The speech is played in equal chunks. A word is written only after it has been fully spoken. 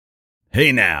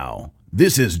Hey now,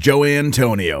 this is Joe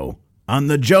Antonio on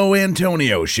The Joe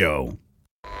Antonio Show.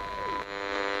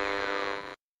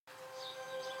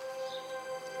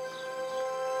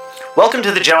 Welcome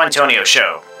to The Joe Antonio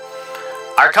Show.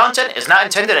 Our content is not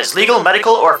intended as legal,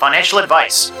 medical, or financial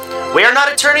advice. We are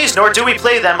not attorneys, nor do we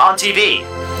play them on TV.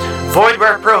 Void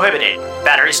where prohibited.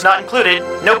 Batteries not included.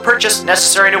 No purchase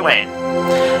necessary to win.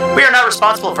 We are not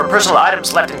responsible for personal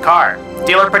items left in car.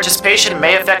 Dealer participation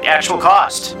may affect actual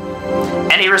cost.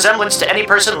 Any resemblance to any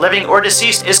person living or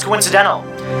deceased is coincidental.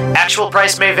 Actual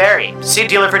price may vary. See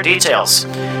dealer for details.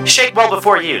 Shake well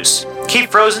before use. Keep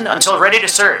frozen until ready to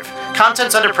serve.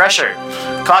 Contents under pressure.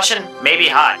 Caution, may be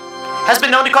hot. Has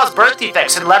been known to cause birth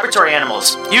defects in laboratory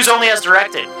animals. Use only as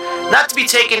directed. Not to be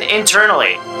taken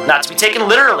internally. Not to be taken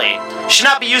literally. Should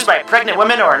not be used by pregnant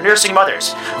women or nursing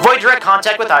mothers. Avoid direct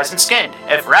contact with eyes and skin.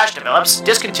 If rash develops,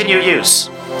 discontinue use.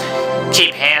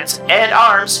 Keep hands and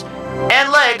arms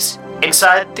and legs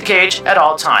inside the cage at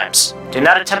all times. Do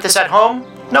not attempt this at home.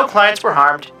 No clients were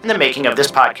harmed in the making of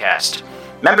this podcast.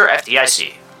 Member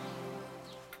FDIC.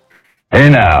 Hey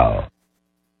now.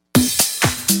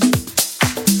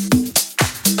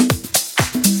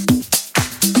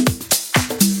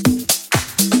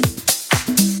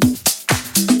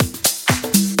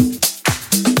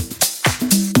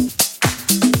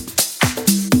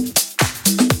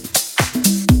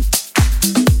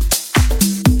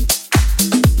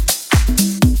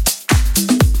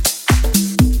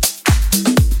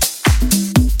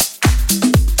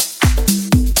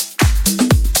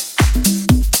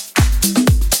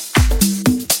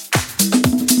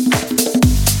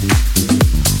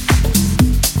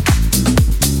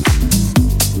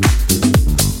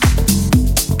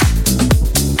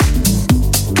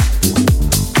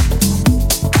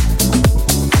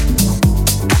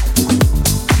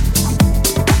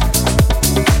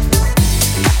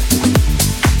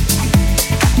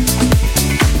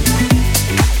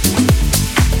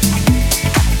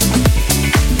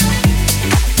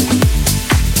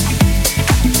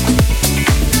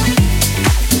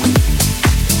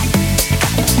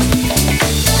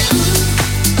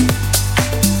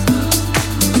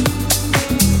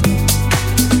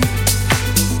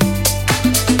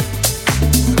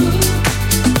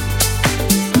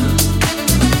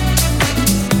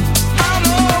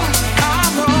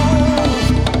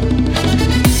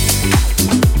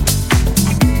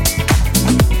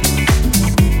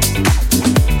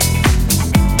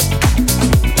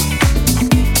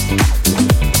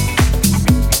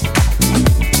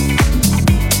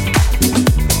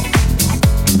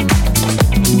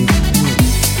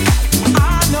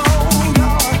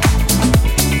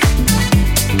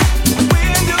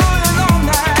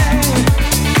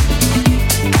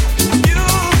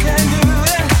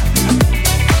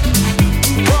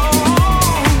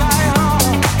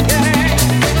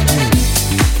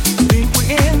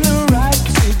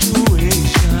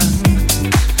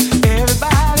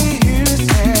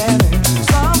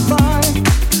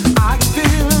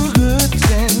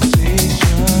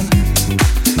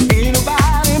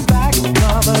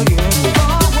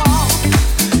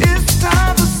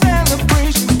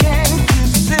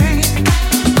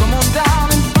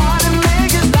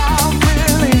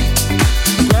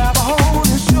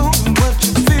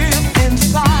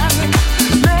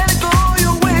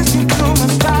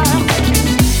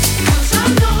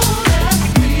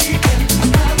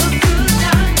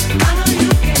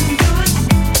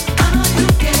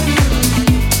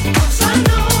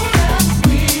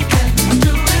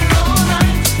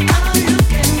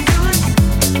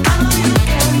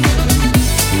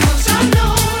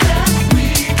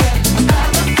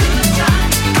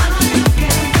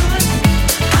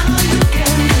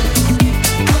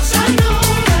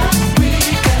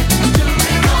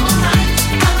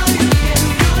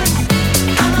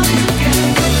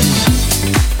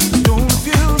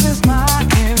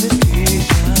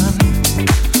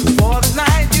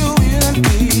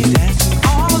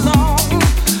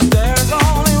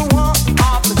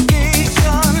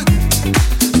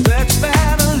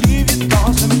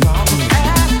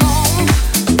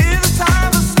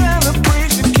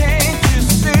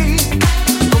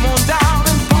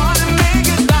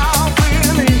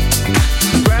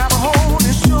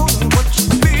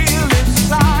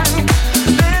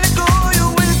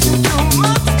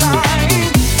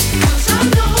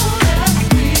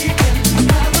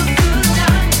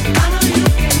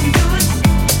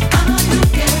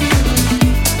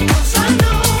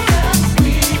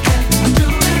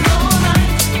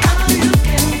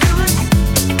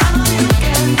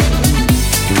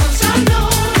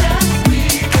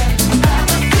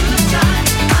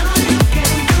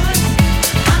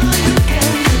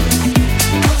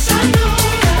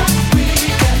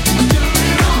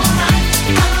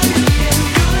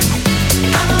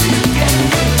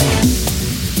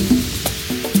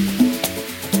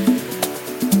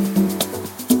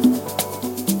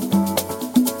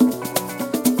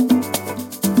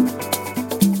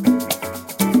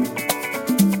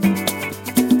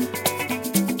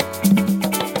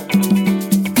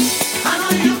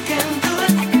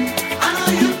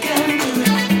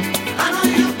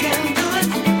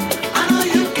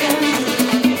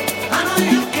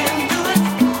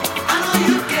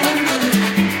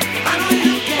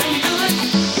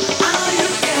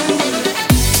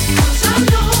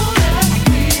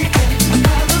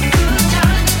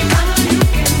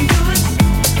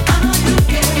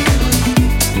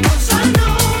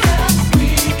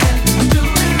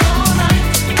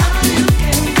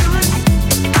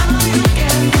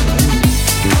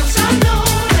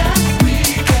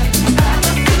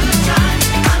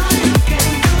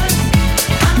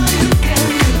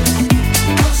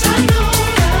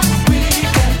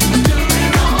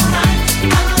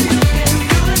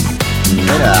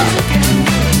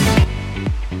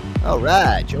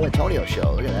 Joe Antonio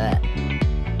Show. Look at that.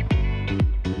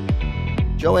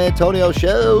 Joe Antonio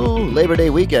Show. Labor Day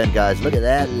weekend, guys. Look at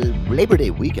that. Labor Day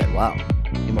weekend. Wow.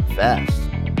 Came up fast.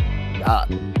 God.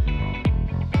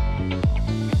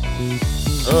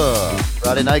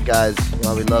 Friday night, guys.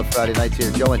 Well, we love Friday nights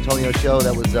here. Joe Antonio Show.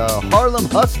 That was Harlem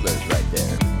Hustlers right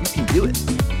there. You can do it.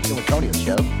 Joe Antonio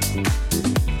Show.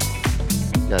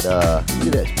 Got, look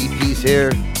at this. BP's here.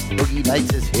 Boogie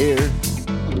Nights is here.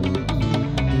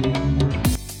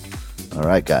 All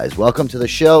right, guys. Welcome to the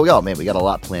show. Oh, man, we got a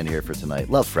lot planned here for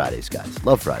tonight. Love Fridays, guys.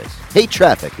 Love Fridays. Hate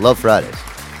traffic. Love Fridays.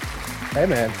 Hey,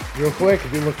 man. Real quick,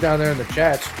 if you look down there in the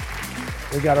chats,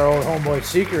 we got our old homeboy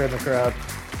Seeker in the crowd.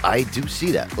 I do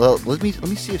see that. Well, let me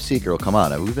see if Seeker will come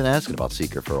on. We've been asking about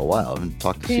Seeker for a while. I haven't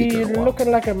talked to Seeker in a while. Looking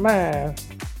like a man.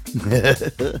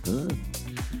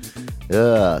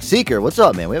 Seeker, what's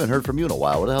up, man? We haven't heard from you in a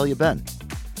while. Where the hell you been?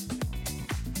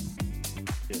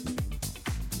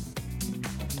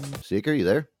 Seeker, you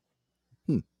there?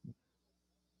 He's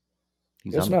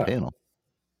Guess on the not. panel.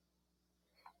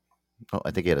 Oh,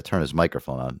 I think he had to turn his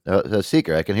microphone on.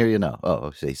 Seeker, I can hear you now.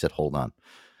 Oh, he said hold on.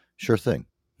 Sure thing.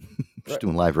 Just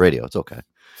doing live radio. It's okay.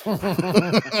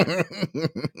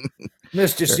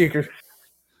 Missed you, Seeker.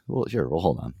 Well, sure. Well,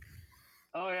 hold on.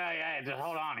 Oh yeah. Just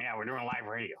hold on. Yeah, we're doing live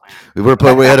radio.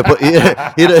 We had to put. He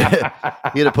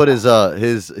had to put his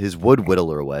wood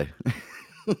whittler away.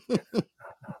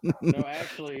 No,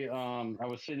 actually, I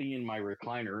was sitting in my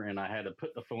recliner and I had to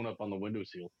put the phone up on the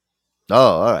windowsill.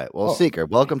 Oh, all right. Well, Seeker,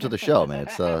 welcome to the show, man.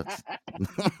 It's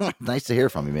nice to hear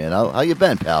from you, man. How you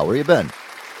been, pal? Where you been?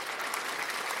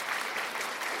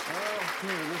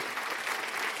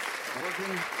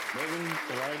 Working, living,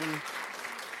 surviving.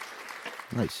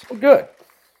 Nice. Well, good.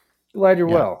 Glad you're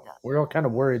well. We're all kind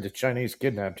of worried the Chinese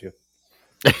kidnapped you.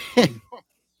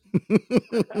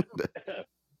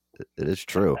 It is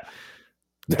true.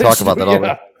 We talk about that all the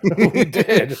time. We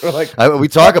did. We're like, we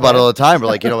talk about it all the time. We're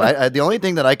like, the only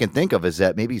thing that I can think of is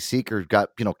that maybe Seeker got,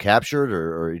 captured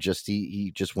or just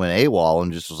he just went AWOL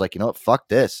and just was like, fuck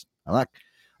this. I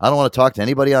don't want to talk to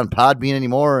anybody on Podbean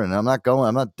anymore, and I'm not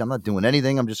doing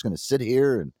anything. I'm just going to sit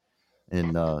here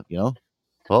and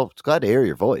well, it's glad to hear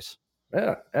your voice.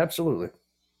 Yeah, absolutely.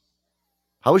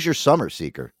 How was your summer,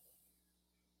 Seeker?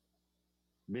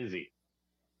 Busy.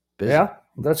 Yeah,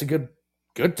 that's a good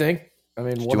thing. I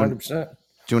mean, 100%.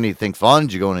 Do anything fun?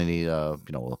 Did you go on any, did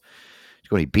you go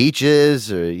any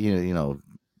beaches or, do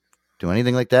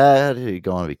anything like that? Did you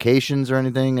go on vacations or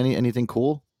anything? Anything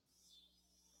cool?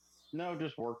 No,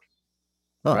 just work.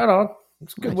 Oh. Right on.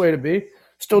 It's a good way to be.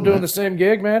 Still doing the same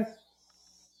gig, man?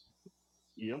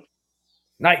 Yep.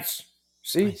 Nice.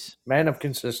 See? Nice. Man of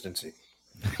consistency.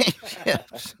 Yeah.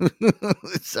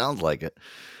 It sounds like it.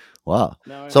 Wow.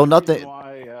 No, so the nothing. reason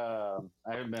why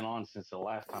I haven't been on since the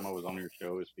last time I was on your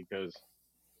show is because,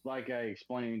 like I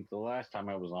explained the last time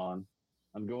I was on,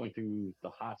 I'm going through the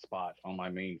hotspot on my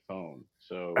main phone.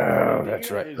 So that's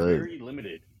right. It's very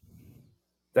limited.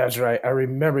 That's right. I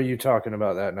remember you talking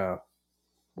about that now.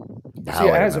 Now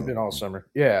it hasn't been all summer.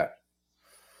 Yeah.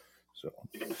 So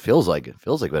feels like it.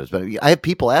 Feels like that. It's been. I have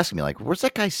people asking me like, "Where's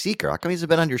that guy Seeker? How come he hasn't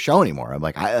been on your show anymore?" I'm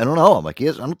like, I don't know. I'm like, I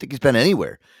don't think he's been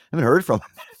anywhere. I haven't heard from him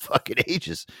in fucking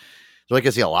ages. So like,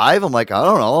 is he alive? I'm like, I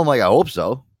don't know. I'm like, I hope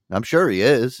so. I'm sure he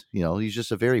is. He's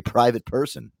just a very private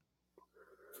person.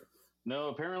 No,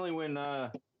 apparently when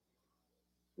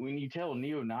you tell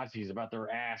neo-Nazis about their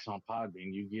ass on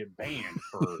Podbean, you get banned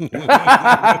for.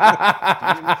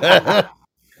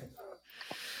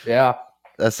 Yeah,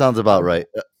 that sounds about right.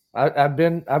 I've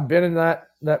been in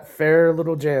that fair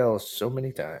little jail so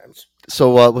many times.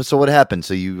 So what happened?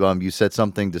 So you said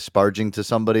something disparaging to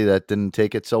somebody that didn't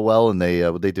take it so well, and they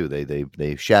what they do?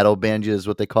 They shadow banned you is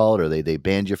what they call it, or they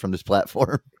banned you from this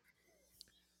platform.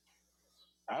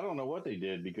 I don't know what they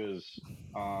did because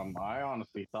I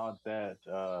honestly thought that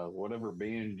whatever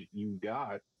ban you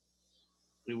got,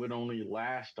 it would only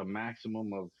last a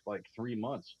maximum of like 3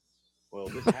 months. Well,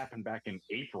 this happened back in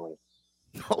April.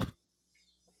 Oh.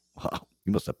 Wow,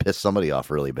 you must have pissed somebody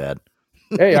off really bad.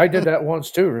 Hey, I did that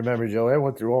once too. Remember, Joe? I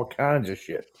went through all kinds of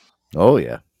shit. Oh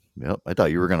yeah, yep. I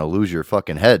thought you were gonna lose your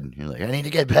fucking head. You're like, I need to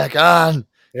get back on.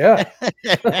 Yeah,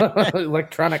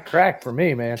 electronic crack for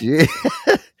me, man. Yeah.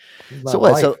 So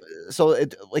what?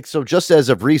 So just as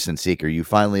of recent, Seeker, you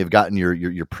finally have gotten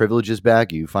your privileges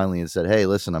back. You finally have said, "Hey,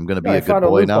 listen, I'm going to be a good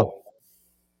boy now."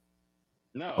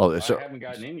 No, I haven't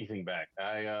gotten anything back.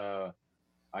 I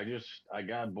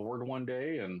got bored one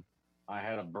day and I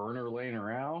had a burner laying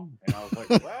around, and I was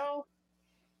like, well,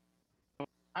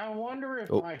 I wonder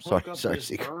if I hook up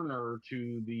this burner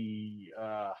to the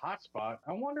hotspot.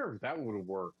 I wonder if that would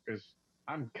work, because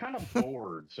I'm kind of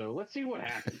bored, so let's see what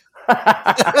happens.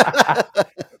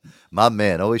 My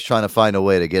man, always trying to find a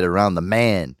way to get around the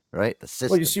man, right? The system.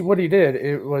 Well, you see, what he did,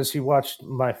 it was he watched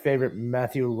my favorite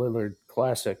Matthew Lillard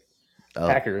classic, Oh,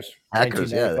 Hackers,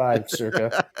 Hackers, yeah. 1995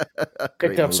 circa.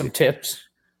 Great Picked up movie. some tips.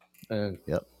 And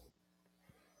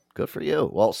Good for you.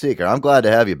 Well, Seeker, I'm glad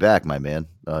to have you back, my man.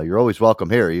 You're always welcome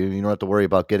here. You don't have to worry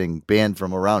about getting banned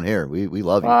from around here. We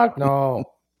love you. fuck no.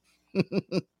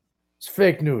 It's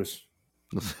fake news.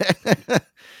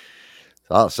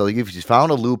 So you've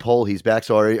found a loophole. He's back.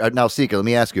 So now, Seeker, let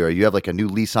me ask you: you have like a new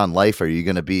lease on life? Are you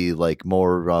going to be like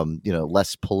more,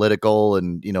 less political,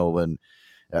 and and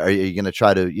are you going to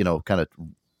try to, kind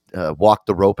of walk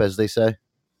the rope, as they say?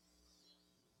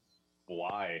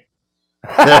 Why?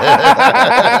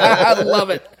 I love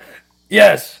it.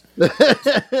 Yes.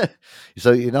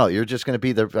 So you're just going to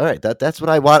be there. All right, that's what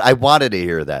I want. I wanted to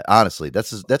hear that. Honestly,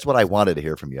 that's what I wanted to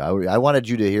hear from you. I wanted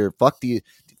you to hear fuck the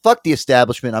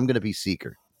establishment. I'm going to be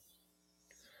Seeker.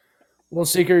 Well,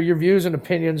 Seeker, your views and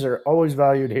opinions are always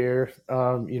valued here.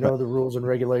 You know the rules and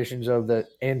regulations of the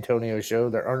Antonio Show.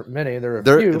 There aren't many. There are a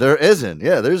few. There isn't.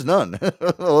 Yeah, there's none.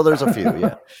 Well, there's a few.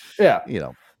 Yeah. Yeah. We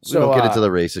So, don't get into the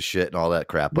racist shit and all that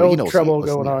crap. But no he knows trouble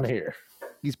going on here.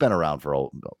 He's been around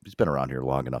here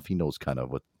long enough. He knows kind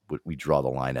of what we draw the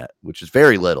line at, which is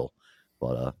very little.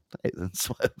 But hey, that's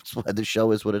why the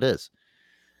show is what it is.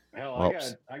 Hell, Well,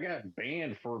 I got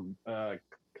banned for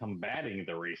combating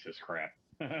the racist crap.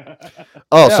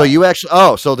 So you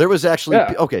actually so there was actually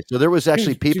okay. So there was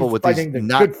actually people He's with these fighting the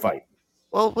not good fight.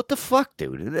 Well, what the fuck,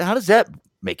 dude? How does that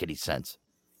make any sense?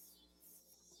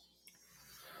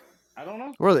 I don't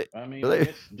know. Were they? I mean, Are they-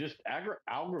 it's just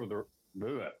algorithms.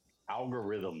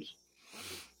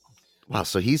 Wow,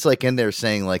 so he's like in there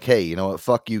saying like, "Hey, you know what?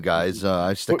 Fuck you guys.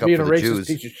 I stick Put up me for in a the racist Jews."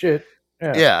 piece of shit.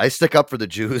 Yeah, I stick up for the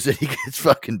Jews, and he gets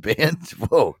fucking banned.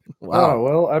 Whoa! Wow. Oh,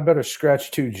 well, I better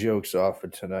scratch 2 jokes off for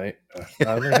tonight. I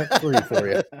only have 3 for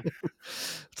you.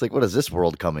 It's like, what is this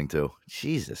world coming to?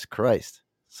 Jesus Christ!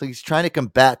 So he's trying to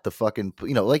combat the fucking,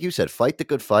 like you said, fight the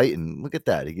good fight, and look at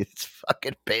that, he gets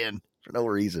fucking banned for no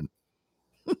reason.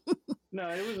 No,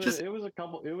 it was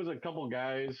a couple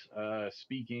guys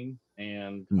speaking,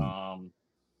 and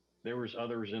there was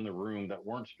others in the room that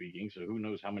weren't speaking, so who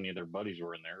knows how many of their buddies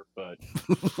were in there. But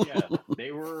yeah,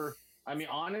 they were. I mean,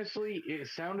 honestly, it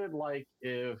sounded like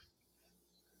if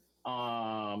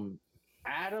Adam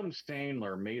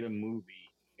Sandler made a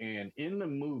movie, and in the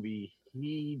movie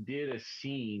he did a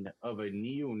scene of a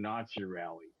neo-Nazi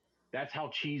rally. That's how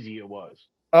cheesy it was.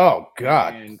 Oh,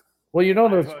 God. And Well, you know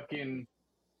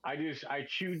I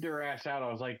chewed their ass out.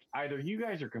 I was like, either you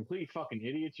guys are complete fucking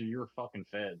idiots or you're fucking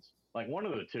feds. Like one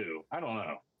of the two. I don't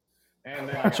know. And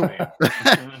then I got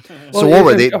banned. So what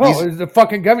were they? The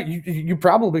fucking government. You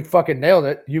probably fucking nailed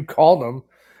it. You called them.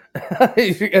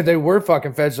 And they were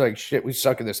fucking feds. Like, shit, we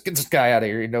suck at this. Get this guy out of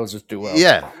here. He knows us too well.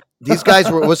 Yeah. These guys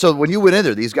were, so when you went in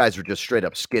there, these guys were just straight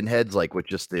up skinheads, like with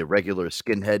just the regular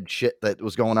skinhead shit that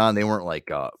was going on. They weren't like,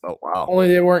 oh, wow. Only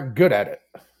they weren't good at it.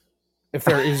 If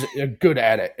there is a good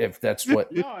at it, if that's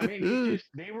what. No, I mean,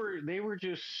 they were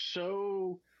just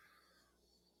so.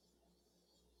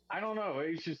 I don't know.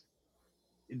 It's just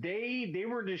they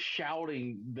were just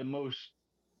shouting the most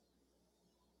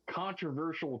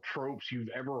controversial tropes you've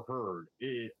ever heard.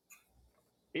 It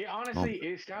honestly,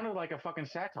 it sounded like a fucking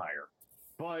satire,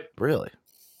 but really,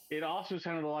 it also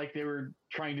sounded like they were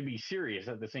trying to be serious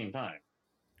at the same time.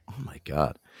 Oh my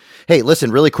God! Hey,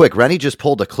 listen, really quick. Rennie just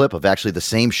pulled a clip of actually the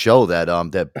same show that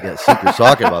Seeker's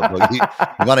talking about. You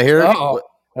want to hear it? Uh-oh.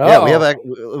 Yeah,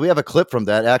 we have a clip from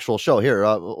that actual show here.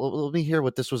 Let me hear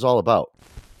what this was all about.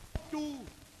 Du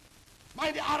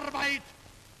meine Arbeit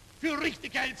für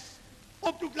richtig hältst,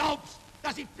 ob du glaubst,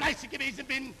 dass ich fleißig gewesen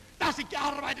bin, dass ich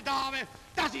gearbeitet habe,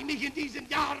 dass ich mich in diesen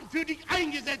Jahren für dich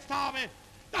eingesetzt habe,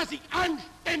 dass ich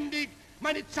anständig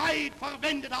meine Zeit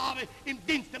verwendet habe im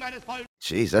Dienste meines Volkes.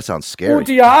 Jeez, that sounds scary.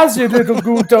 Gute Hase, du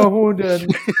guter Hunden.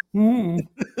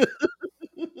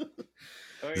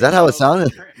 Is that how it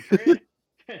sounded?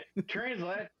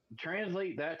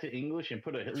 Translate that to English and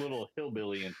put a little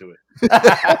hillbilly into it.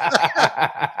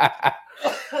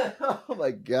 Oh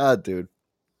my God, dude.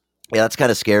 Yeah, that's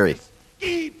kind of scary.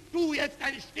 Gib du jetzt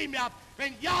deine Stimme ab.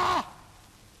 Wenn ja,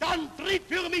 dann tritt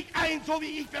für mich ein, so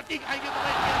wie ich für dich eingetreten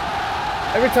bin.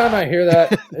 Every time I hear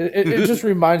that, it just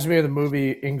reminds me of the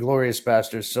movie Inglourious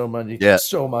Basterds so much. Yeah.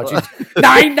 So much.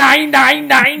 Nine, nine, nine,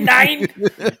 nine, nine.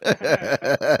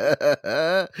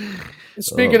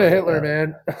 Speaking of Hitler,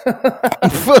 man.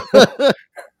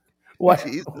 Why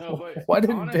didn't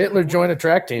honestly, Hitler join a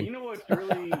track team? You know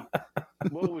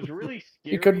what was really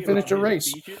scary? He couldn't finish about a his race.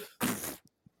 speeches?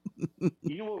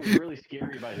 You know what was really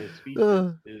scary about his speech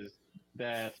is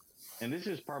that, and this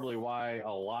is probably why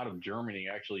a lot of Germany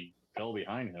actually fell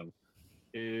behind him,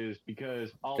 is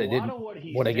because a lot of what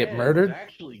he said get murdered? was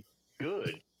actually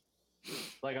good.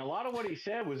 Like, a lot of what he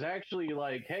said was actually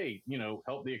like, hey,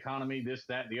 help the economy, this,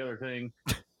 that, the other thing.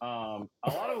 A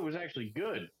lot of it was actually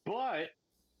good, but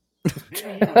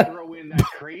then he would throw in that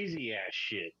crazy ass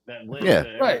shit that led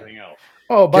to everything else.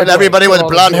 Oh, get everybody with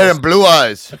blonde hair and blue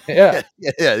eyes. Yeah.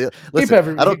 yeah.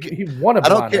 Listen, he wanted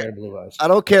blonde hair and blue eyes. I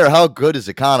don't care how good his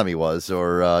economy was,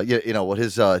 or what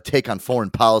his take on foreign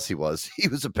policy was. He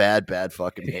was a bad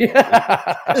fucking man.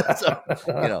 Yeah.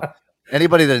 So,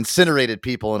 anybody that incinerated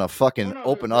people in a fucking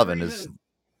open oven is.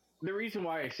 The reason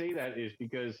why I say that is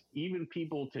because even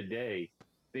people today,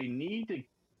 they need to,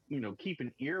 keep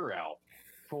an ear out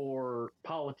for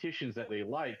politicians that they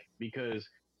like, because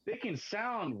they can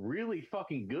sound really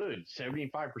fucking good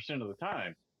 75% of the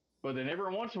time, but then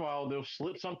every once in a while they'll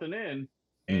slip something in,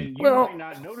 and you might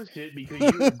not notice it because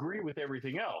you agree with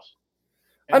everything else.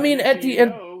 And I mean, at the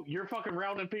end, you're fucking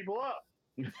rounding people up.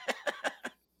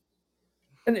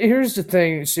 And here's the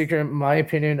thing, Seeker, in my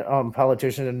opinion,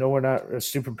 politicians, and no, we're not a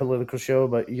super political show,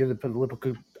 but you're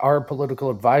our political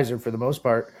advisor for the most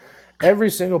part.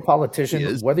 Every single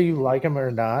politician, whether you like him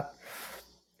or not,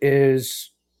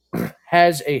 has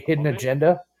a hidden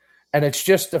agenda. And it's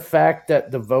just the fact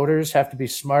that the voters have to be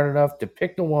smart enough to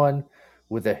pick the one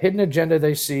with a hidden agenda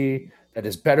they see that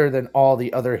is better than all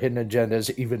the other hidden agendas,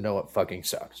 even though it fucking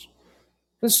sucks.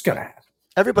 This is going to happen.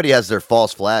 Everybody has their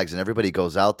false flags, and everybody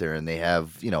goes out there and they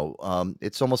have,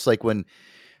 it's almost like when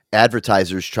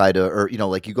advertisers try to, or,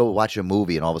 like you go watch a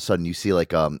movie and all of a sudden you see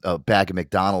like a bag of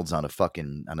McDonald's on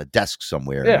a desk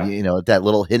somewhere. Yeah. That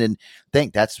little hidden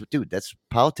thing. That's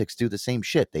politics do the same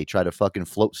shit. They try to fucking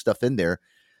float stuff in there,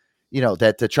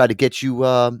 that to try to get you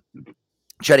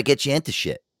into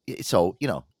shit. So,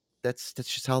 that's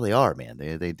just how they are, man.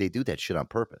 They do that shit on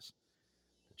purpose.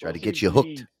 They try to get you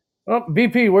hooked. Oh,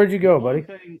 BP, where'd you go, buddy?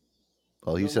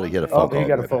 Well, you said he got a phone call. He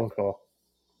got a phone call.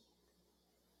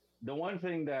 The one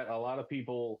thing that a lot of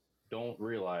people don't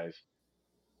realize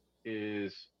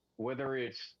is whether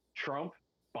it's Trump,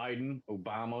 Biden,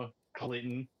 Obama,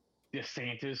 Clinton,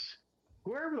 DeSantis,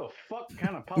 whoever the fuck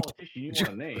kind of politician you want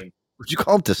to name. Would you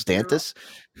call him DeSantis?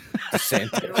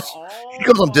 DeSantis. He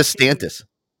calls him DeSantis.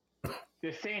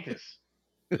 DeSantis.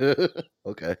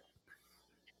 Okay.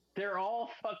 They're all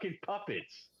fucking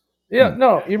puppets. Yeah,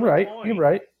 no, you're right.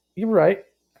 You're right.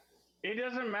 It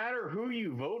doesn't matter who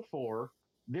you vote for.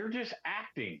 They're just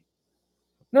acting.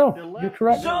 No, the left, you're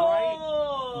correct. The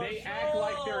right, they act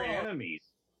like they're enemies.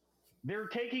 They're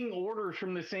taking orders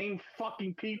from the same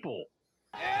fucking people.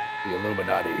 The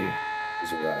Illuminati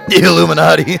is around. The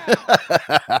Illuminati.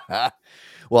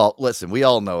 Well, listen, we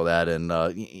all know that, and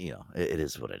it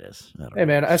is what it is. Hey,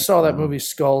 man, I saw that movie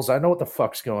Skulls. I know what the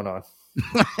fuck's going on.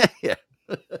 Yeah.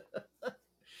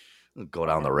 Go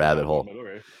down the rabbit hole.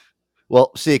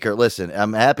 Well, Seeker, listen,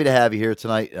 I'm happy to have you here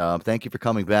tonight. Thank you for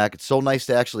coming back. It's so nice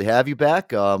to actually have you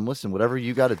back. Listen, whatever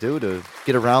you got to do to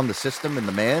get around the system and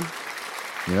the man,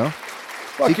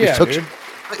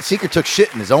 Seeker took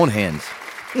shit in his own hands.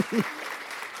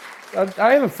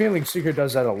 I have a feeling Seeker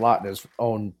does that a lot in his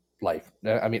own life.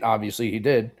 I mean, obviously he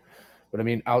did, but I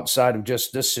mean, outside of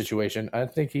just this situation, I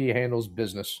think he handles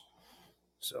business.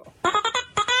 So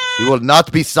he will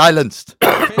not be silenced.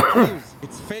 Fake news.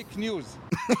 It's fake news.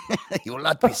 He will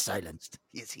not be silenced.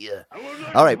 He's here.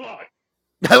 All right.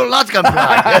 I will not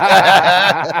comply.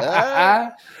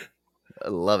 I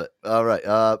love it. All right.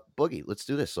 Boogie, let's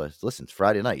do this. Listen, it's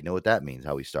Friday night. You know what that means,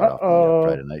 how we start off the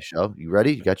Friday night show. You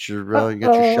ready? You got your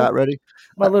shot ready?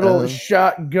 My little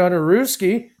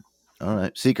shotgunnerooski. All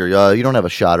right. Seeker, you don't have a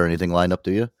shot or anything lined up,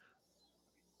 do you?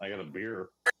 I got a beer.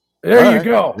 There you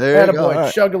go. There you go.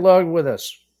 Right. Chug a lug with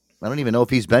us. I don't even know if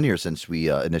he's been here since we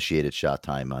initiated shot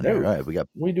time on here. All right,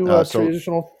 we do a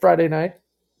traditional Friday night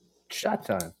shot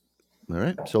time. All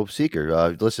right. So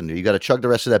Seeker, listen, you got to chug the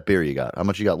rest of that beer you got. How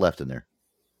much you got left in there?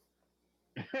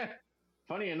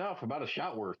 Funny enough, about a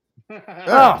shot worth.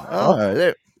 All right,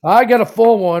 there. I got a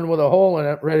full one with a hole in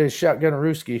it, ready to shotgun a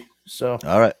rooski. So,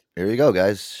 all right, here you go,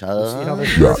 guys. Shot time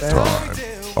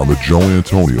on the Joe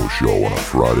Antonio Show on a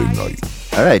Friday night.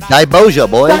 All right, Diboja,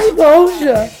 boys.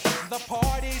 Diboja. The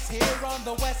party's here on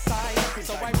the west side,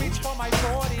 so I reach for my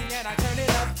 40 and I turn it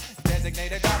up.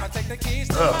 Designated driver, take the keys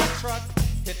to my truck.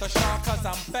 Hit the shop cause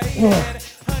I'm faded.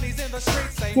 Honey's in the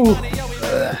streets, say honey,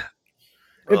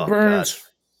 it burns.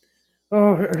 God.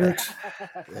 Oh, it hurts.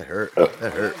 That hurt.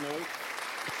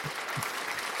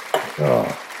 Oh.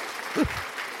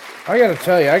 I gotta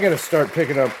tell you, I gotta start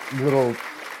picking up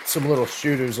some little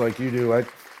shooters like you do.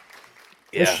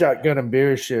 This shotgun and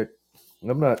beer shit.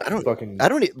 I'm not fucking. I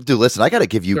don't. Dude, listen. I got to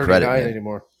give you credit, man.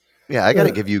 Anymore. Yeah, I got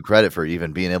to give you credit for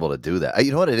even being able to do that.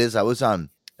 You know what it is? I was on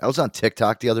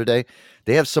TikTok the other day.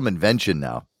 They have some invention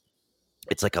now.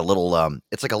 It's like a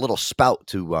little spout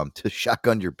to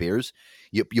shotgun your beers.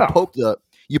 You poke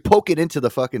it into the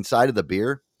fucking side of the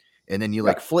beer, and then you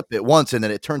like flip it once, and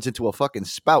then it turns into a fucking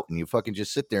spout, and you fucking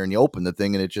just sit there and you open the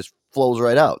thing, and it just flows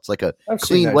right out. It's like a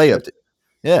clean way of it.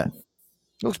 Yeah,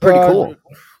 looks pretty cool.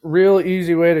 Real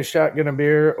easy way to shotgun a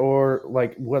beer, or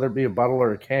like whether it be a bottle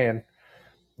or a can.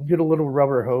 Get a little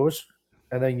rubber hose,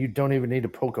 and then you don't even need to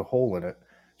poke a hole in it.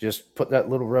 Just put that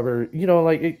little rubber,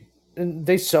 and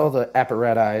they sell the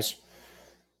apparatus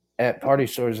at party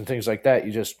stores and things like that.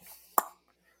 You just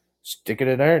stick it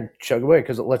in there and chug away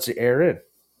because it lets the air in.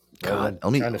 God,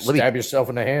 let me stab yourself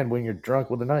in the hand when you're drunk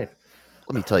with a knife.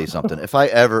 Let me tell you something. If I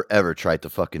ever tried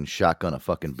to fucking shotgun a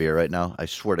fucking beer right now, I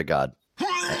swear to God,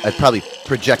 I'd probably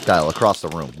projectile across the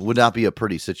room. It would not be a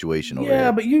pretty situation over here.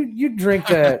 Yeah, but you drink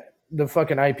that. The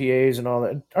fucking IPAs and all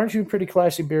that. Aren't you a pretty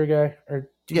classy beer guy? Or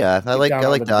I like the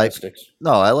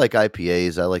I like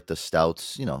IPAs. I like the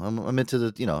stouts. I'm into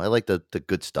the I like the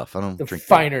good stuff. I don't drink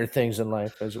finer things in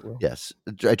life, as it will. Yes,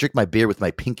 I drink my beer with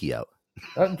my pinky out.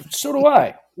 So do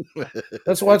I.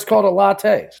 That's why it's called a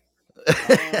latte.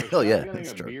 Oh yeah,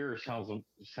 that's true. Beer sounds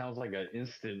like an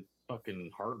instant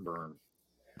fucking heartburn.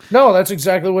 No, that's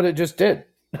exactly what it just did.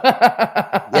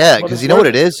 Yeah, because you know what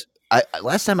it is.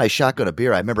 Last time I shotgun a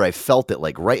beer, I remember I felt it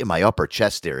like right in my upper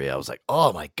chest area. I was like,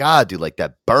 "Oh my God, dude!" Like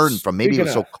that burn from maybe it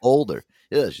was so cold, or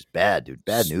it was just bad, dude.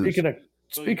 Bad news.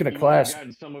 Speaking of class,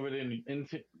 gotten some of it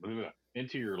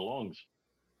into your lungs.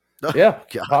 Yeah,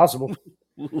 possible.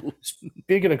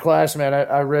 Speaking of class, man,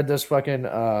 I read this fucking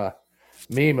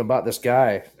meme about this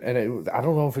guy, and I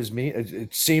don't know if it's me.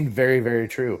 It seemed very, very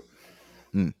true.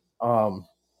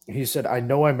 He said, "I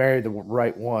know I married the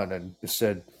right one," and it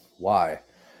said, "Why?"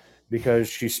 Because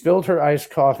she spilled her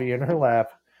iced coffee in her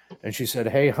lap, and she said,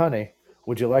 "Hey, honey,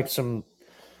 would you like some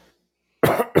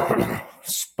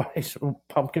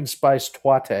pumpkin spice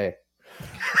twate?"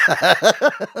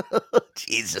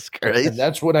 Jesus Christ! And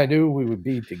that's when I knew we would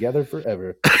be together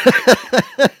forever.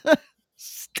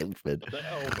 Stupid.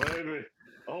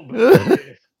 Oh,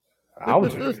 baby. I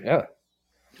was, yeah.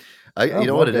 You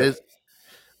know what it is?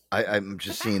 I'm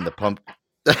just seeing the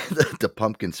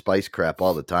pumpkin spice crap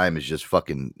all the time is just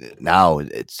fucking now.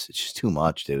 It's just too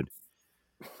much, dude.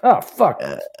 Oh fuck!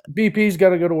 BP's got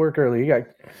to go to work early. You got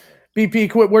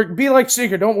BP quit work. Be like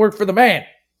Seeker. Don't work for the man.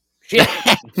 Shit.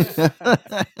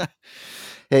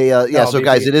 Hey, No, so BP.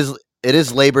 guys, it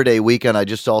is Labor Day weekend. I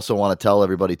just also want to tell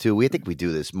everybody too. I think we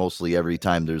do this mostly every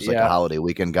time there's like a holiday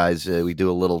weekend, guys. We do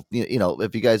a little,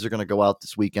 if you guys are going to go out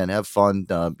this weekend, have fun.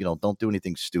 Don't do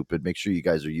anything stupid. Make sure you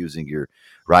guys are using your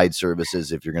ride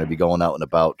services if you're going to be going out and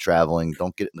about traveling.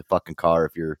 Don't get in the fucking car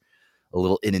if you're a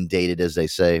little inundated, as they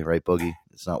say, right, Boogie?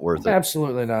 It's not worth it.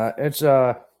 Absolutely not. It's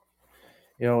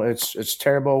it's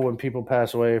terrible when people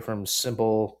pass away from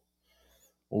simple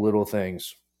little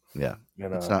things. Yeah,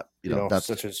 it's not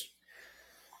such as.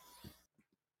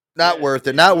 Not worth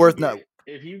it. Not worth.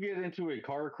 If you get into a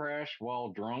car crash while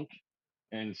drunk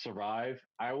and survive,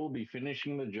 I will be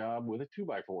finishing the job with a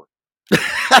 2x4.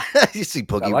 You see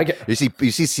Boogie. I like it. You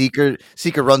see Seeker.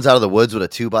 Seeker runs out of the woods with a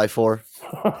 2x4.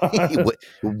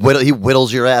 He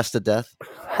whittles your ass to death.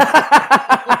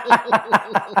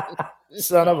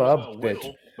 Son of a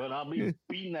bitch. But I'll be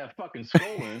beating that fucking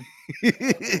skull in.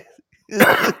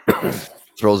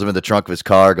 Throws him in the trunk of his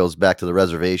car, goes back to the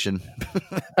reservation,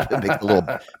 makes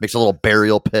a little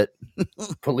burial pit.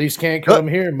 Police can't come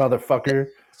here, motherfucker.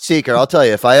 Seeker, I'll tell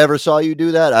you, if I ever saw you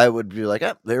do that, I would be like,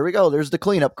 there we go. There's the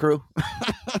cleanup crew.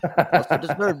 Must have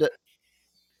deserved it.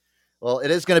 Well,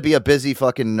 it is going to be a busy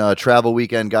fucking travel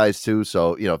weekend, guys, too.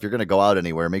 So, if you're going to go out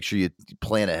anywhere, make sure you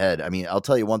plan ahead. I mean, I'll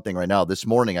tell you one thing right now. This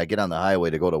morning, I get on the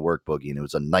highway to go to work, Boogie, and it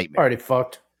was a nightmare. Already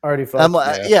fucked. I'm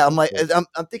like,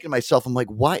 I'm thinking to myself, I'm like,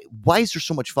 why is there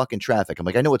so much fucking traffic? I'm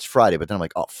like, I know it's Friday, but then I'm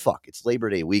like, oh fuck, it's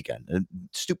Labor Day weekend. And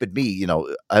stupid me,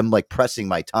 I'm like pressing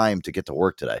my time to get to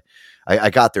work today. I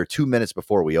got there 2 minutes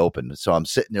before we opened, so I'm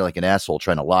sitting there like an asshole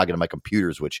trying to log into my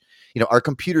computers, which our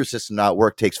computer system at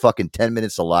work takes fucking 10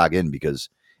 minutes to log in because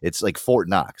it's like Fort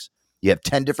Knox. You have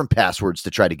 10 different passwords to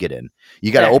try to get in.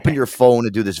 You got to open your phone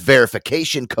and do this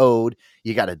verification code.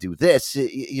 You got to do this.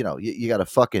 You got to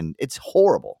fucking, it's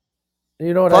horrible.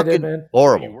 You know what fucking I did, man?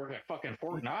 Horrible. You work at fucking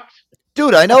Fort Knox?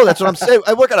 Dude, I know. That's what I'm saying.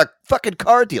 I work at a fucking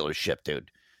car dealership, dude.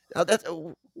 That's, I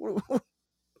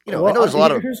know there's a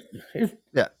lot of.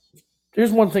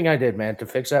 Here's one thing I did, man, to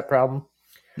fix that problem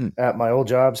at my old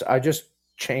jobs. I just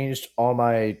changed all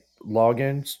my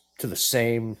logins to the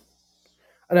same.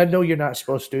 and I know you're not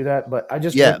supposed to do that, but I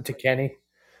just Yeah. went to Kenny.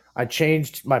 I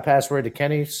changed my password to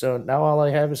Kenny, so now all I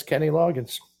have is Kenny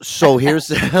logins. So here's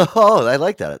oh, I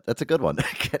like that. That's a good one.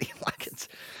 Kenny Loggins.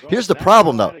 Well, Here's the that's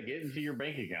problem, how though. to get into your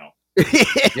bank account.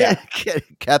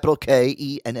 Capital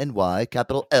KENNY,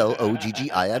 capital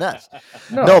LOGGINS.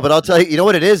 No, No, but I'll tell you, you know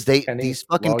what it is? Kenny These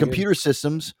fucking login. computer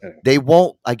systems, Yeah. they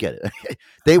won't. I get it.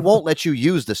 They won't let you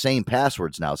use the same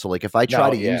passwords now. So, like, if I try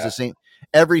No, to use yeah. the same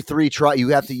every 3 try, you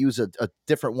have to use a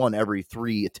different one every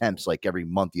 3 attempts. Like every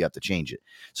month, you have to change it.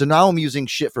 So now I'm using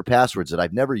shit for passwords that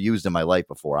I've never used in my life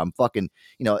before. I'm fucking,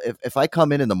 if I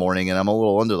come in the morning and I'm a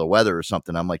little under the weather or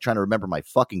something, I'm like trying to remember my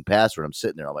fucking password. I'm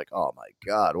sitting there, I'm like, oh my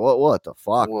god, what the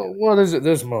fuck? Well, what is it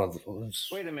this month?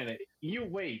 Wait a minute. You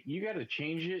got to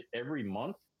change it every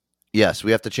month? Yes,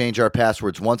 we have to change our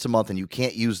passwords once a month, and you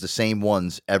can't use the same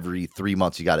ones every 3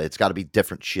 months. It's got to be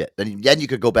different shit. Then you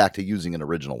could go back to using an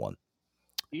original one.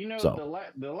 You know, So.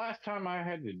 the last time I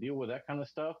had to deal with that kind of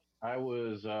stuff, I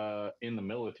was in the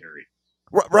military.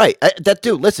 Right. That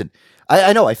dude, listen,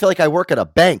 I know. I feel like I work at a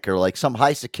bank or like some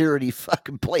high security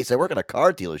fucking place. I work at a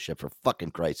car dealership, for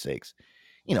fucking Christ's sakes.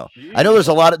 I know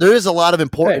there is a lot of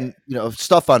important,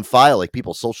 stuff on file, like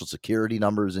people's social security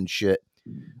numbers and shit.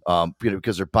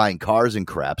 Because they're buying cars and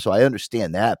crap. So I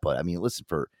understand that, but I mean, listen,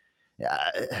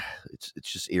 it's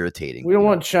just irritating. We don't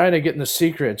want China getting the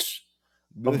secrets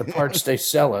of the parts they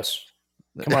sell us.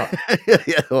 Come on.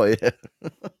 Yeah,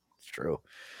 it's true.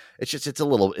 It's a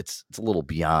little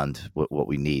beyond what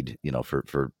we need,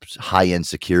 for high end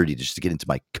security. Just to get into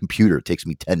my computer, it takes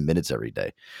me 10 minutes every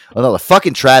day. Oh no, the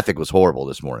fucking traffic was horrible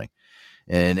this morning,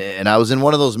 and I was in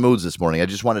one of those moods this morning. I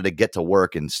just wanted to get to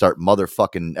work and start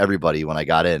motherfucking everybody when I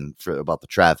got in about the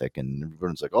traffic, and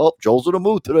everyone's like, "Oh, Joel's in a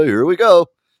mood today. Here we go."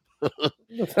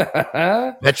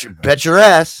 bet your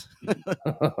ass.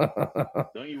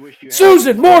 Don't you wish you had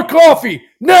Susan, more coffee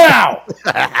now.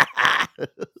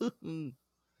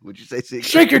 Would you say secret?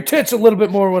 Shake your tits a little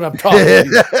bit more when I'm talking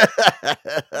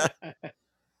to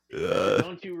you.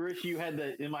 Don't you wish you had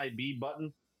the MIB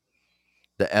button?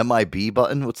 The MIB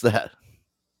button? What's that?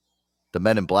 The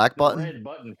Men in Black The button? red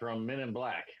button from Men in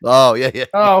Black. Oh, yeah.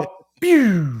 Oh,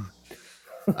 pew.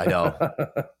 I know.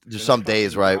 There's some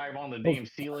days where drive on the damn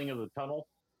ceiling of the tunnel.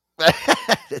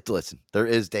 Listen, there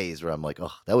is days where I'm like,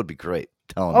 oh, that would be great.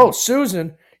 Telling Oh, you.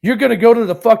 Susan, you're going to go to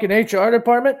the fucking HR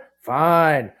department?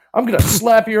 Fine. I'm going to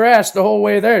slap your ass the whole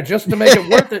way there just to make it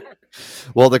worth it.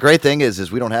 Well, the great thing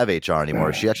is we don't have HR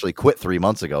anymore. She actually quit 3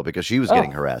 months ago because she was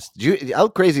getting harassed. How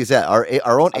crazy is that?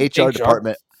 Our own HR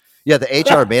department. Yeah, the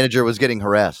HR manager was getting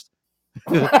harassed.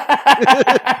 Where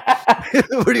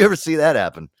do you ever see that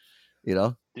happen?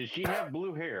 Did she have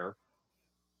blue hair?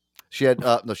 She had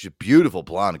no. She's a beautiful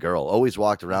blonde girl. Always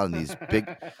walked around in these big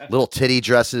little titty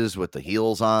dresses with the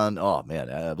heels on. Oh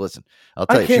man, listen, I'll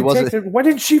tell you, she wasn't. Why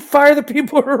didn't she fire the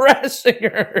people harassing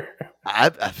her? I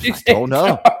don't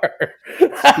know.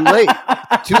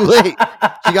 Too late.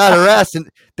 She got harassed, and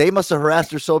they must have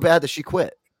harassed her so bad that she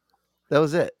quit. That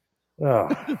was it. Oh.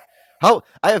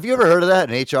 Have you ever heard of that?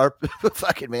 An HR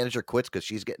fucking manager quits because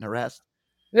she's getting harassed.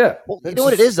 Yeah. Well, you know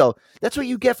what it is, though? That's what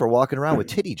you get for walking around with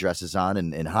titty dresses on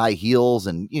and high heels.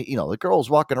 And, the girl's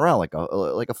walking around like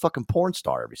a fucking porn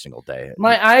star every single day.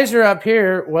 My eyes are up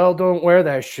here. Well, don't wear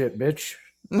that shit, bitch.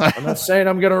 I'm not saying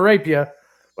I'm going to rape you,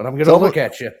 but I'm going to look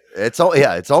at you. It's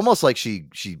almost like she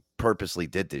purposely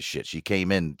did this shit. She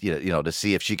came in, to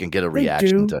see if she can get a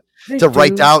reaction to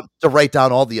write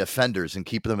down all the offenders and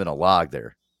keep them in a log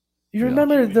there. You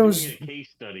remember those case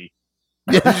study?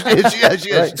 She's doing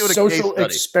a social case study.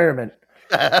 experiment.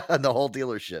 The whole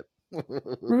dealership.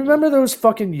 Remember those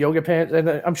fucking yoga pants? And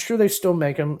I'm sure they still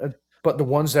make them, but the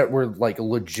ones that were like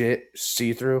legit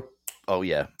see-through. Oh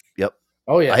yeah, yep.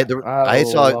 Oh yeah. I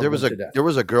saw there was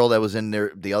a girl that was in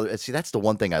there. The other, see, that's the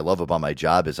one thing I love about my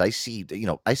job is I see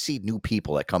new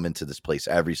people that come into this place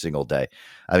every single day.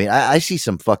 I mean, I see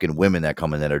some fucking women that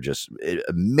come in that are just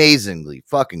amazingly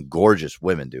fucking gorgeous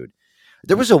women, dude.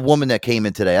 There was a woman that came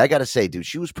in today. I got to say, dude,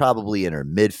 she was probably in her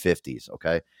mid-50s,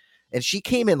 okay? And she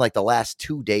came in like the last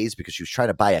 2 days because she was trying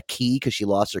to buy a key because she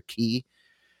lost her key.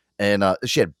 And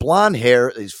she had blonde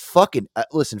hair. These fucking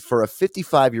listen, for a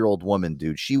 55-year-old woman,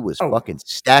 dude, she was fucking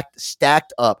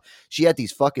stacked up. She had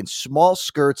these fucking small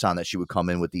skirts on that she would come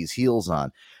in with these heels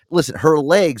on. Listen, her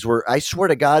legs were, I swear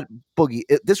to God, Boogie,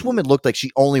 this woman looked like she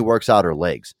only works out her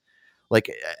legs. Like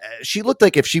she looked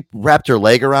like if she wrapped her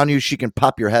leg around you, she can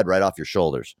pop your head right off your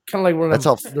shoulders. Kind of like one of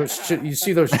those you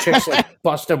see those chicks like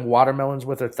busting watermelons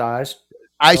with their thighs.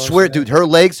 I swear, dude, her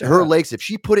legs, if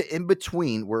she put it in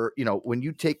between where, when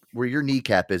you take where your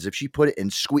kneecap is, if she put it in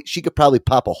squeeze, she could probably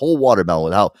pop a whole watermelon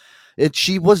with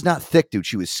She was not thick, dude.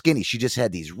 She was skinny. She just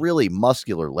had these really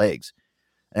muscular legs.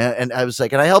 And I was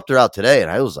like, and I helped her out today, and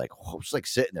I was like,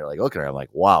 sitting there, like looking at her. I'm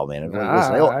like, wow, man. Listen,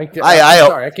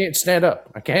 sorry, I can't stand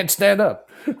up. I can't stand up.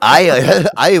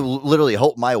 I literally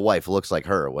hope my wife looks like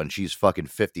her when she's fucking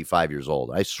 55 years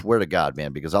old. I swear to God,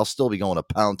 man, because I'll still be going to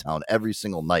Pound Town every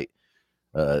single night.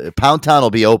 Pound Town will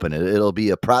be open. It'll be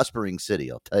a prospering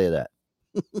city. I'll tell you that.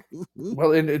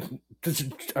 Well, I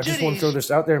just want to throw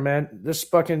this out there, man. This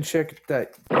fucking chick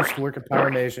that used to work at Power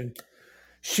Nation.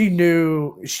 She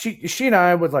knew she and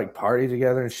I would like party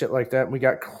together and shit like that. And we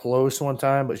got close one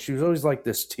time, but she was always like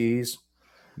this tease.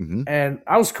 Mm-hmm. And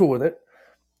I was cool with it.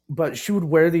 But she would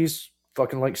wear these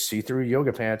fucking like see-through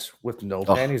yoga pants with no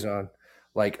panties on.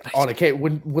 Like on a case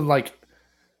when like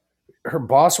her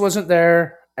boss wasn't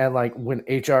there and like when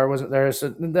HR wasn't there. So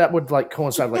that would like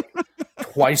coincide like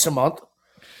twice a month.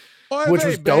 Which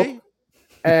was dope.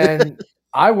 And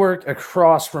I worked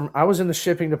I was in the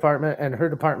shipping department and her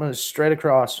department was straight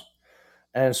across.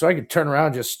 And so I could turn around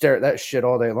and just stare at that shit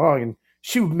all day long. And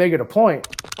she would make it a point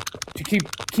to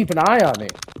keep an eye on me,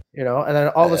 you know, and then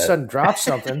all of a sudden drop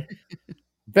something,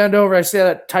 bend over. I see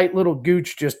that tight little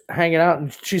gooch just hanging out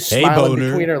and she's smiling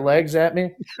between her legs at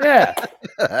me. Yeah.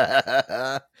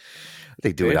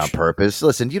 They do it on purpose.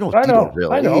 Listen, you don't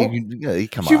really. I know.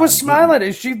 Come on. She was smiling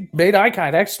and she made eye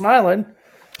contact, smiling.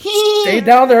 Stayed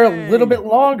down there a little bit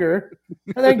longer,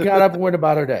 and then got up and went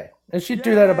about her day. And she'd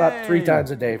do that about 3 times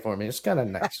a day for me. It's kind of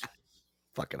nice.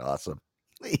 Fucking awesome.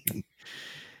 You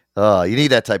need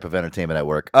that type of entertainment at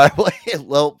work.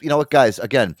 Well, you know what, guys?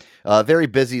 Again, very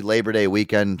busy Labor Day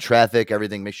weekend. Traffic,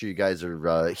 everything. Make sure you guys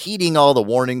are heeding all the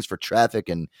warnings for traffic.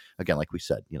 And again, like we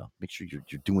said, make sure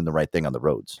you're doing the right thing on the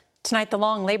roads. Tonight, the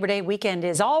long Labor Day weekend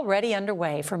is already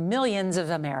underway for millions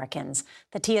of Americans.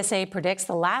 The TSA predicts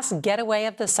the last getaway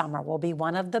of the summer will be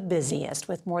one of the busiest,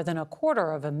 with more than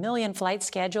 250,000 flights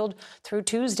scheduled through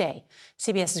Tuesday.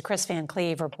 CBS's Chris Van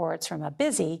Cleve reports from a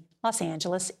busy Los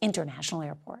Angeles International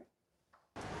Airport.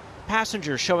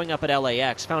 Passengers showing up at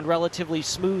LAX found relatively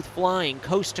smooth flying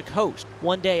coast to coast,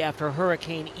 one day after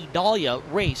Hurricane Idalia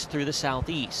raced through the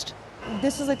southeast.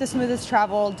 This is like the smoothest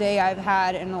travel day I've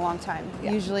had in a long time.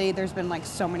 Yeah. Usually there's been like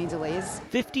so many delays.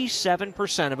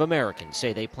 57% of Americans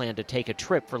say they plan to take a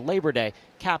trip for Labor Day,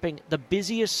 capping the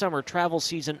busiest summer travel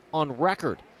season on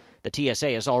record. The TSA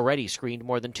has already screened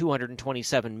more than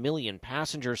 227 million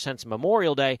passengers since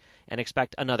Memorial Day and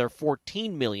expect another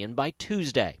 14 million by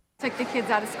Tuesday. Took the kids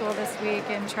out of school this week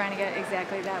and trying to get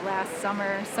exactly that last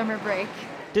summer break.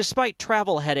 Despite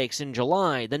travel headaches in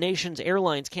July, the nation's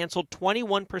airlines canceled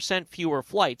 21% fewer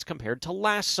flights compared to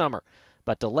last summer.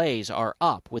 But delays are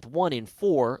up, with 1 in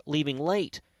 4 leaving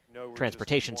late.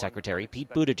 Transportation Secretary Pete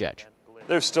Buttigieg.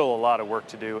 There's still a lot of work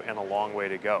to do and a long way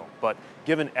to go. But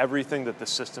given everything that the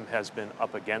system has been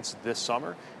up against this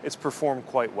summer, it's performed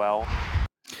quite well.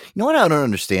 You know what I don't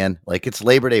understand? Like, it's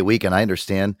Labor Day weekend, I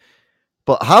understand.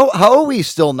 But how are we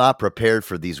still not prepared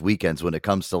for these weekends when it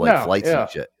comes to flights and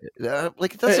shit?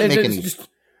 Like, it doesn't make any.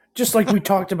 Just like we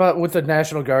talked about with the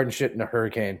National Guard and shit in a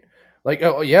hurricane. Like,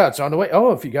 oh yeah, it's on the way.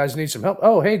 Oh, if you guys need some help.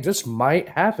 Oh, hey, this might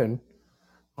happen.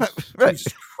 Right.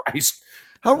 Jesus Christ.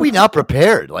 How are we not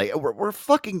prepared? Like, we're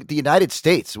fucking the United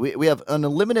States. We have an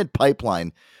unlimited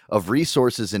pipeline of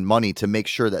resources and money to make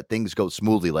sure that things go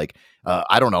smoothly. Like,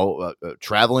 I don't know,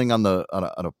 traveling on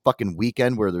a fucking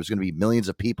weekend where there's going to be millions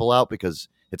of people out because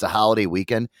it's a holiday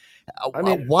weekend. I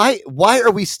mean, why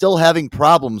are we still having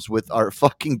problems with our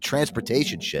fucking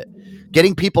transportation shit?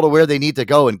 Getting people to where they need to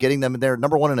go and getting them there,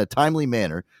 number one, in a timely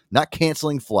manner, not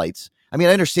canceling flights. I mean,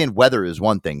 I understand weather is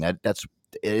one thing. It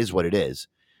is what it is.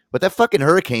 But that fucking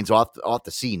hurricane's off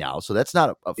the sea now, so that's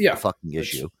not a fucking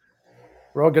issue.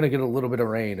 We're all going to get a little bit of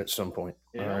rain at some point.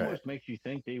 It almost makes you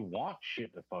think they want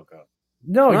shit to fuck up.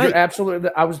 No, You're absolutely.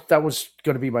 That was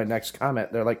going to be my next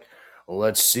comment. They're like,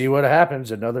 let's see what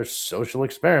happens. Another social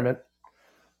experiment.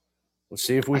 Let's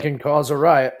see if we can cause a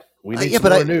riot. We need some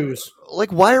more news.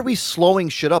 Like, why are we slowing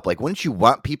shit up? Like, wouldn't you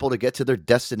want people to get to their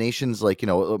destinations? Like, I'm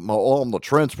the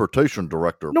transportation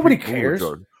director. Nobody cares.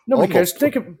 Nobody cares.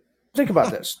 Think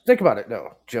about this. Think about it,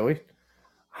 though, Joey.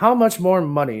 How much more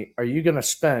money are you going to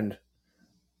spend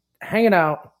hanging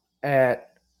out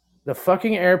at the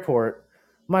fucking airport?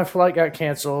 My flight got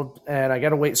canceled, and I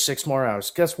got to wait 6 more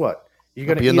hours. Guess what? You're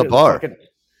going to be in the bar.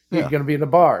 You're going to be in the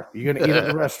bar. You're going to eat at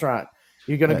the restaurant.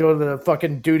 You're going to go to the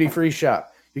fucking duty-free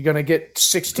shop. You're going to get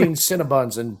 16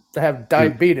 Cinnabons and have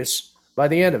diabetes by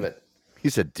the end of it. He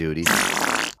said duty.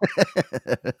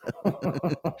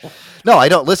 No, I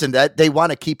don't. Listen, that they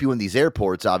want to keep you in these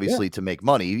airports, obviously, to make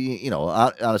money.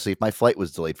 Honestly, if my flight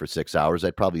was delayed for 6 hours,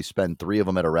 I'd probably spend 3 of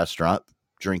them at a restaurant,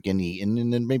 drinking, eating,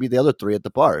 and then maybe the other 3 at the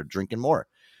bar drinking more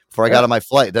before I got on my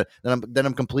flight. Then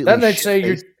I'm completely. Then they'd say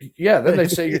Then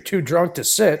they'd say you're too drunk to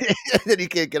sit. Then you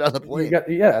can't get on the plane. Then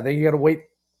you got to wait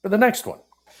for the next one.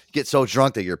 Get so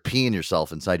drunk that you're peeing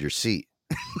yourself inside your seat.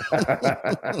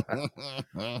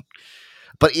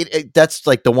 But that's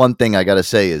like the one thing I got to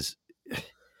say is,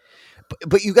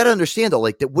 but you got to understand though,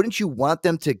 like that, wouldn't you want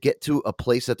them to get to a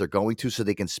place that they're going to so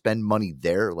they can spend money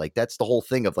there? Like that's the whole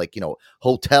thing of like,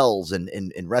 hotels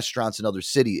and restaurants in other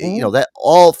cities, that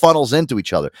all funnels into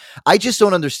each other. I just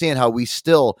don't understand how we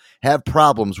still have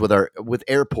problems with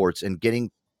airports and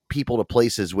getting people to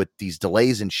places with these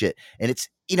delays and shit. And it's,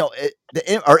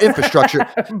 our infrastructure.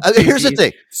 Here's the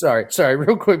thing. Sorry.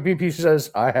 Real quick. BP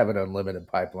says, I have an unlimited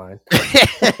pipeline.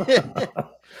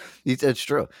 It's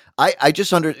true. I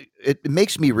just it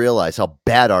makes me realize how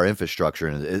bad our infrastructure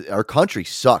and our country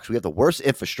sucks. We have the worst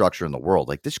infrastructure in the world.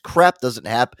 Like this crap doesn't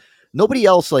happen. Nobody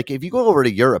else, like if you go over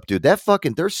to Europe, dude,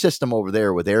 their system over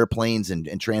there with airplanes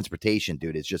and transportation,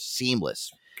 dude, is just seamless.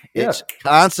 It's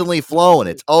constantly flowing.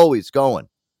 It's always going.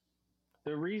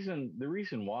 The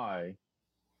reason why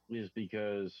is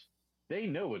because they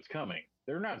know it's coming.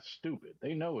 They're not stupid.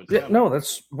 They know it's coming. No,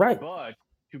 that's right. But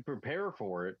to prepare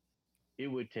for it, it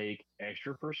would take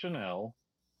extra personnel,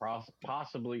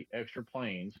 possibly extra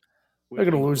planes. They're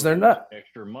going to lose their nut.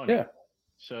 Extra money. Yeah.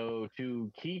 So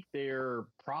to keep their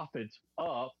profits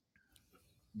up,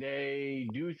 they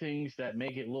do things that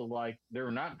make it look like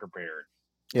they're not prepared.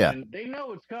 Yeah. And they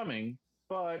know it's coming,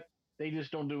 but they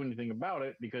just don't do anything about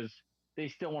it because they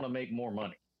still want to make more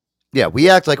money. Yeah, we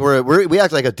act like we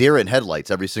act like a deer in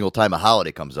headlights every single time a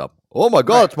holiday comes up. Oh my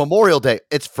God, It's Memorial Day.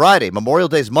 It's Friday. Memorial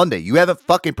Day's Monday. You haven't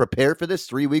fucking prepared for this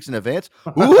 3 weeks in advance?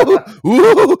 Ooh,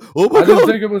 oh my God. didn't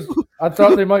think it was. I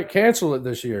thought they might cancel it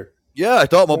this year. Yeah, I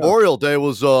thought Memorial Day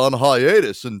was on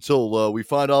hiatus until we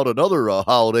find out another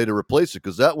holiday to replace it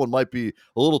because that one might be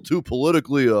a little too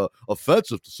politically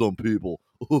offensive to some people.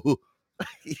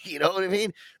 You know what I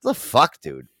mean? The fuck,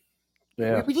 dude.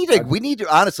 Yeah, we need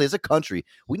to honestly, as a country,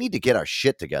 we need to get our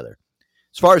shit together.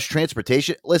 As far as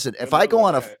transportation, listen, if I go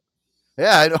on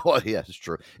I know, yeah, it's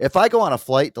true. If I go on a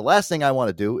flight, the last thing I want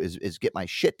to do is get my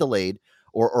shit delayed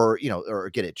or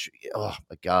get it. Oh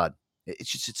my God,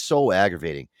 it's so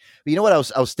aggravating. But you know what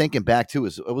I was thinking back to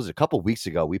is it was a couple weeks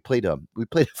ago we played a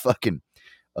fucking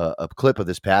a clip of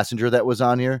this passenger that was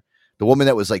on here, the woman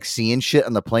that was like seeing shit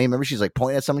on the plane. Remember, she's like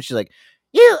pointing at someone. She's like,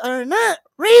 "You are not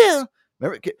real."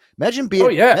 Remember, imagine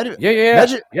being. Imagine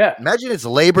it's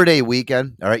Labor Day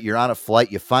weekend. All right, you're on a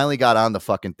flight. You finally got on the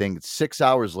fucking thing. It's 6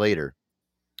 hours later.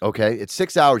 Okay, it's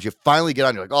 6 hours. You finally get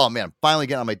on. You're like, oh man, I'm finally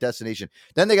getting on my destination.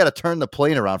 Then they got to turn the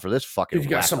plane around for this fucking. You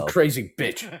got some crazy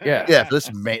bitch. Yeah, yeah.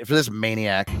 For this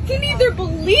maniac. Can either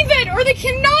believe it or they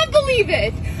cannot believe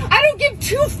it. I don't give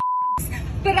two f***s,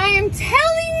 but I am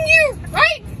telling you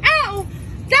right now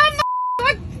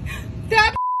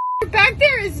that back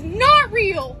there is not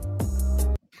real.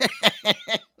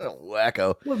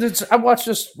 Wacko. Well, I watched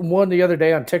this one the other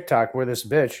day on TikTok where this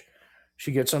bitch,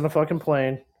 she gets on the fucking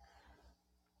plane,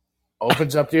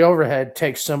 opens up the overhead,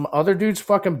 takes some other dude's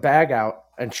fucking bag out,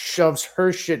 and shoves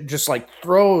her shit, just like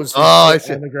throws on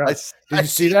the ground. Did you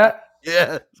see that?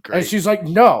 Yeah, it's great. And she's like,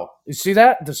 "No, you see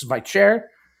that? This is my chair.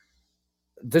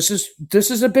 This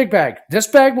is a big bag. This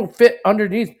bag will fit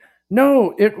underneath."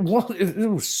 No, it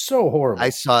was so horrible. I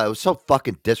saw it. It was so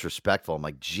fucking disrespectful. I'm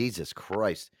like, Jesus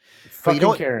Christ.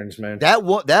 Fucking Karens, man. That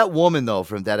woman, though,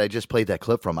 from that I just played that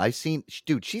clip from,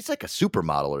 dude, she's like a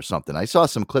supermodel or something. I saw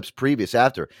some clips previous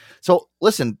after. So,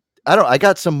 listen, I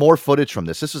got some more footage from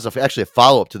this. This was actually a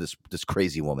follow-up to this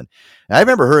crazy woman. And I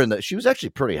remember her she was actually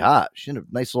pretty hot. She had a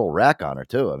nice little rack on her,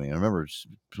 too. I mean, I remember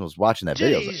I was watching that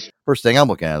video. Like, first thing I'm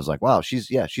looking at, I was like, wow,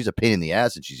 she's a pain in the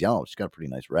ass and she's yellow. She's got a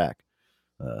pretty nice rack.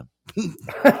 Well,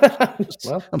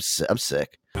 I'm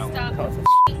sick.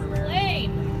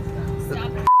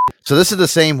 So this is the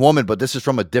same woman, but this is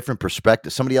from a different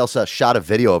perspective. Somebody else shot a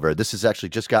video of her. This is actually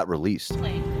just got released. Stop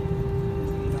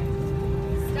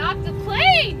the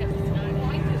plane!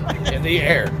 In the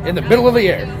air, in the middle of the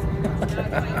air.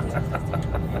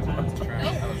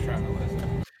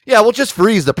 Yeah, we'll just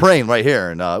freeze the plane right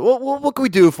here, and what can we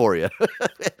do for you?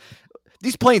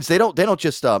 These planes, they don't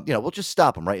just we'll just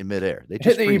stop them right in midair. They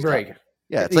just hit the e-brake.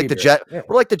 Yeah, it's like the jet. Yeah.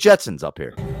 We're like the Jetsons up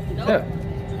here. Yeah.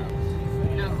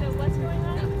 So what's going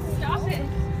on? Stop it!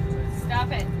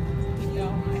 Stop it! No,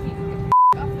 I need to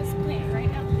get off this plane right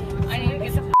now. I need to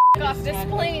get the off this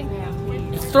plane.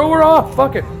 Just throw her off.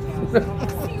 Fuck it. See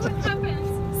what happens.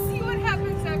 See what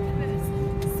happens after this.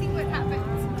 See what happens.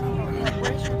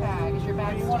 Where's your bag? Is your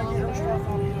bag? You want to get her stuff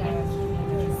on the edge?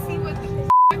 See what the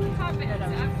happens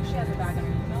after. She has a bag on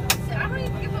her. I don't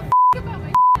even give a about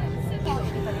my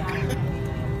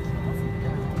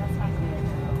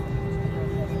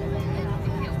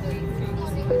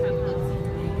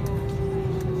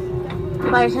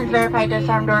License verified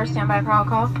disarm door, standby for all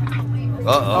call.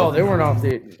 Uh-oh. Oh, they weren't off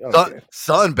the. Okay.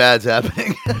 Something bad's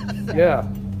happening. Yeah.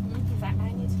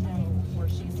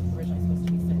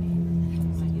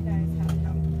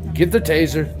 Get the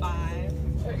taser.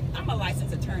 I'm a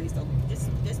licensed attorney, so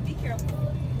just be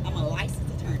careful. I'm a licensed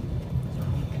attorney.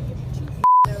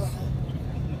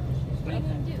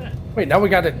 Wait, now we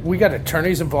got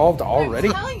attorneys involved already?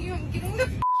 I'm telling you, I'm getting the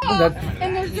That-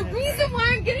 and there's a reason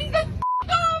why I'm getting the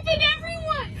off, and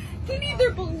everyone can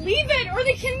either believe it or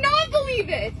they cannot believe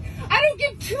it. I don't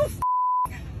give two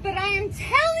but I am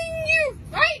telling you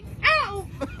right now,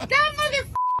 that mother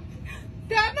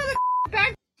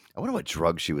back. I wonder what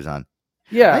drug she was on.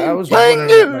 Yeah, I was wondering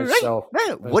that myself.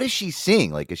 Man, what is she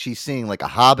seeing? Like, is she seeing like a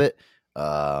Hobbit?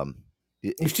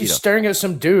 If she's staring at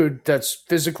some dude that's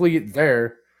physically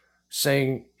there,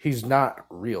 saying he's not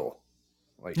real.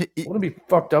 Like, wouldn't it be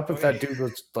fucked up if that dude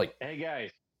was like, Hey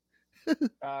guys,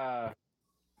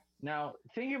 now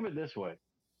think of it this way: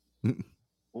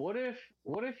 what if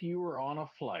you were on a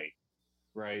flight,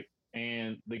 right,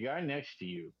 and the guy next to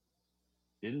you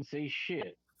didn't say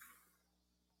shit,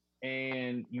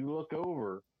 and you look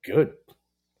over, good,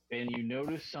 and you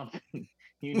notice something,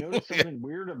 something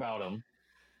weird about him,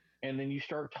 and then you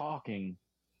start talking,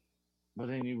 but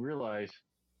then you realize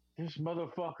this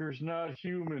motherfucker's not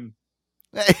human.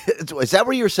 Is that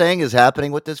what you're saying is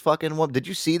happening with this fucking woman? Did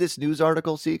you see this news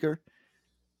article, Seeker?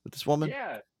 With this woman?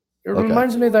 Yeah. It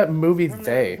reminds me of that movie From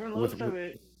They. the looks of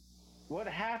it, what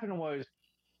happened was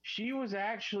she was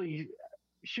either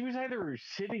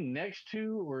sitting next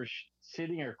to or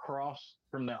sitting across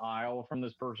from the aisle from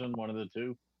this person, one of the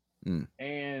two.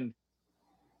 And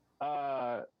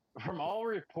from all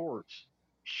reports,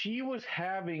 she was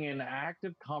having an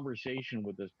active conversation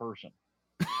with this person.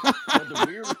 But the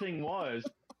weird thing was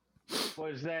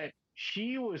that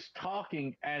she was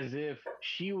talking as if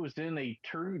she was in a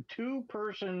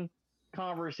two-person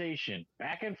conversation,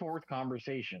 back and forth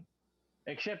conversation,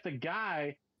 except the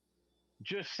guy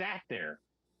just sat there.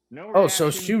 No Oh, so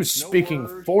reaction, she was no words,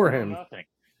 words, for no him. nothing.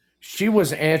 She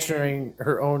was answering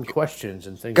her own questions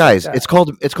and things. Guys, like it's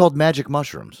called magic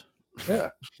mushrooms.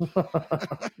 that.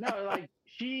 No, like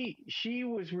she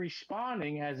was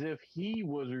responding as if he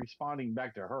was responding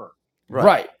back to her.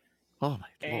 Right. Oh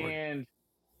my Lord. And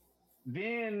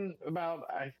then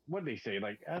what did they say?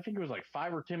 Like, I think it was like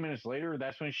 5 or 10 minutes later,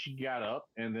 that's when she got up,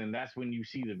 and then that's when you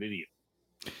see the video.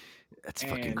 That's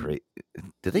fucking And- great.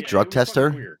 Did they Yeah, drug it was test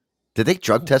fucking her? weird. Did they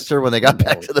drug test her when they got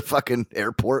back to the fucking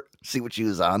airport? See what she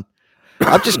was on?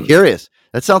 I'm just curious.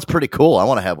 That sounds pretty cool. I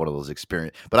want to have one of those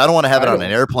experiences, but I don't want to have it on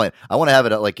an airplane. I want to have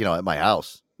it at, like, at my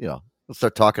house. Let's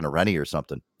start talking to Rennie or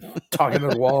something. Talking to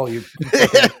the wall. You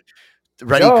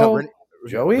Rennie, Joe,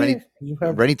 Joey,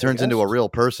 Rennie turns into a real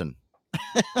person.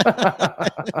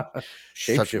 Starts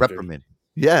Shapeshifter. reprimanding.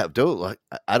 Yeah, dude. Like,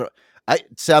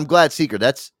 I'm glad, Seeker.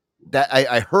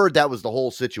 I heard that was the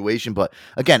whole situation, but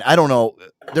again, I don't know.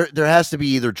 There has to be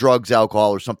either drugs,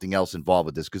 alcohol, or something else involved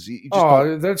with this, because you just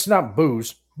don't- that's not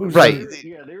booze. Booze Right. is-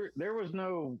 Yeah, there was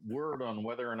no word on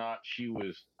whether or not she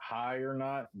was high or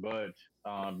not, but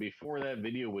before that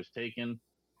video was taken,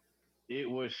 it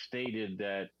was stated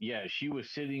that, yeah, she was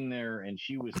sitting there and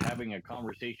she was having a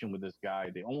conversation with this guy.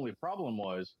 The only problem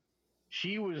was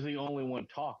she was the only one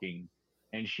talking,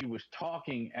 and she was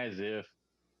talking as if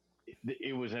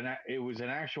it was an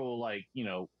actual, like,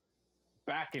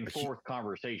 back and forth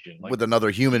conversation, like, with another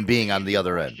human being on the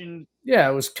other end. question- Yeah,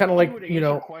 it was kind of she like, would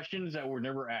answer questions that were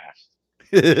never asked.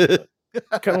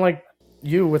 kind of like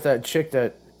you with that chick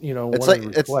that, It's wanted like- to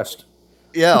it's- request.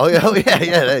 Yeah,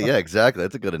 yeah, exactly.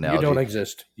 That's a good analogy. You don't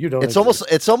exist. You don't. It's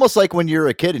exist. almost like when you're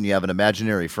a kid and you have an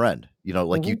imaginary friend.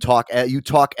 Like you talk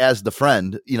as the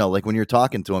friend. Like when you're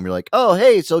talking to him, you're like, "Oh,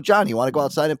 hey, so John, you want to go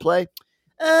outside and play?"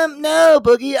 No,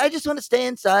 Boogie. I just want to stay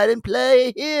inside and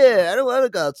play here. I don't want to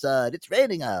go outside. It's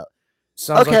raining out.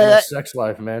 Sounds like a sex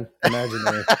life, man.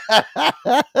 Imaginary.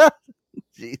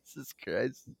 Jesus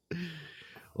Christ.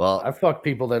 Well, I fuck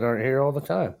people that aren't here all the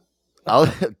time.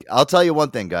 I'll tell you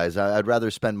one thing, guys. I'd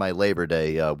rather spend my Labor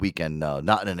Day weekend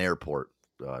not in an airport.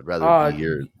 I'd rather be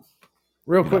here.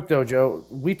 Real quick though, Joe,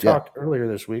 we talked earlier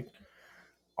this week.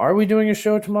 Are we doing a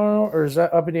show tomorrow, or is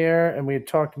that up in the air? And we had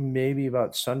talked maybe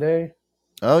about Sunday.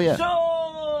 Oh yeah.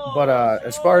 But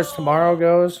as far as tomorrow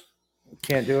goes,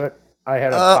 can't do it. I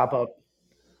had a pop up.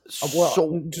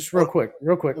 Just real quick.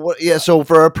 So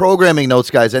for our programming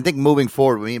notes, guys, I think moving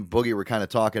forward, me and Boogie were kind of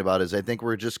talking about is I think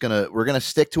we're gonna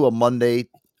stick to a Monday,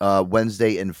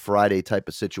 Wednesday, and Friday type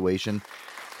of situation.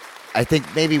 I think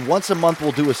maybe once a month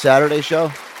we'll do a Saturday show.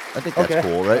 I think that's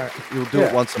cool, right? We'll do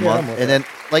it once a month, and then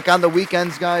like on the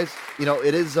weekends, guys.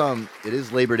 It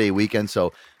is Labor Day weekend,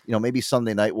 so maybe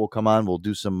Sunday night we'll come on. We'll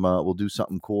do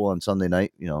something cool on Sunday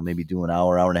night. Maybe do an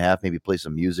hour and a half. Maybe play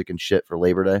some music and shit for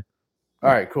Labor Day. All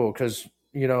right, cool. Because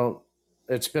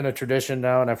it's been a tradition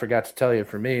now, and I forgot to tell you.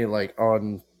 For me, like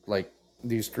on like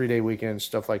these 3-day weekends,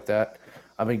 stuff like that,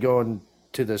 I've been going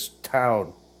to this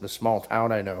town, the small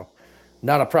town I know.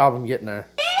 Not a problem getting there.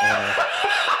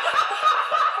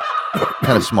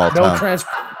 Kind of small town.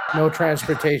 No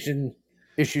transportation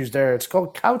issues there. It's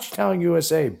called Couchtown,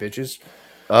 USA, bitches.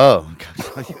 Oh,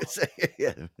 USA.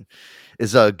 Yeah.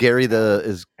 Is Gary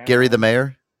the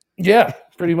mayor? Yeah,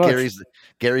 pretty much.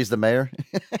 Gary's the mayor.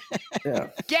 Yeah.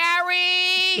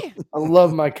 Gary. I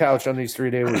love my couch on these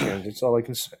 3-day weekends. That's all I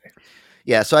can say.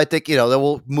 Yeah, so I think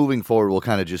that moving forward we'll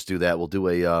kind of just do that. We'll do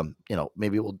a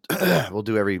maybe we'll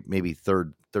do every maybe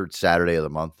third Saturday of the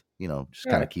month. Just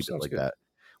kind of keep it like that.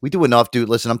 We do enough, dude.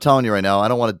 Listen, I'm telling you right now, I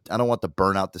don't want the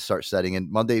burnout to start setting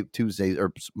in. Monday,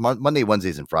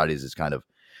 Wednesdays, and Fridays is kind of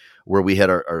where we hit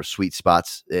our sweet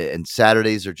spots, and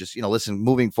Saturdays are just listen.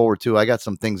 Moving forward too, I got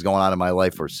some things going on in my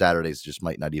life where Saturdays just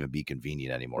might not even be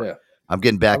convenient anymore. Yeah. I'm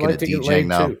getting back into DJing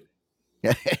now.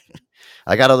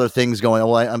 I got other things going.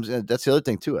 Well, that's the other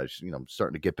thing too. I'm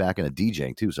starting to get back into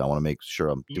DJing too, so I want to make sure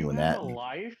I'm doing that. A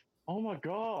life? Oh my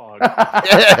god!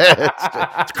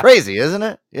 It's crazy, isn't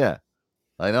it? Yeah,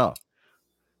 I know.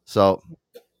 So,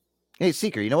 hey,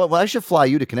 Seeker, you know what? Well, I should fly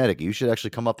you to Connecticut. You should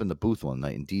actually come up in the booth one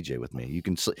night and DJ with me. You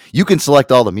can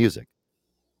select all the music.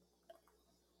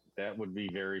 That would be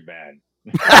very bad.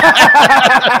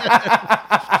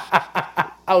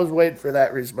 I was waiting for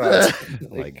that response.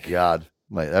 Oh my God.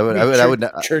 I'd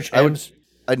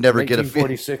never get a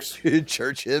 46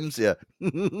 church hymns. Yeah.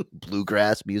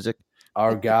 Bluegrass music.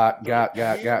 Our God.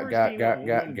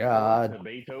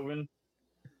 Beethoven.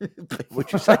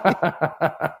 What you say?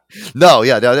 No,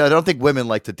 yeah, I don't think women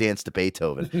like to dance to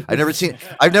Beethoven. I've never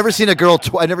seen a girl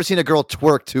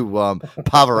twerk to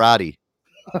Pavarotti.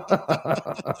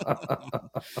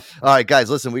 All right, guys,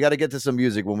 listen, we got to get to some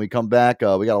music when we come back.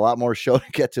 We got a lot more show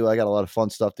to get to. I got a lot of fun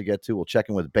stuff to get to. We'll check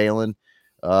in with Balin.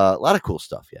 A lot of cool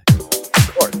stuff. Yeah.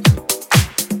 Of course.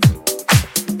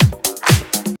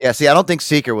 Yeah, see, I don't think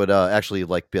Seeker would actually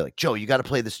be like, Joe, you got to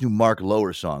play this new Mark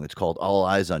Lower song. It's called All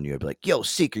Eyes on You. I'd be like, yo,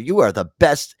 Seeker, you are the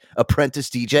best apprentice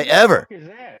DJ ever. What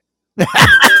the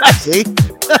fuck is See?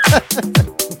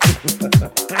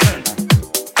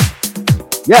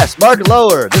 Yes, Mark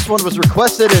Lower. This one was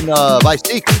requested by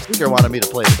Seeker. Seeker wanted me to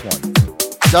play this one.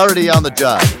 It's already on the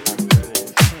job.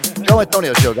 Joe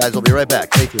Antonio Show, guys. We'll be right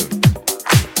back. Stay tuned.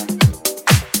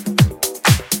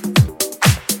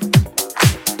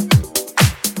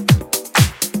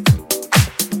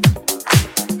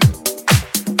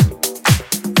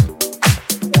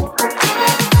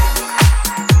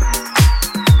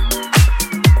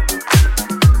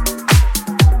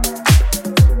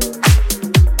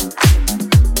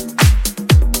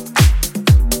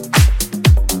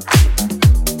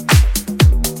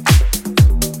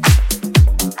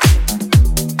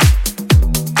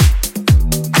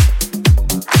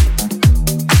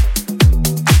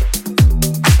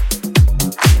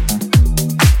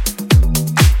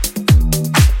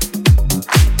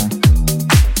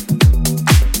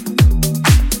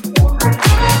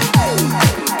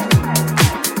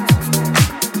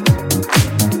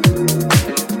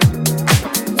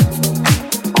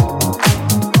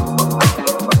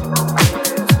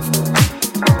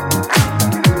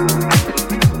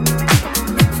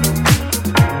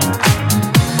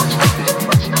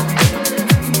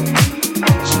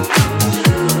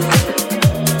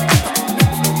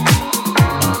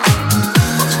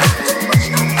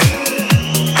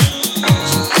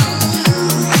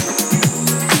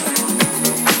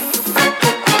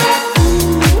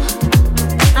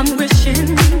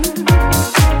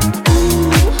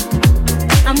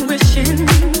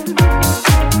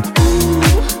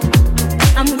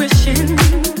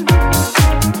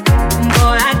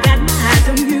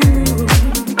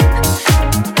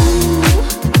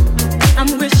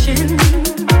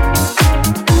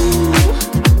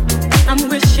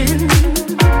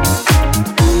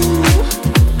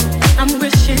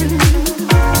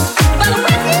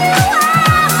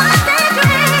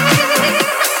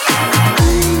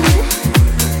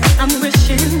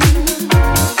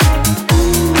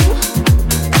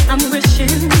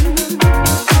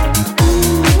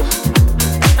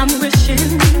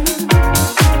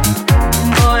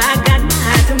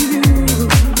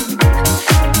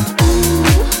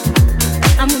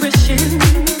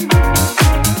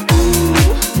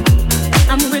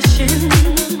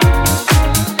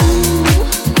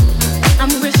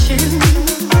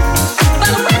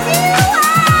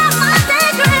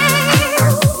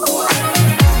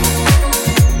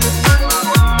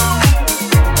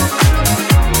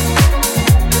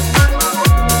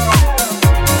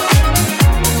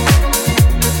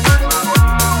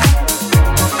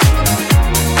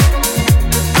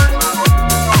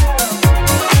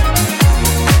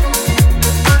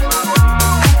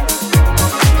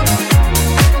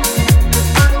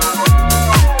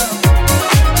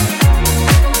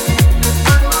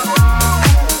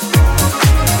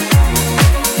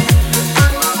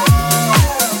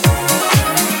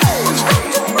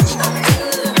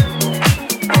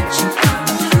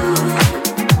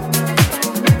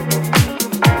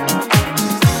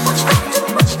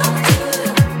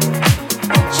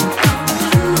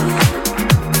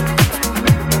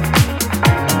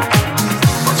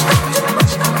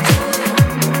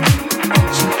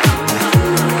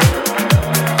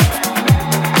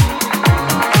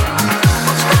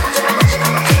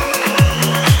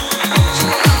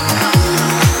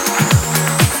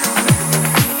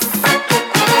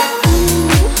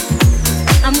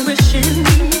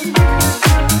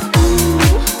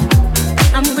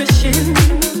 wishing.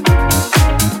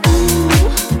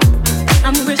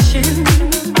 I'm wishing.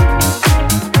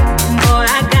 Boy,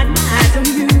 I got my eyes on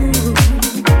you.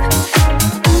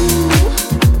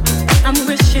 I'm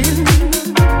wishing.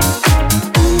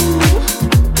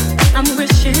 I'm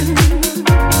wishing.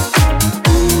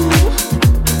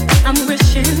 I'm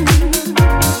wishing.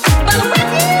 But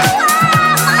with you,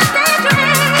 I'm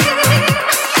daydream.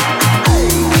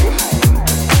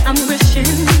 I'm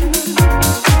wishing.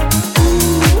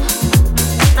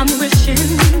 I'm wishing.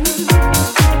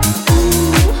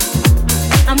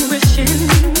 I'm wishing.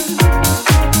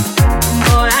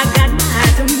 Boy, I got my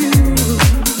eyes on you.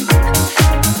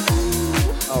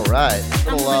 All right.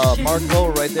 Little Mark Lowe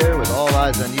right there with All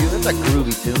Eyes on You. That's a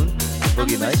groovy tune.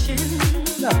 Boogie Nights.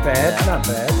 Not bad. Not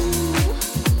bad.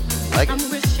 Like it.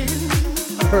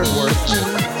 I've heard worse.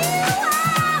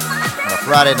 On a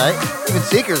Friday night. Even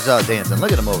Seeker's dancing.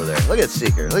 Look at him over there. Look at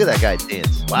Seeker. Look at that guy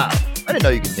dance. Wow. I didn't know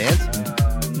you could dance.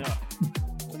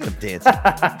 Look at him dancing.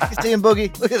 You seeing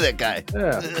Boogie? Look at that guy.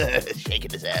 Yeah.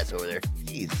 Shaking his ass over there.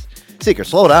 Jeez. Seeker,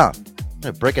 slow down. You're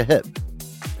going to break a hip.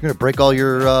 You're going to break all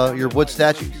your wood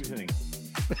statues.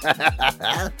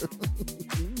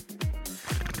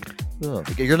 Oh,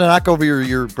 you're going to knock over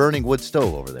your burning wood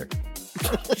stove over there.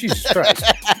 Jesus Christ.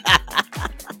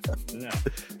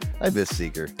 I miss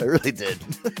Seeker. I really did.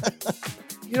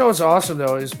 You know what's awesome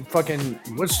though is fucking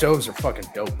wood stoves are fucking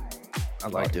dope. I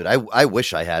like it. Dude, I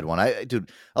wish I had one. Dude,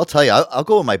 I'll tell you, I'll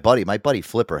go with my buddy. My buddy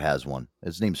Flipper has one.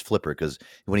 His name's Flipper because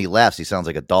when he laughs, he sounds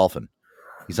like a dolphin.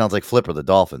 He sounds like Flipper the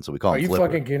dolphin, so we call Are him you Flipper.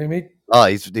 fucking kidding me? Oh,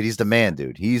 he's the man,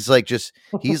 dude. He's like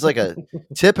a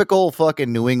typical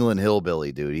fucking New England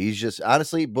hillbilly, dude. He's just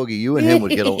honestly, Boogie, you and him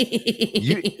would get along.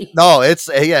 No, it's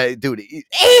yeah, dude.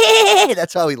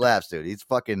 That's how he laughs, dude. He's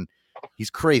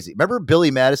crazy. Remember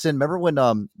Billy Madison?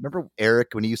 Remember Eric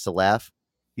when he used to laugh?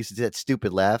 He used to do that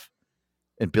stupid laugh.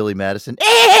 And Billy Madison.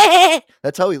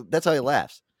 That's how he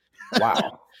laughs. Wow.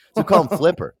 So we call him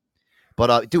Flipper.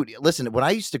 But dude, listen, when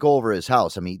I used to go over his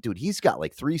house, I mean, dude, he's got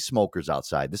like 3 smokers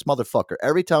outside. This motherfucker,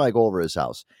 every time I go over his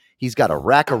house, he's got a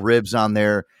rack of ribs on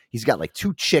there. He's got like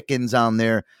 2 chickens on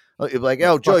there. Like,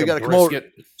 oh, Joe, you got to come over,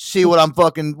 see what I'm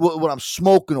fucking, what I'm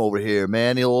smoking over here,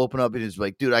 man. He'll open up and he's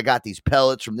like, dude, I got these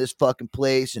pellets from this fucking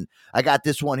place. And I got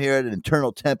this one here at an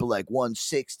internal temp of like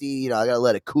 160. You know, I got to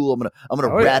let it cool. I'm going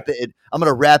to wrap it. I'm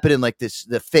going to wrap it in like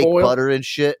the fake Foil. butter and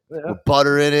shit with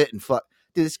butter in it and fuck.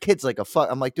 Dude, this kid's like a fuck.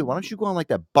 I'm like, dude, why don't you go on like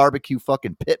that barbecue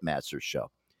fucking Pitmasters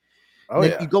show? Oh,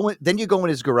 then you go in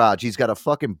his garage. He's got a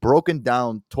fucking broken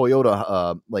down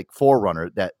Toyota like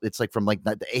 4Runner that it's like from like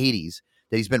the 80s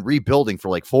that he's been rebuilding for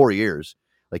like 4 years.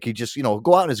 Like he just,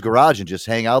 go out in his garage and just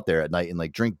hang out there at night and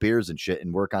like drink beers and shit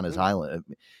and work on his Highland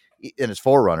in his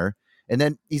 4Runner. And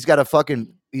then he's got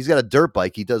a dirt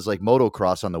bike. He does like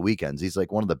motocross on the weekends. He's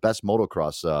like one of the best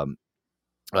motocross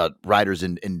riders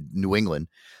in New England.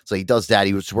 So he does that.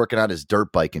 He was working on his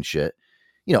dirt bike and shit,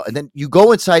 and then you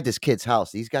go inside this kid's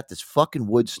house. He's got this fucking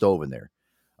wood stove in there.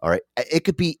 All right. It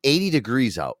could be 80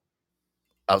 degrees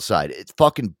outside. It's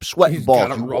fucking sweating balls.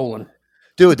 Got him rolling.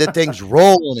 Dude, that thing's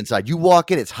rolling inside. You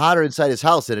walk in, it's hotter inside his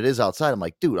house than it is outside. I'm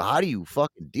like, dude, how do you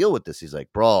fucking deal with this? He's like,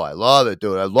 bro, I love it,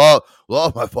 dude. I love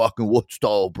my fucking wood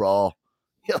stove, bro.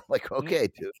 I'm like, okay,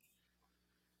 dude.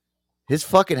 His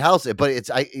fucking house, but it's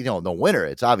in the winter.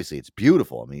 It's obviously it's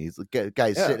beautiful. I mean, he's the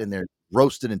guy's sitting in there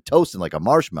roasting and toasting like a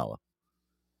marshmallow.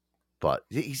 But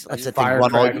he's like that thing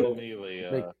run all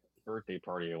a birthday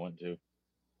party I went to.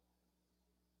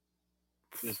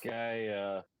 This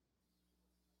guy,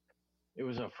 it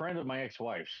was a friend of my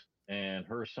ex-wife's, and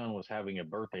her son was having a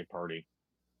birthday party,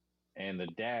 and the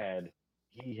dad,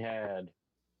 he had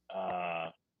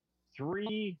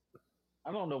 3.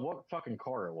 I don't know what fucking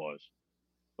car it was.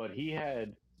 But he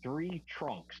had 3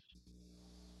 trunks.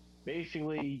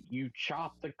 Basically, you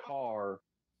chop the car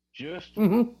just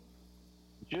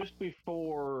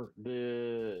before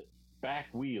the back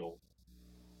wheel.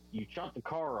 You chop the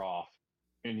car off,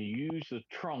 and you use the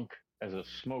trunk as a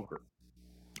smoker.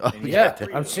 Oh, yeah,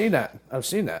 I've seen that.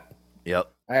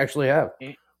 Yep, I actually have.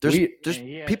 There's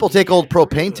people take old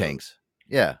propane tanks.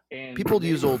 Yeah, and people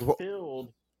use old.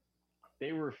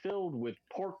 They were filled with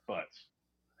pork butts.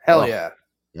 Hell yeah.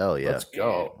 Hell yeah. Let's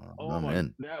go. I'm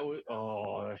in.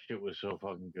 That shit was so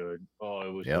fucking good. Oh,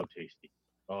 it was so tasty.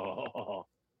 Oh.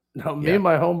 No, me and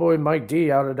my homeboy Mike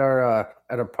D out at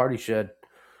our party shed,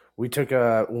 we took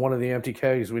one of the empty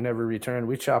kegs we never returned.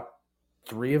 We chopped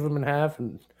 3 of them in half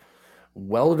and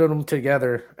welded them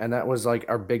together, and that was like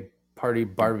our big party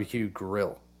barbecue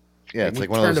grill. Yeah, and it's like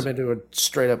we one of turned those. them into a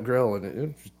straight up grill, and it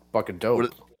was fucking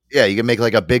dope. Yeah, you can make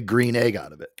like a big green egg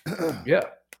out of it. Yeah.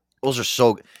 Those are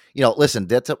so, listen,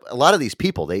 that's a lot of these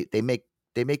people, they make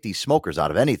they make these smokers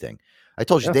out of anything. I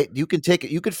told you you can take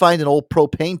it. You could find an old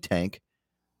propane tank,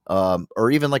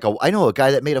 or even like I know a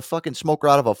guy that made a fucking smoker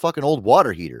out of a fucking old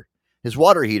water heater. His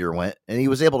water heater went, and he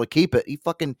was able to keep it. He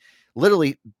fucking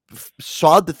literally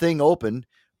sawed the thing open,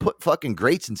 put fucking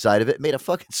grates inside of it, made a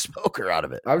fucking smoker out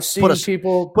of it. I've seen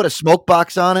people put a smoke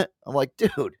box on it. I'm like,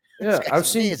 dude, yeah, I've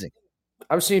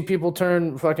seen people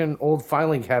turn fucking old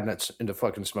filing cabinets into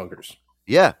fucking smokers.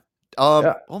 Yeah.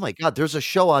 Oh my God. There's a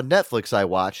show on Netflix I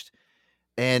watched,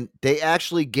 and they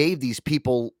actually gave these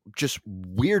people just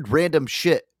weird random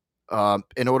shit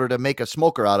in order to make a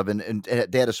smoker out of it, and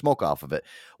they had to smoke off of it.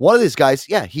 One of these guys,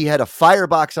 he had a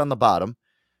firebox on the bottom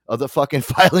of the fucking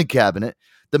filing cabinet.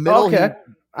 The middle,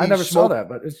 I never saw that,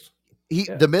 but it's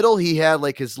the middle he had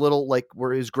like his little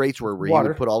where his grates were, where he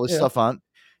would put all this stuff on.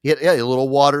 He had a little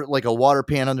water, like a water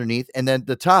pan underneath, and then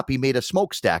the top he made a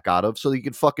smokestack out of, so you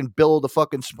could fucking billow the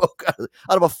fucking smoke out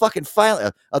of a fucking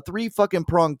a 3 fucking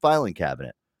prong filing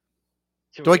cabinet.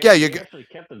 So you actually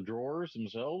kept the drawers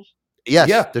themselves.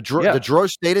 Yes, the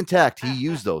drawers stayed intact. He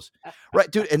used those,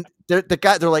 right, dude. And they're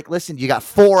like, listen, you got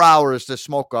 4 hours to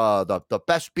smoke the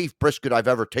best beef brisket I've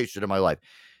ever tasted in my life.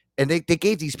 And they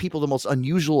gave these people the most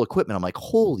unusual equipment. I'm like,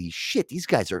 holy shit, these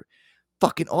guys are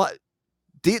fucking.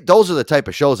 Those are the type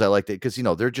of shows I like, because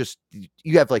they're just,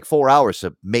 you have like 4 hours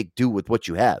to make do with what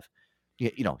you have.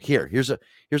 Here's a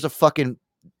fucking.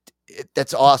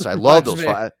 That's awesome. I love those.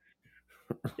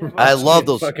 I love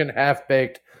those fucking half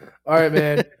baked. All right,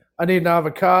 man. I need an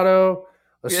avocado,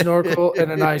 a snorkel,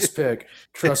 and an ice pick.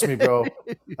 Trust me, bro.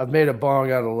 I've made a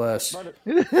bong out of less.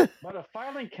 But a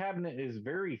filing cabinet is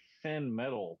very thin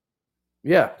metal.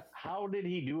 Yeah. How did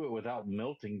he do it without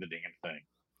melting the damn thing?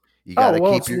 You gotta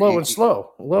keep it's low and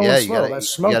slow. That's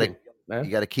smoking.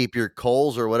 You got to keep your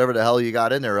coals or whatever the hell you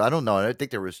got in there. I don't know. I think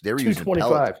they were using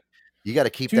pellets. You got to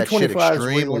keep that shit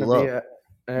extremely low.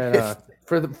 And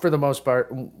for the most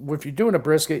part, if you're doing a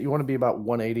brisket, you want to be about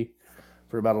 180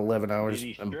 for about 11 hours. Did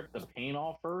he strip the paint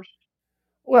off first?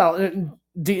 Well,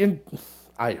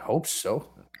 I hope so.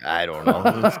 I don't know.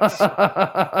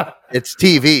 It's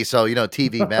TV, so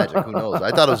TV magic. Who knows?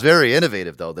 I thought it was very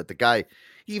innovative, though, that the guy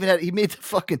he made the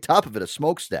fucking top of it a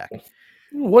smokestack.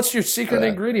 What's your secret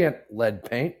ingredient? Lead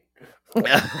paint.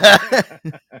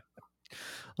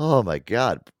 Oh my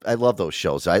God, I love those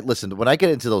shows. Listen, when I get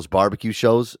into those barbecue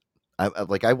shows,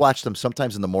 I watch them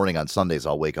sometimes in the morning on Sundays.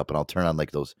 I'll wake up and I'll turn on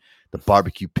like the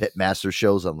barbecue pit master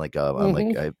shows on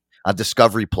on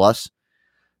Discovery Plus.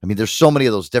 I mean, there's so many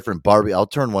of those different barbecue. I'll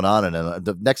turn one on, and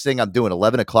the next thing I'm doing,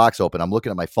 11 o'clock's open. I'm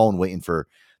looking at my phone, waiting for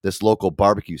this local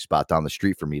barbecue spot down the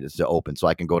street for me to open, so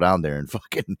I can go down there and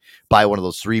fucking buy one of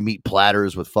those 3 meat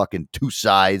platters with fucking 2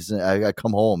 sides. And I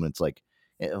come home and it's like,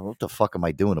 what the fuck am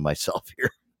I doing to myself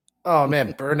here? Oh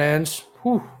man, burn ends.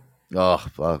 Whew. Oh,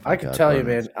 I can tell you,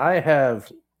 man. I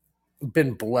have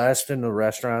been blessed in the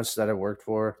restaurants that I worked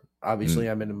for. Obviously,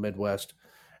 I'm in the Midwest,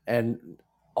 and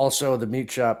also the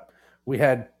meat shop. We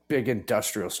had big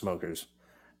industrial smokers,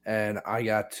 and I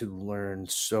got to learn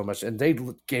so much. And they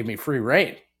gave me free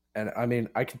reign. And I mean,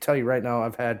 I can tell you right now,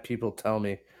 I've had people tell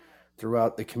me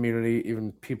throughout the community,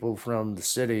 even people from the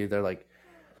city, they're like,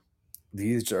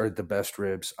 "These are the best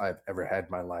ribs I've ever had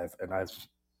in my life."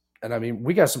 And I mean,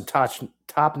 we got some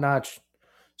top-notch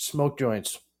smoke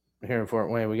joints here in Fort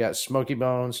Wayne. We got Smoky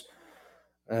Bones,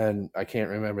 and I can't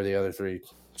remember the other 3,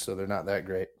 so they're not that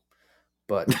great.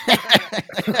 But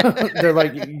they're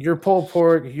like your pulled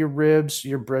pork, your ribs,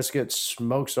 your brisket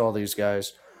smokes all these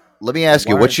guys. Let me ask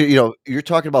you, what's your, you're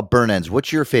talking about burn ends.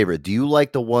 What's your favorite? Do you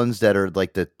like the ones that are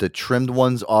like the trimmed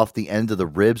ones off the end of the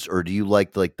ribs, or do you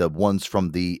like the ones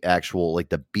from the actual, like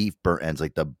the beef burn ends,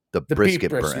 like the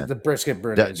brisket burn ends? The brisket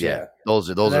burn ends, yeah.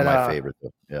 Those are my favorite.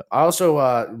 Yeah. I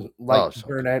also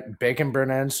like bacon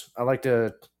burn ends. I like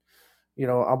to,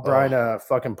 I'll brine a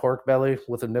fucking pork belly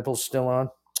with the nipples still on.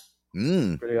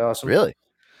 Pretty awesome. Really?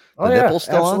 The nipples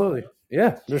still absolutely. On?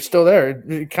 Yeah, they're still there.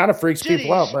 It kind of freaks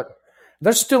people out, but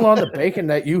they're still on the bacon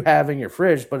that you have in your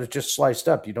fridge, but it's just sliced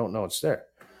up. You don't know it's there.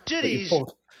 Titties.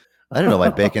 I didn't know my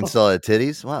bacon still had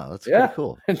titties. Wow, that's pretty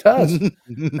cool. It does.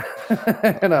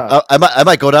 And, I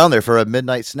might go down there for a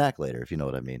midnight snack later, if you know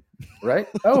what I mean. Right?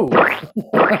 Oh.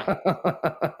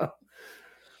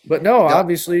 But no,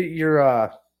 obviously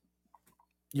your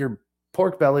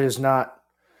pork belly is not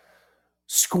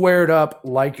squared up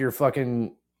like your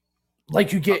fucking,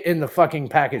 like you get in the fucking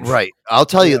package. Right. I'll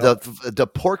tell you,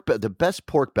 the best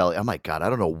pork belly. Oh my God. I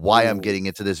don't know why I'm getting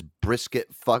into this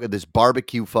brisket this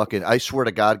barbecue fucking, I swear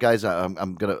to God, guys,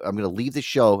 I'm going to leave the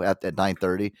show at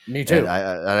 9:30. Me too.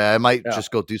 I might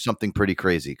just go do something pretty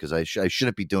crazy, because I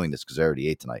shouldn't be doing this, because I already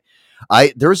ate tonight.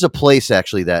 There's a place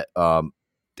actually that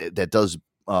does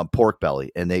pork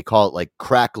belly, and they call it like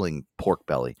crackling pork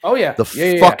belly. Oh yeah, The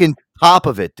fucking top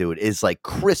of it, dude, is like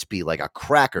crispy like a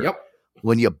cracker. Yep.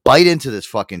 When you bite into this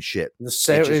fucking shit,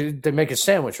 They make a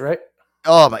sandwich, right?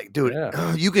 oh my dude,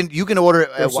 Yeah. you can order it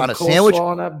There's on some a sandwich. coleslaw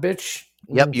on that bitch.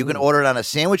 Yep, you can order it on a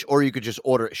sandwich, or you could just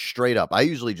order it straight up. I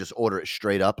usually just order it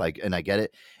straight up, I get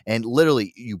it, and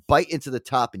literally you bite into the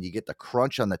top, and you get the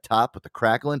crunch on the top with the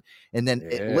crackling, and then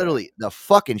it literally the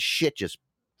fucking shit just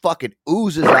fucking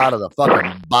oozes out of the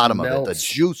fucking bottom of it. The Melts.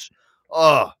 juice.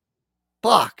 Oh,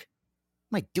 fuck!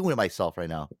 What am I doing to myself right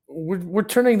now? We're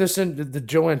turning this into the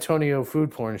Joe Antonio food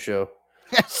porn show.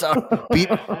 So,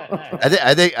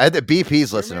 I think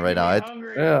BP's listening right now.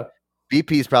 Yeah.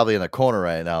 BP's probably in the corner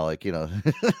right now, like, you know.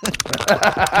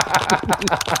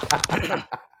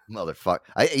 Motherfucker.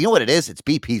 You know what it is? It's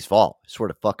BP's fault. I swear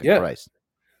to fucking Christ.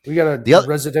 We got a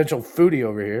residential foodie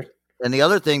over here. And the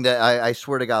other thing that I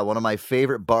swear to God, one of my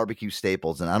favorite barbecue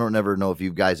staples, and I don't never know if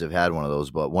you guys have had one of those,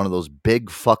 but one of those big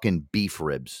fucking beef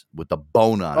ribs with the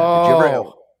bone on it.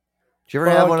 Did you ever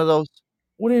have one of those?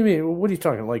 What do you mean? What are you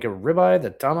talking? Like a ribeye, the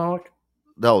tomahawk?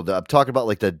 No, I'm talking about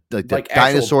like the Like actual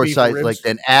dinosaur beef size, ribs? like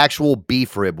an actual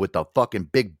beef rib with the fucking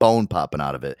big bone popping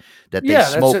out of it. That they Yeah,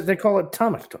 smoke. that's it. They call it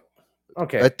tomahawk.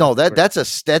 Okay. No, that's a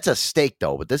steak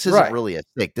though, but this isn't Right. really a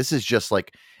steak. This is just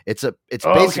like it's Okay,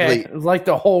 basically like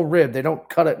the whole rib. They don't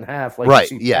cut it in half like right.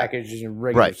 you see Yeah, packages in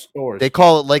regular stores. They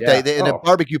call it like Yeah. they in a Oh.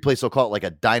 barbecue place. They'll call it like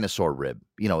a dinosaur rib.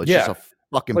 You know, it's just a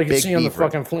fucking like big you see on the beef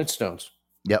rib. fucking Flintstones.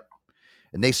 Yep.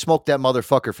 And they smoke that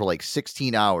motherfucker for like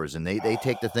 16 hours, and they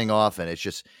take the thing off, and it's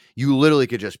just you literally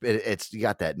could just it's you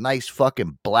got that nice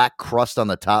fucking black crust on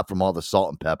the top from all the salt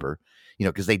and pepper, you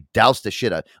know, because they douse the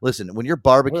shit out. Listen, when you're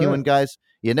barbecuing, guys,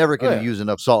 you're never gonna use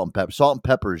enough salt and pepper. Salt and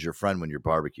pepper is your friend when you're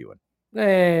barbecuing.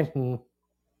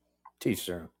 Teach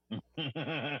their own.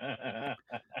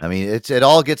 I mean, it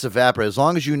all gets evaporated as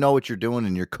long as you know what you're doing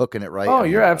and you're cooking it right. Oh, I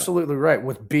mean, you're absolutely right.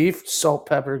 With beef, salt,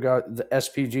 pepper, got the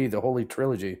SPG, the Holy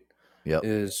Trilogy. Yep.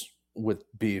 Is with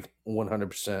beef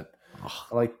 100%. I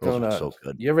like those doing are a. so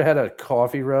good. You ever had a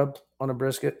coffee rub on a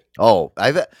brisket? Oh,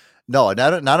 not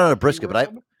on a brisket,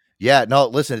 but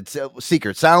listen, it's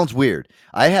secret. Sounds weird.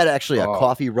 I had actually a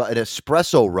coffee rub, an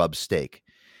espresso rub steak.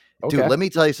 Dude, Okay. let me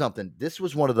tell you something. This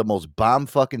was one of the most bomb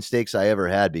fucking steaks I ever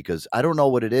had because I don't know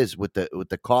what it is with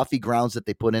the coffee grounds that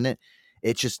they put in it.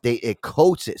 It just it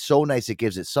coats it so nice. It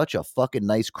gives it such a fucking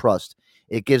nice crust.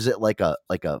 It gives it like a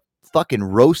fucking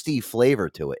roasty flavor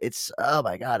to it. It's oh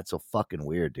my God, it's so fucking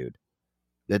weird, dude.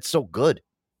 It's so good.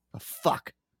 The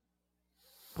fuck.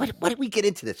 What did we get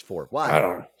into this for? Why? I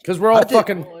don't know. Because we're all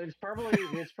fucking. Well, it's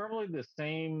probably the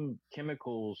same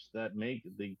chemicals that make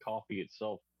the coffee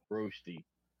itself roasty.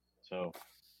 So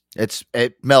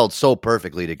It melds so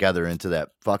perfectly together into that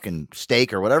fucking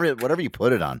steak or whatever you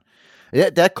put it on.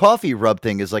 That coffee rub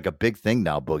thing is like a big thing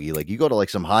now, Boogie. Like you go to like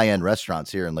some high end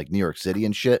restaurants here in like New York City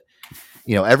and shit.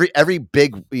 You know, every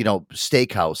big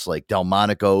steakhouse like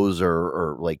Delmonico's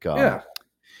or like Yeah.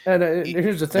 And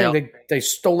here's the thing: they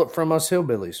stole it from us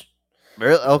hillbillies.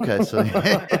 Really? Okay, so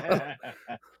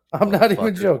I'm not even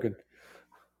Fuckers. joking.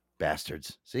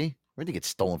 Bastards. See, where did it get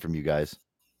stolen from you guys?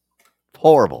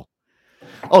 Horrible.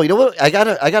 Oh, you know what? I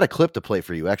got a clip to play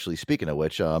for you. Actually, speaking of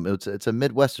which, it's a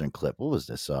Midwestern clip. What was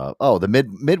this? The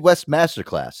Midwest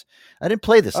Masterclass. I didn't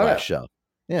play this last show.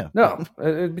 Yeah, no,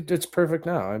 it's perfect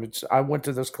now. I mean, I went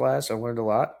to this class. I learned a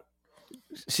lot.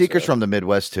 Secrets from the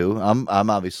Midwest too. I'm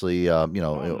obviously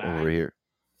over here.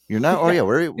 You're not. Oh yeah,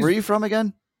 where are you from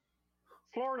again?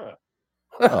 Florida.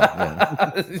 Oh,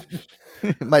 yeah.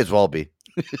 Might as well be.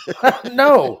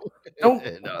 No,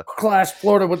 don't class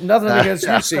Florida with nothing against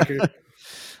you, Seeker.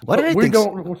 Why did I we're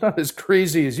think not as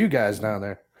crazy as you guys down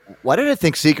there. Why did I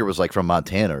think Seeker was like from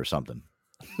Montana or something?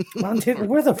 Montana,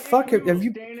 where the fuck have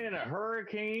you? Stand in a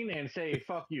hurricane and say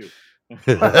 "fuck you."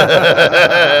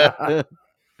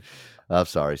 I'm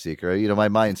sorry, Seeker. You know, my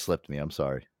mind slipped me. I'm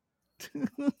sorry.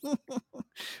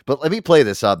 But let me play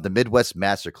this the Midwest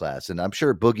Masterclass, and I'm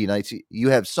sure Boogie Nights, you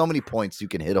have so many points you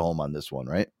can hit home on this one,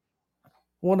 right?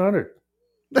 100.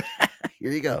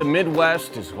 Here you go. The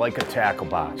Midwest is like a tackle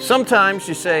box. Sometimes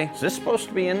you say, is this supposed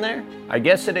to be in there? I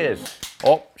guess it is.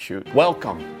 Oh, shoot.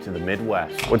 Welcome to the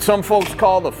Midwest. What some folks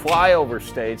call the flyover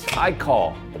states, I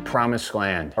call the promised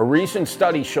land. A recent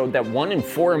study showed that 1 in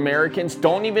 4 Americans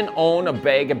don't even own a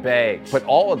bag of bags, but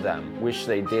all of them wish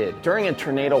they did. During a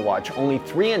tornado watch, only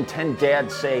 3 in 10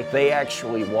 dads say they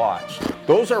actually watched.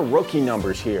 Those are rookie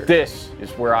numbers here. This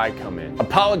is where I come in.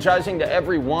 Apologizing to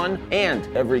everyone and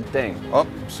everything. Oh,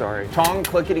 sorry. Tong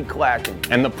clickety clacking.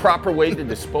 And the proper way to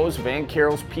dispose of Aunt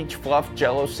Carol's peach fluff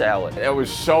Jell-O salad. It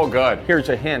was so good. Here's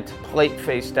a hint, plate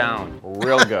face down,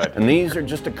 real good. And these are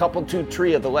just a couple,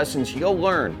 2-3 of the lessons you'll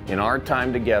learn in our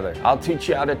time together. I'll teach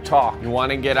you how to talk. You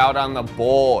wanna get out on the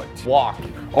board, walk,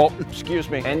 oh, excuse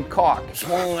me, and caulk. Just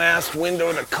one last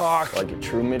window to caulk, like a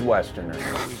true Midwesterner.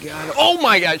 We got it. Oh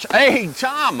my gosh, hey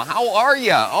Tom, how are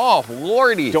you? Oh,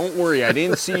 lordy. Don't worry, I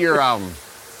didn't see your,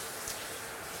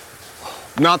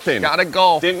 nothing. Gotta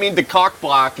go. Didn't mean to cock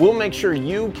block. We'll make sure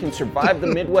you can survive the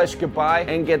Midwest goodbye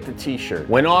and get the t-shirt.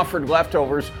 When offered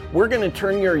leftovers, we're gonna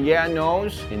turn your yeah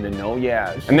no's into no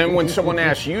yeahs. And then when someone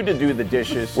asks you to do the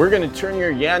dishes, we're gonna turn your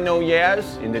yeah no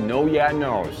yeahs into no yeah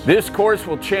no's. This course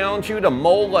will challenge you to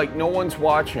mow like no one's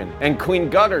watching and clean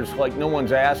gutters like no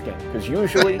one's asking. Because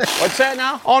usually, what's that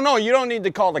now? Oh no, you don't need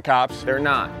to call the cops. They're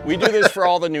not. We do this for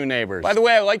all the new neighbors. By the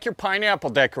way, I like your pineapple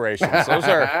decorations. Those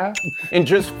are in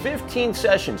just 15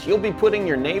 sessions, you'll be putting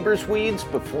your neighbor's weeds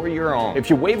before your own. If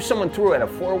you wave someone through at a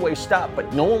 4-way stop,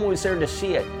 but no one was there to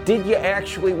see it, did you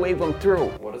actually wave them through?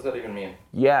 What does that even mean?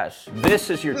 Yes, this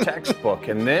is your textbook,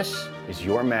 and this is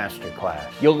your master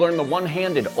class. You'll learn the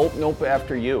one-handed ope-nope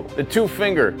after you, the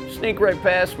 2-finger sneak right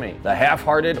past me, the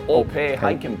half-hearted ope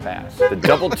hike and pass, the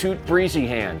double-toot breezy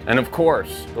hand, and of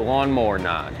course, the lawnmower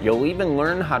nod. You'll even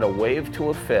learn how to wave to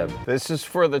a fib. This is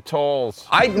for the tolls.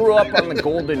 I grew up on the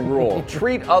golden rule.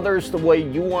 Treat others the way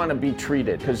you want to be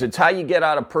treated, because it's how you get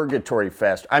out of purgatory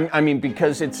fast. I mean,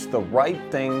 because it's the right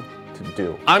thing to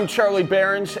do. I'm Charlie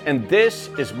Behrens, and this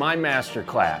is my master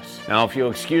class. Now, if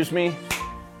you'll excuse me,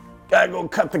 gotta go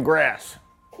cut the grass.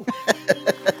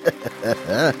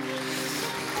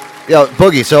 Yo,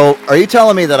 Boogie, so are you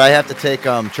telling me that I have to take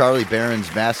Charlie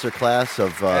Barron's master class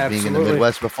of being in the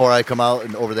Midwest before I come out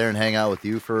and over there and hang out with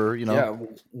you for, you know? Yeah,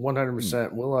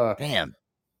 100%. We'll damn.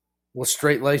 We'll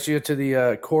straight lace you to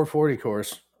the Core 40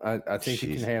 course. I think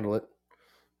you can handle it.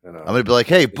 I'm going to be like,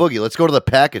 hey, Boogie, let's go to the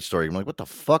package store. I'm like, what the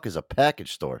fuck is a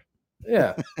package store?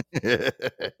 Yeah.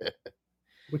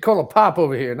 We call it pop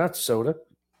over here, not soda.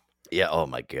 Yeah, oh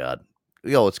my God.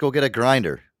 Yo, let's go get a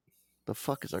grinder. The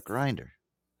fuck is a grinder?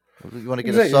 You want to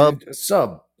get a sub? A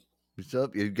sub.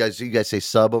 Sub? You guys say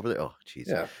sub over there? Oh, jeez.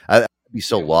 Yeah. I'd be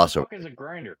so lost. What the fuck is a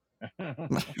grinder?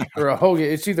 Or a hoagie.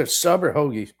 It's either sub or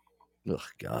hoagie. Oh,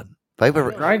 God.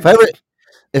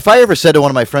 If I ever said to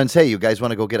one of my friends, hey, you guys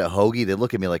want to go get a hoagie, they'd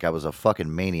look at me like I was a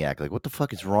fucking maniac. Like, what the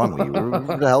fuck is wrong with you?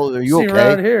 What the hell? Are you See, okay?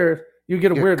 around here, you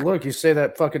get a weird look. You say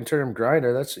that fucking term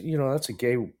grinder. That's a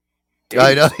gay.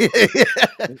 I know.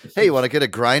 Hey, you want to get a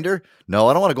grinder? No,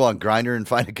 I don't want to go on Grindr and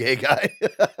find a gay guy.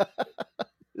 What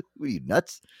are you,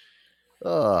 nuts?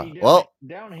 See,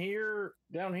 down here,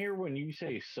 when you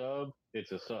say sub,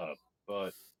 it's a sub.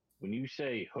 But when you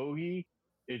say hoagie,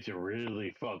 it's a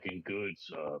really fucking good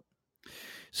sub.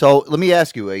 So let me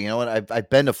ask you. You know what? I've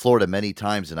been to Florida many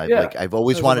times, and I've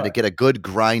always wanted to get a good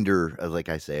grinder, like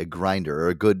I say, a grinder or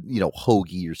a good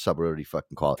hoagie or sub, whatever you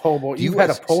fucking call it. Po' boy. You had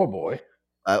a po' boy.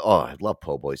 I love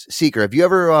po' boys. Seeker, have you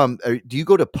ever? Do you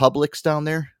go to Publix down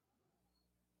there?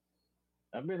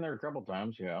 I've been there a couple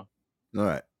times. Yeah. All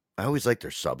right. I always like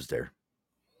their subs there.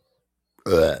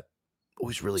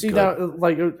 Always really good. Now,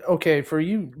 like, okay, for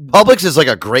you, Publix is like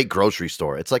a great grocery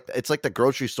store. It's like the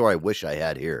grocery store I wish I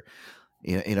had here.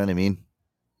 You know what I mean?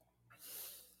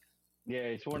 Yeah,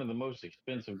 it's one of the most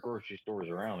expensive grocery stores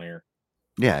around here.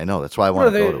 Yeah, I know. That's why I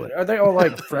want to go to it. Are they all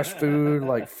like fresh food,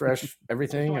 like fresh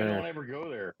everything? That's why I don't ever go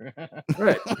there.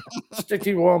 Right. Stick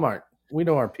to Walmart. We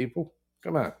know our people.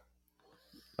 Come on.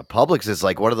 Publix is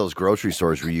like one of those grocery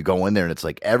stores where you go in there and it's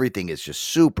like everything is just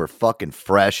super fucking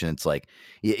fresh, and it's like,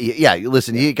 yeah.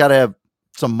 Listen, you got to have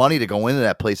some money to go into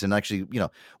that place, and actually,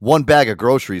 one bag of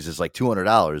groceries is like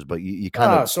 $200, but you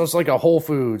kind of. So it's like a Whole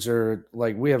Foods, or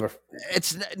like we have a.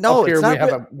 It's no. Here it's not we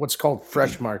have what's called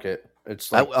Fresh Market.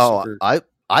 It's like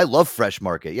I love Fresh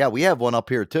Market. Yeah, we have one up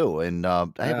here too, and I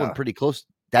have one pretty close.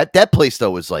 That place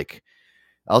though is like.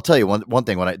 I'll tell you one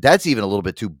thing. That's even a little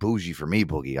bit too bougie for me,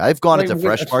 Boogie. I've gone into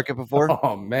Fresh Market before.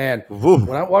 Oh man,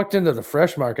 when I walked into the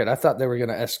Fresh Market, I thought they were going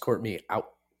to escort me out.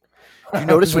 You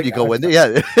notice when you go in there,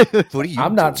 yeah. What are you?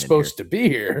 I'm not supposed to be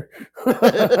here,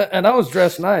 and I was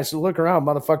dressed nice. Look around,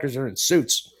 motherfuckers are in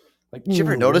suits. Like, did you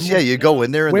ever notice? Yeah, you go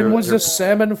in there. And when was the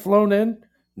salmon flown in?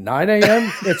 9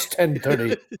 a.m. It's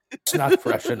 10:30. It's not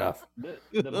fresh enough.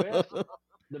 The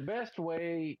best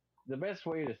way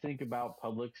to think about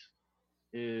Publix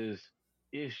is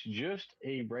it's just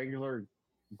a regular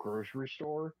grocery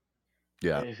store.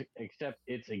 Yeah. Except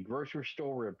it's a grocery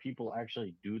store where people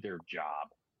actually do their job.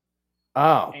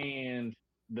 Oh. And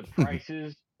the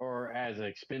prices are as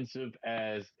expensive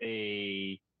as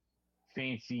a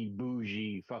fancy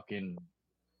bougie fucking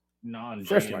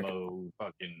non-GMO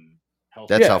fucking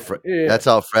That's how that's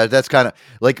how fresh. That's kind of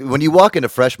like when you walk into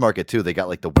Fresh Market too. They got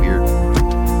like the weird.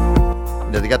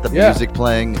 They got the music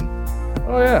playing. And,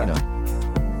 oh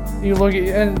yeah. You look at,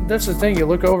 and that's the thing. You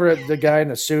look over at the guy in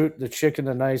the suit, the chick in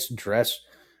the nice dress.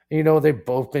 They've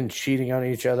both been cheating on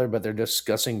each other, but they're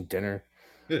discussing dinner.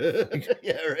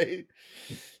 Yeah, right.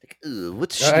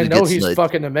 I know he's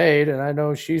fucking the maid, and I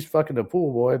know she's fucking the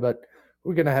pool boy, but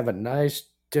we're gonna have a nice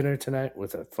dinner tonight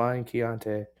with a fine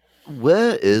Chianti.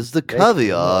 Where is the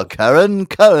caviar, Karen?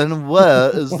 Karen,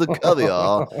 where is the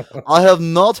caviar? I have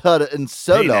not had it in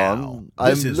so long.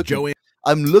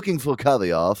 I'm looking for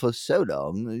caviar for so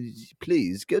long.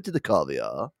 Please go to the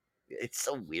caviar. It's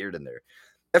so weird in there.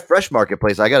 That Fresh Market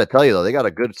place, I got to tell you though, they got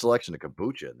a good selection of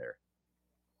kombucha in there.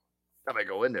 Time I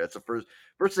go in there, it's the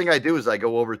first thing I do is I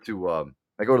go over to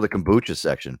I go to the kombucha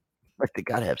section. Like they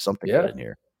got to have something good in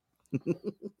here.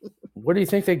 Where do you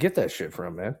think they get that shit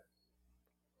from, man?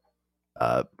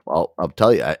 I'll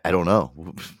tell you, I don't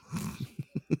know.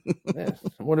 Yeah.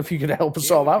 What if you could help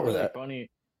us all out with that? Funny.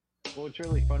 What's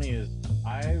really funny is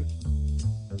I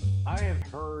have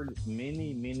heard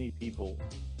many people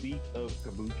speak of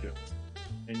kombucha,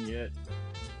 and yet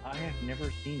I have never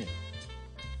seen it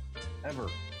ever.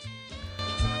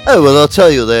 Oh well, I'll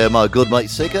tell you there, my good mate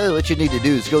Seeker. What you need to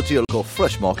do is go to your local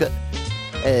Fresh Market,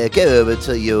 go over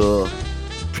to your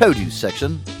produce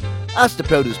section, ask the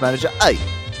produce manager, "Hey,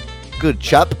 good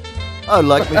chap, I'd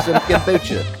like me some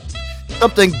kombucha,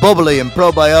 something bubbly and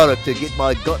probiotic to get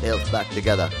my gut health back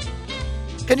together.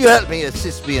 Can you help me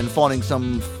assist me in finding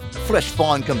some fresh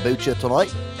fine kombucha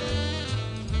tonight?"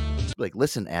 Like,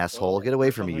 listen, asshole, get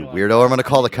away from me, you weirdo! I'm gonna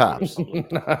call the cops.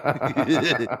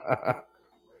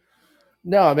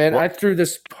 No, man, I threw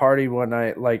this party one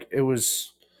night. Like,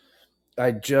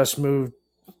 I just moved.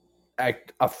 I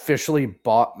officially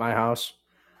bought my house,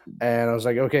 and I was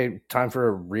like, okay, time for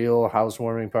a real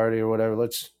housewarming party or whatever.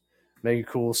 Let's make it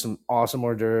cool, some awesome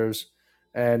hors d'oeuvres.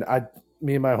 And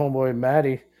me and my homeboy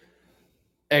Maddie,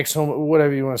 ex-home,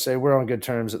 whatever you want to say, we're on good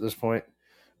terms at this point.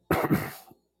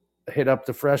 Hit up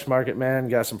the Fresh Market, man.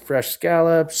 Got some fresh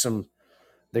scallops,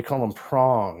 they call them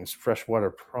prongs, freshwater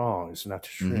prongs, not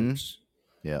shrimps. Mm-hmm.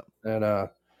 Yeah. And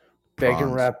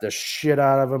bacon wrapped the shit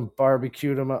out of them,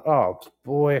 barbecued them. Oh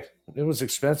boy, it was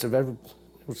expensive. It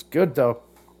was good though.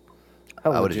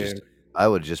 I would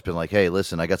have just been like, "Hey,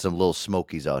 listen, I got some little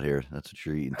smokies out here. That's what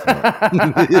you're eating tonight."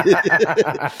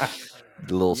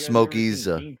 The little smokies.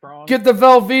 Get the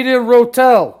Velveeta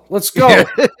Rotel. Let's go.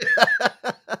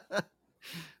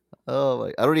 Oh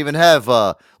my! I don't even have.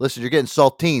 Listen, you're getting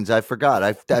saltines. I forgot.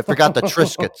 I forgot the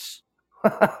Triscuits.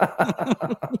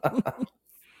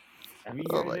 Have you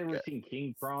guys ever seen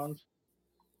king prawns?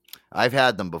 I've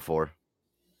had them before.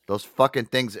 Those fucking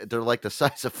things, they're like the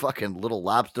size of fucking little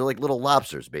lobsters. They're like little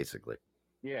lobsters, basically.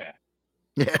 Yeah.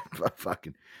 Yeah,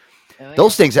 fucking.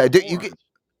 Those things, you get.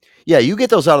 Yeah, you get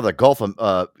those out of the Gulf,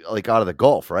 like out of the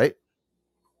Gulf, right?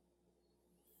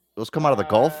 Those come out of the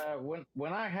Gulf?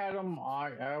 When I had them,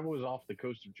 I was off the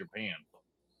coast of Japan.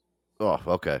 Oh,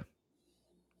 okay.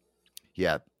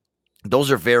 Yeah.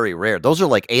 Those are very rare. Those are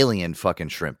like alien fucking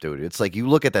shrimp, dude. It's like you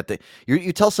look at that thing.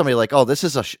 You tell somebody like, "Oh, this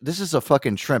is a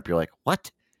fucking shrimp." You're like, "What?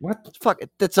 What? Fuck!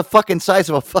 That's a fucking size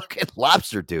of a fucking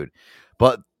lobster, dude."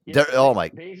 But they're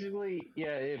Basically,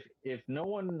 yeah. If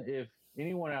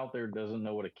anyone out there doesn't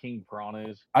know what a king prawn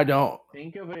is, I don't.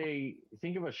 Think of a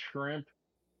shrimp,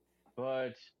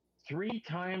 but 3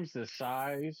 times the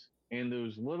size and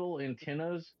those little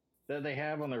antennas that they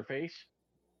have on their face.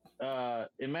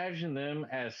 Imagine them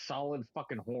as solid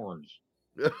fucking horns.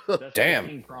 That's Damn. what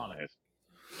king prawn is.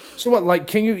 So what? Like,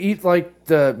 can you eat like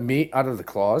the meat out of the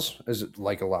claws? Is it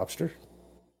like a lobster?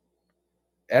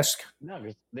 Esque? No,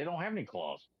 because they don't have any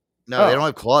claws. No, they don't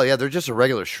have claws. Yeah, they're just a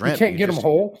regular shrimp. You can't get them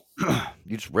whole.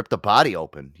 You just rip the body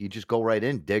open. You just go right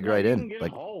in, dig right in. You can get them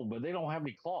whole, but they don't have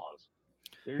any claws.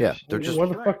 They're just. Why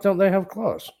the fuck don't they have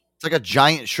claws? It's like a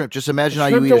giant shrimp. Just imagine how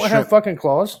Shrimp you eat a don't shrimp. have fucking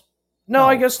claws. No,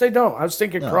 I guess they don't. I was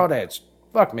thinking crawdads.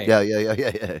 Fuck me.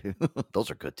 Yeah.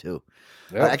 Those are good too.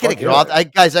 Yeah, I gotta get off.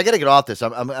 Guys, I gotta get off this.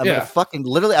 I'm gonna fucking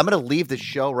literally. I'm gonna leave the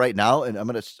show right now, and I'm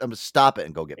gonna stop it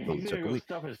and go get food. He's gonna go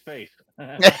stuff his face.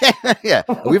 Yeah,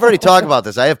 we've already talked about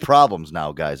this. I have problems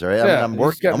now, guys. All right, I'm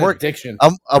working. Addiction.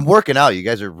 I'm working out. You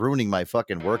guys are ruining my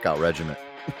fucking workout regimen.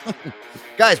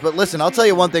 Guys, but listen, I'll tell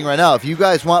you one thing right now. If you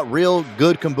guys want real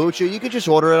good kombucha, you can just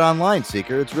order it online,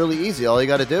 Seeker. It's really easy. All you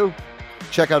got to do,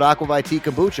 check out Aqua Tea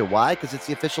Kombucha. Why? Because it's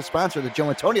the official sponsor of the Joe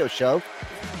Antonio Show.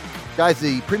 Guys,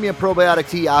 the premium probiotic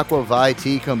tea, Aqua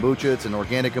Tea Kombucha. It's an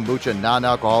organic kombucha,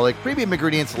 non-alcoholic, premium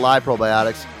ingredients, live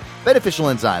probiotics, beneficial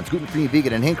enzymes, gluten-free,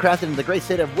 vegan, and handcrafted in the great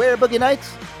state of where, Boogie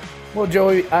Nights? Well,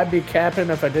 Joey, I'd be capping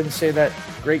if I didn't say that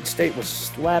great state was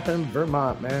slapping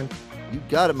Vermont, man. You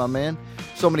got it, my man.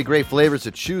 So many great flavors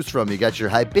to choose from. You got your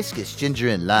hibiscus, ginger,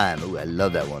 and lime. Ooh, I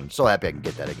love that one. So happy I can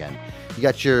get that again. You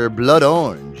got your blood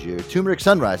orange, your turmeric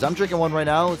sunrise. I'm drinking one right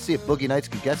now. Let's see if Boogie Nights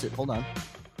can guess it. Hold on.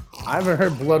 I haven't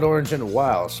heard blood orange in a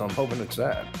while, so I'm hoping it's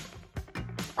that.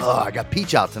 Oh, I got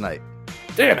peach out tonight.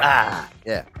 Damn.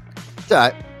 Yeah. It's all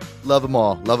right. Love them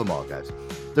all. Love them all, guys.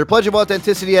 Their pledge of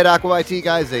authenticity at Aqua IT,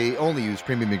 guys. They only use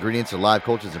premium ingredients and live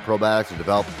cultures and probiotics are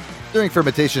developed during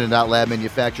fermentation and not lab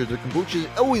manufactured. Their kombucha is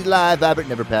always live, vibrant,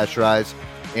 never pasteurized.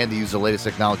 And they use the latest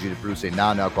technology to produce a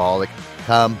non-alcoholic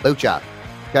kombucha.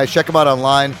 Guys, check them out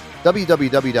online.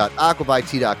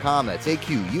 www.aquavite.com. That's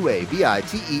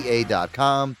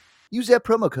AQUAVITEA.com. Use that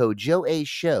promo code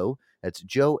JOESHOW. That's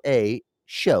JOE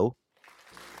Show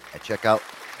at checkout.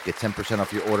 Get 10%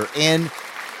 off your order and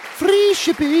free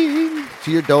shipping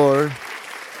to your door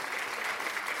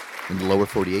in the lower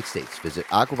 48 states. Visit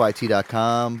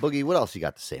aquavite.com. Boogie, what else you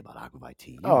got to say about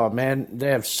Aquavite? Oh, man, they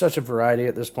have such a variety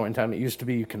at this point in time. It used to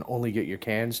be you can only get your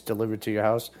cans delivered to your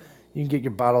house. You can get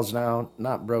your bottles now,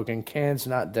 not broken, cans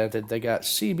not dented. They got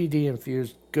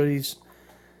CBD-infused goodies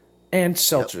and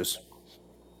seltzers.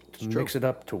 To mix it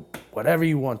up to whatever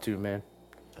you want to, man.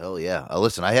 Hell yeah.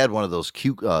 Listen, I had one of those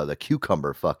the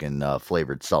cucumber fucking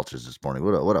flavored seltzers this morning.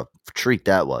 What a treat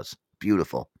that was.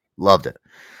 Beautiful. Loved it.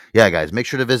 Yeah, guys, make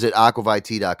sure to visit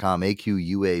aquavite.com,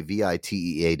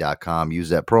 AQUAVITEA.com. Use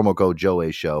that promo code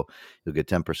JOESHOW. You'll get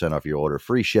 10% off your order.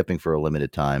 Free shipping for a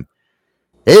limited time.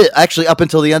 Actually, up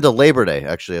until the end of Labor Day.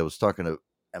 Actually, I was talking to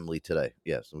Emily today.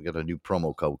 Yes, we got a new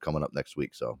promo code coming up next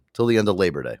week. So, till the end of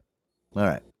Labor Day. All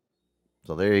right.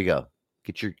 So, there you go.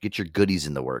 Get your goodies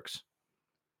in the works.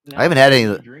 Now, I haven't had any.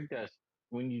 When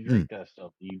you drink that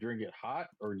stuff, do you drink it hot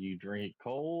or do you drink it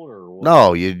cold or what?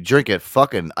 No, you drink it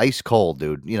fucking ice cold,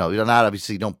 dude. You know, you're not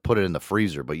obviously don't put it in the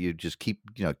freezer, but you just drink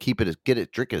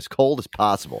it as cold as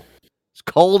possible. As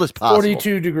cold as possible.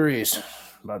 42 degrees.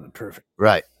 About the perfect.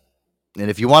 Right. And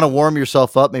if you want to warm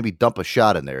yourself up, maybe dump a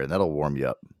shot in there and that'll warm you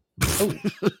up.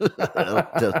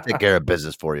 That'll take care of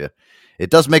business for you. It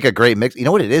does make a great mix. You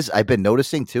know what it is? I've been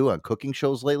noticing too on cooking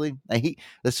shows lately.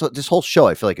 This whole show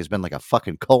I feel like has been like a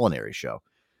fucking culinary show.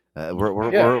 I'm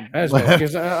going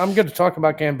to talk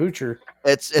about kombucha.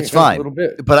 It's fine, a little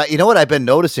bit. But you know what I've been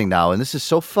noticing now, and this is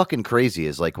so fucking crazy,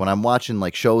 is like when I'm watching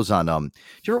like shows on do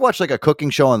you ever watch like a cooking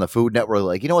show on the Food Network?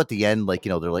 Like, you know, at the end, like, you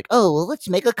know, they're like, oh well, let's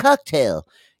make a cocktail.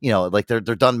 You know, like they're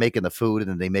done making the food and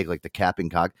then they make like the capping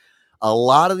cock. A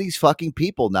lot of these fucking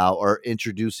people now are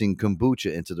introducing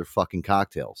kombucha into their fucking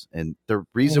cocktails. And the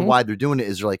reason why they're doing it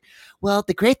is they're like, well,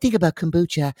 the great thing about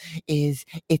kombucha is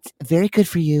it's very good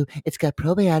for you. It's got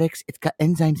probiotics. It's got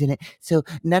enzymes in it. So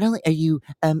not only are you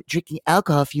drinking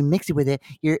alcohol, if you mix it with it,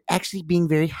 you're actually being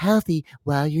very healthy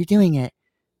while you're doing it.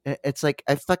 It's like,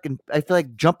 I feel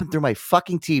like jumping through my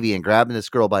fucking TV and grabbing this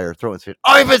girl by her throat and saying,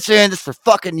 I've been saying this for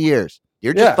fucking years.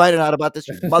 You're just finding out about this,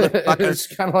 you motherfucker. It's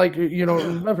kind of like, you know,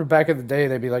 remember back in the day,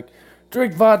 they'd be like,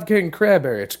 drink vodka and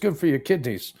cranberry. It's good for your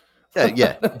kidneys.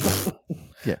 Yeah.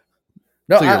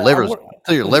 No,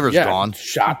 Till your liver's gone.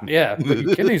 Shot. Yeah. But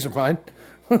your kidneys are fine.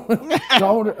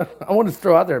 So I want to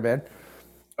throw out there, man.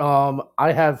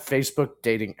 I have Facebook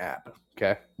dating app.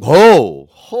 Okay. Oh,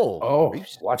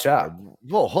 watch out.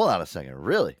 Whoa, hold on a second.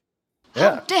 Really?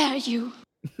 Yeah. How dare you?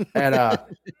 And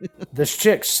this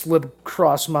chick slid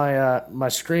across my my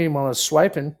screen while I was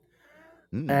swiping,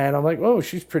 and I'm like, "Oh,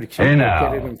 she's pretty cute." Hey, now.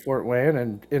 Located in Fort Wayne,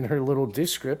 and in her little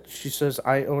descript, she says,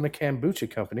 "I own a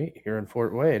kombucha company here in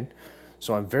Fort Wayne,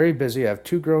 so I'm very busy. I have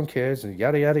 2 grown kids, and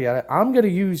yada yada yada. I'm gonna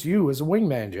use you as a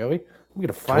wingman, Joey. I'm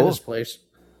gonna find this place,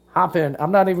 hop in.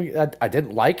 I'm not even. I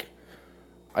didn't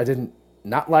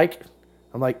not like.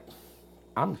 I'm like,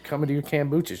 I'm coming to your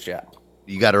kombucha shop."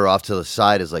 You got her off to the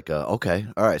side as like okay,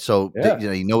 all right. So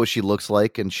you know what she looks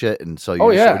like and shit, and so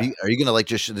are you gonna like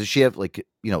just does she have like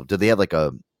do they have like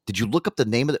a? Did you look up the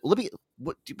name of it?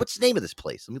 What's the name of this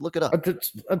place? Let me look it up.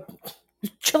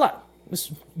 Chill out.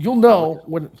 You'll know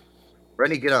when.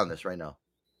 Rennie, get on this right now.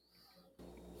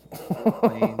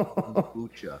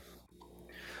 Kombucha.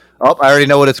 Oh, I already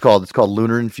know what it's called. It's called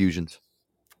Lunar Infusions.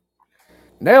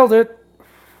 Nailed it.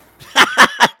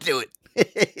 Do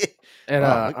it. And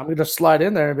I'm going to slide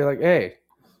in there and be like, hey,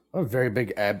 I'm a very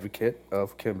big advocate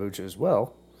of kombucha as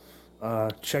well.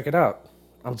 Check it out.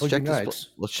 Let's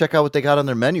check out what they got on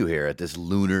their menu here at this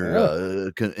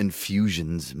Lunar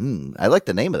Infusions. I like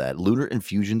the name of that, Lunar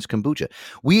Infusions Kombucha.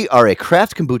 We are a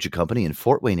craft kombucha company in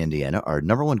Fort Wayne, Indiana. Our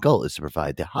number one goal is to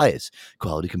provide the highest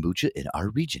quality kombucha in our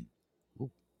region.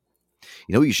 Ooh.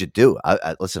 You know what you should do?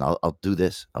 Listen. I'll do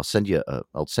this. I'll send you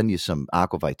some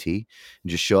Aquavite tea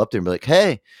and just show up there and be like,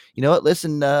 hey, you know what?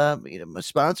 Listen, I'm a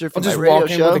sponsor for I'll my just radio walk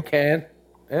in show. with a can.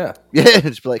 Yeah. Yeah,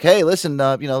 just be like, hey, listen,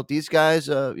 these guys,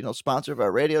 sponsor of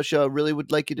our radio show. I really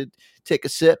would like you to take a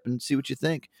sip and see what you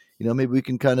think. Maybe we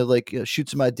can kind of like shoot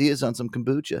some ideas on some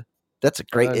kombucha. That's a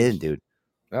great in, dude.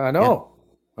 I know.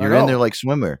 Yeah. You're in there like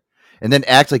swimwear, and then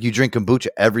act like you drink kombucha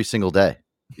every single day.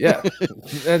 Yeah.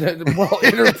 And well,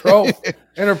 in her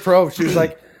pro, she was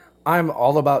like, I'm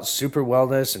all about super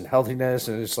wellness and healthiness,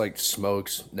 and it's like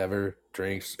smokes, never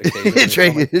drinks.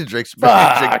 Drinks.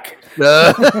 Fuck.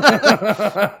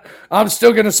 I'm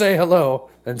still gonna say hello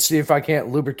and see if I can't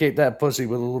lubricate that pussy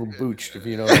with a little booch, if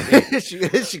you know what I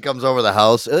mean. She comes over the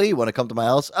house. Hey, you want to come to my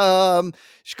house?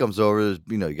 She comes over.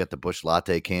 You got the Busch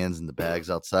Latte cans in the bags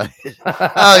outside.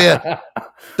 Oh yeah,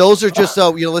 those are just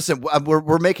listen,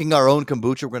 we're making our own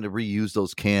kombucha. We're going to reuse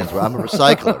those cans. I'm a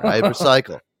recycler. I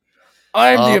recycle.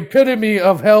 I'm the epitome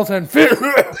of health and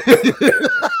fitness.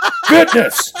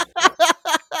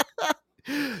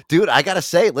 Dude, I gotta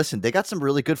say, listen, they got some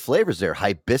really good flavors there.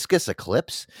 Hibiscus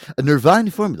Eclipse, a Nirvana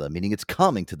formula, meaning it's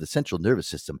calming to the central nervous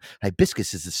system.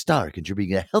 Hibiscus is a star,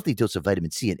 contributing a healthy dose of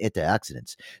vitamin C and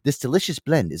antioxidants. This delicious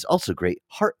blend is also great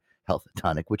heart health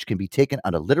tonic, which can be taken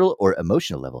on a literal or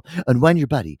emotional level. Unwind your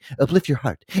body, uplift your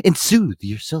heart, and soothe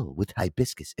your soul with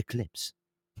Hibiscus Eclipse.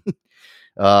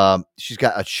 She's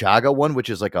got a chaga one, which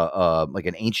is like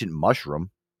an ancient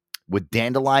mushroom with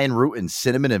dandelion root and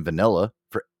cinnamon and vanilla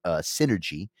for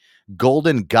synergy.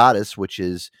 Golden Goddess, which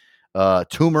is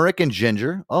turmeric and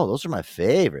ginger. Oh, those are my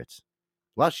favorites.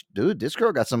 Wow, dude, this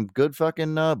girl got some good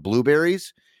fucking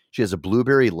blueberries. She has a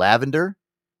blueberry lavender.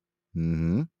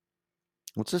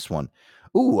 What's this one?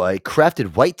 Ooh, I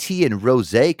crafted white tea and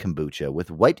rosé kombucha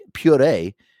with white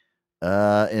puree.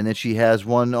 And then she has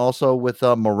one also with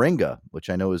moringa, which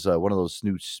I know is one of those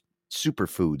new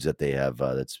superfoods that they have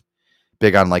that's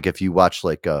big on, like, if you watch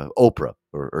like Oprah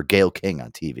or Gayle King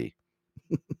on TV.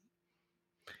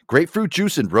 Grapefruit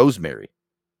juice and rosemary.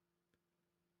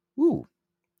 Ooh.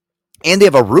 And they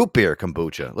have a root beer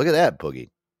kombucha. Look at that, Boogie.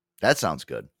 That sounds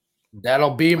good.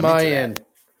 That'll be my end.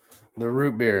 The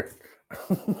root beer.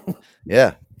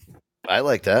 Yeah. I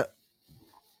like that.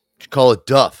 You call it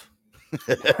Duff.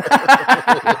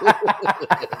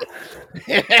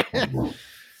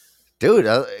 Dude,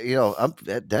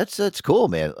 that's cool,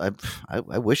 man.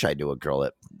 I wish I knew a girl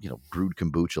that brewed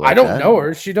kombucha like that. I don't know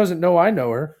her. She doesn't know I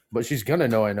know her, but she's gonna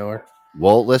know I know her.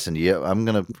 Well, listen, I'm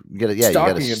gonna get it. Yeah,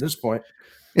 Stalking you gotta at this point.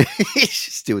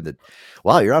 She's doing the.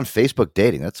 Wow, you're on Facebook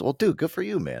dating. That's dude. Good for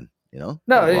you, man. No,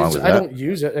 I don't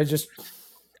use it. I just.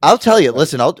 I'll tell you.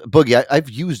 Listen, Boogie. I've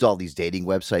used all these dating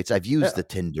websites. I've used the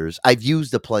Tinders. I've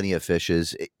used the Plenty of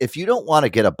Fishes. If you don't want to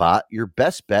get a bot, your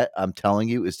best bet, I'm telling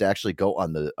you, is to actually go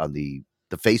on the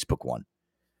Facebook one.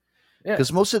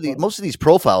 Because most of these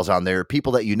profiles on there,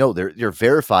 people that they're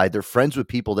verified. They're friends with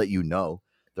people that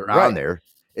They're on there.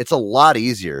 It's a lot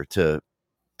easier to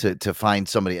find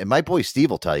somebody. And my boy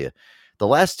Steve will tell you, the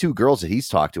last 2 girls that he's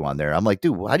talked to on there, I'm like,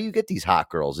 dude, how do you get these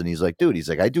hot girls? And he's like,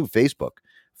 I do Facebook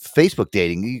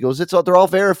dating. He goes, they're all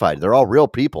verified. They're all real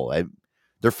people.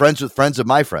 They're friends with friends of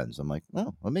my friends. I'm like,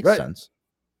 oh, that makes sense.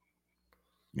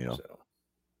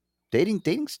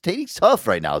 Dating's tough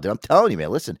right now, dude. I'm telling you,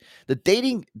 man. Listen, the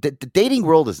dating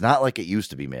world is not like it used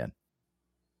to be, man.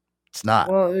 It's not.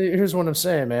 Well, here's what I'm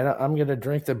saying, man. I'm gonna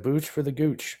drink the booch for the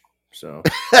gooch. So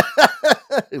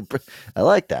I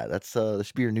like that. That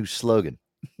should be your new slogan.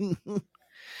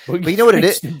 But you know what it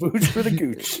is? The booch for the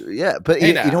gooch. Yeah, but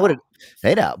you know what?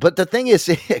 Hey now. But the thing is,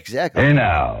 exactly. Hey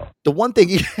now. The one thing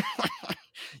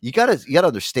you gotta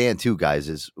understand too, guys,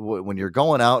 is when you're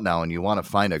going out now and you want to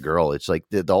find a girl, it's like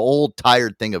the old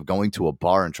tired thing of going to a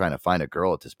bar and trying to find a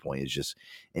girl at this point is just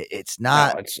it's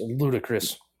not. No, it's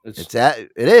ludicrous. It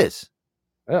is.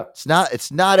 Yeah.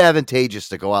 It's not advantageous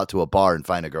to go out to a bar and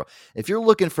find a girl. If you're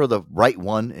looking for the right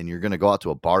one and you're going to go out to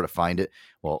a bar to find it,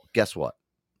 well, guess what?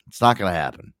 It's not going to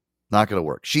happen. Not going to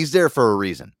work. She's there for a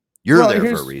reason. You're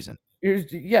there for a reason.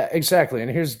 Yeah, exactly. And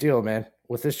here's the deal, man.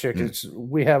 With this chick,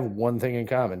 we have one thing in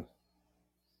common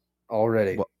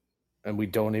already, and we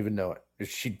don't even know it.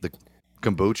 The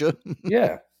kombucha?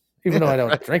 Yeah. Even though I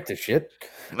don't drink the shit.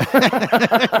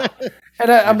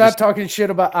 And I'm not talking shit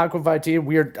about Aquavite tea.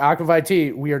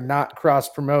 We are not cross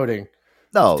promoting.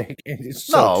 No.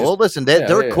 Well, listen,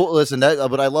 they're cool. Listen,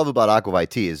 what I love about Aquavite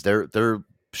tea is they're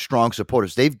strong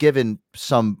supporters. They've given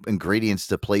some ingredients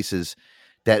to places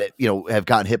that have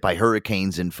gotten hit by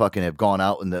hurricanes and fucking have gone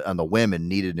out on the whim and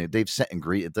needed it. They've sent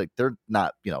ingredients. Like they're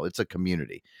not, it's a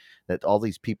community that all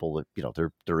these people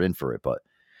that they're in for it. But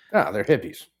they're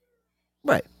hippies.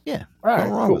 Right. Yeah. All right,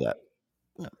 Nothing wrong with that.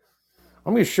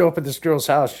 I'm gonna show up at this girl's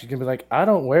house. She's gonna be like, I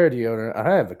don't wear deodorant.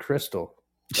 I have a crystal.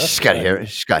 She's got hair.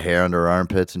 She's got hair under her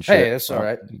armpits and shit. Hey, that's all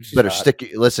right. She's Better hot.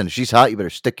 listen, she's hot. You better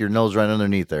stick your nose right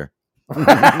underneath there.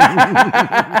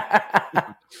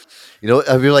 You know,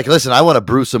 if you're like, listen, I want to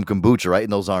brew some kombucha right in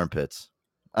those armpits.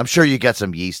 I'm sure you got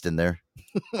some yeast in there.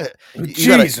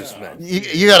 Jesus, man.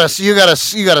 You got a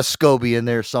SCOBY in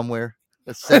there somewhere.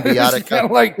 A symbiotic. kind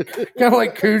of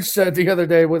like Cooch said the other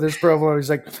day with his profile. He's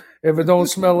like, if it don't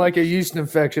smell like a yeast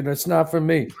infection, it's not for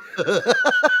me.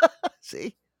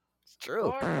 See, it's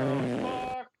true.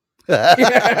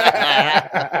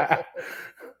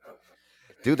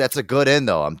 Dude, that's a good end,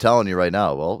 though. I'm telling you right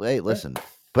now. Well, hey, listen.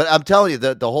 But I'm telling you,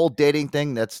 the whole dating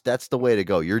thing, that's the way to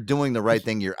go. You're doing the right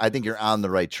thing. I think you're on the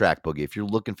right track, Boogie. If you're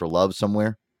looking for love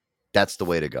somewhere, that's the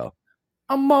way to go.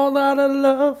 I'm all out of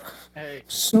love. Hey,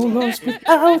 so lost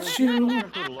without if you. you're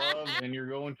looking for love and you're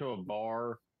going to a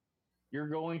bar, you're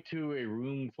going to a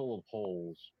room full of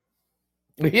holes.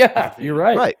 Yeah, you're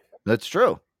right. Right. That's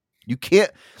true. You can't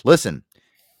listen.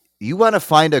 You want to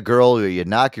find a girl where you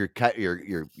knock your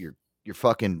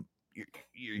fucking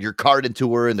your card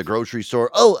into her in the grocery store.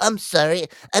 Oh, I'm sorry.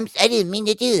 I didn't mean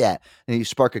to do that. And you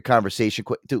spark a conversation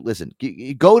quick. Dude, listen,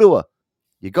 you go to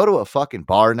a fucking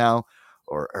bar now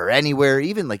or anywhere.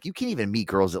 Even like you can't even meet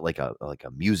girls at like a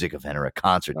music event or a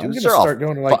concert. I'm Dude, gonna start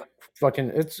going to like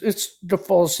fucking. It's the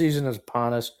fall season is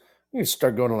upon us. I'm gonna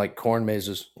start going to like corn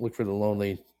mazes. Look for the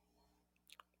lonely.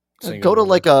 Go to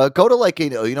like you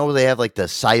know where they have like the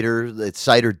cider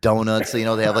donuts. You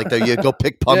know they have like you go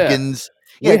pick pumpkins.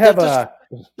 Yeah,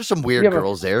 there's some weird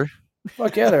girls there.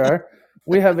 Fuck yeah, there are.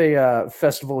 We have a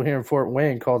festival here in Fort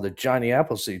Wayne called the Johnny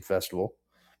Appleseed Festival.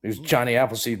 Because Johnny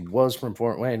Appleseed was from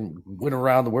Fort Wayne, went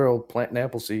around the world planting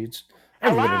apple seeds.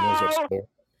 Everybody knows that story.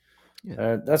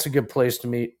 Yeah. That's a good place to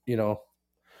meet,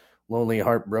 lonely,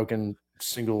 heartbroken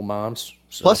single moms.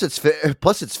 So. Plus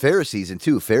it's fair season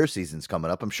too. Fair season's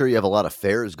coming up. I'm sure you have a lot of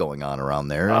fairs going on around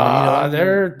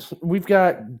there. We've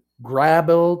got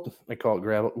Grabble. I call it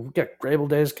Grabble. We've got Grabble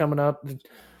Days coming up. A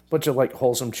bunch of like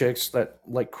wholesome chicks that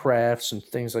like crafts and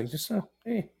things like this. So,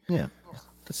 hey. Yeah,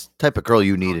 that's the type of girl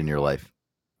you need in your life.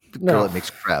 The girl that makes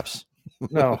crafts.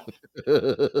 No.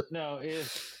 No,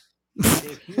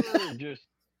 if you were just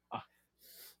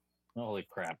holy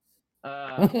crap.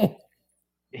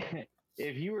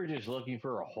 If you were just looking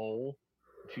for a hole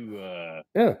to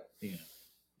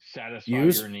satisfy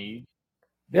your needs,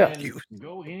 then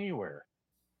go anywhere.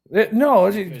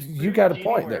 You got a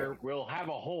point there. We'll have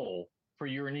a hole for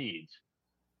your needs.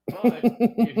 But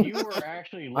if you were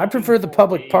actually I prefer the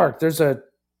public park. There's a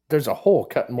hole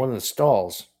cut in one of the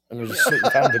stalls, and there's a certain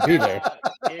time to be there.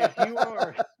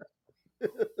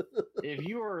 If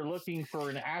you are looking for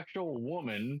an actual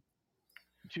woman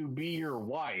to be your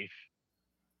wife,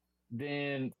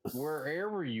 then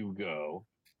wherever you go,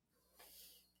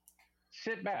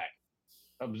 sit back,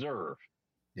 observe.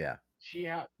 Yeah. See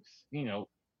how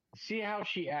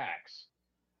she acts.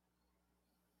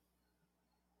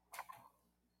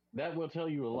 That will tell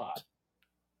you a lot.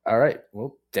 All right.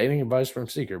 Well, dating advice from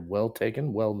Seeker. Well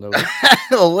taken. Well noted.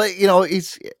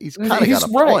 He's kind of got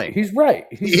a right. point. He's right.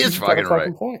 He is fucking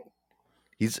right. Point.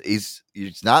 He's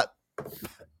not.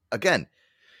 Again,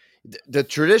 the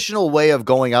traditional way of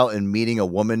going out and meeting a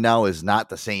woman now is not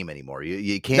the same anymore.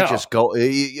 You can't just go.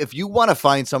 If you want to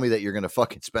find somebody that you're going to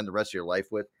fucking spend the rest of your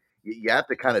life with, you have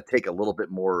to kind of take a little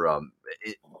bit more.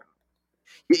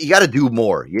 You got to do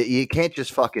more. You can't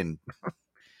just fucking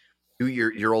do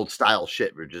your old style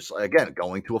shit. We're just, again,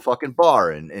 going to a fucking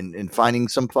bar and finding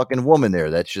some fucking woman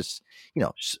there that's just,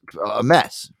 a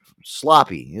mess,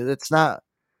 sloppy. That's not.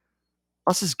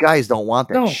 Us as guys don't want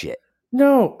that shit.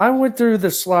 No, I went through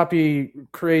the sloppy,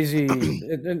 crazy.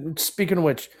 and speaking of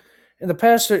which, in the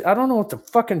past, I don't know if the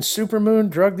fucking supermoon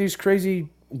drug these crazy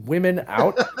women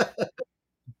out,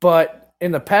 but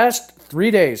in the past 3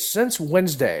 days, since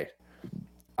Wednesday,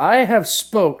 I have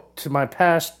spoke to my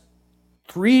past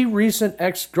 3 recent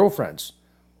ex-girlfriends.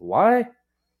 Why?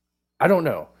 I don't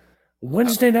know.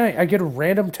 Wednesday night, I get a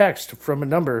random text from a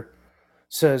number,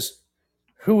 says,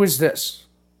 "Who is this?"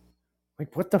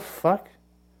 Like, what the fuck?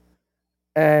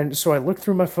 And so I look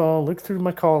through my phone, look through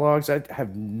my call logs. I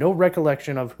have no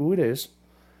recollection of who it is.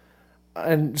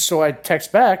 And so I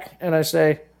text back and I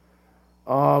say,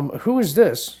 who is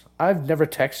this? I've never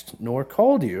texted nor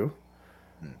called you.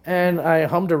 And I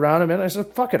hummed around a minute. I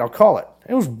said, fuck it, I'll call it.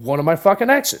 It was one of my fucking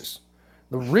exes.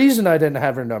 The reason I didn't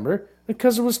have her number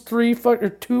because it was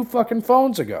 2 fucking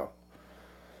phones ago.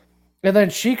 And then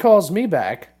she calls me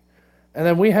back. And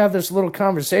then we have this little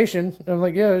conversation. I'm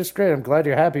like, yeah, it's great. I'm glad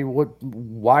you're happy.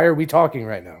 Why are we talking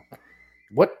right now?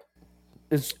 What?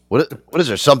 What is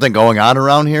there something going on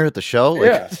around here at the show? Like,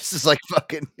 Yeah. This is like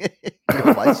fucking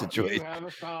my situation. You have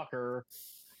a stalker.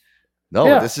 No,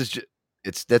 Yeah. this is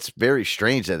that's very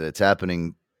strange that it's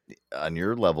happening on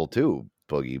your level too,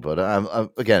 Boogie. But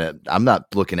I'm not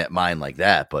looking at mine like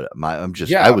that. But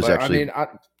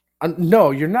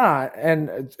no, you're not.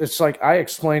 And it's like I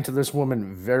explained to this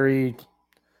woman very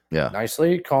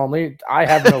nicely, calmly. I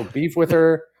have no beef with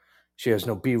her. She has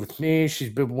no beef with me. She's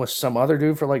been with some other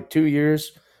dude for like 2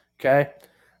 years. Okay.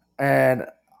 And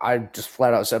I just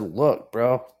flat out said, look,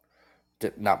 bro.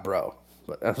 Not bro.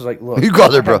 But I was like, look. You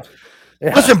called her bro.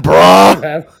 Yeah. Listen,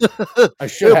 bro. I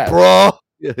should have. Bro.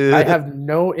 I have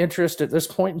no interest at this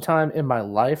point in time in my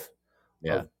life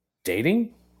of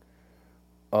dating.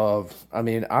 I'm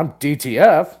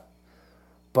DTF,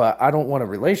 but I don't want a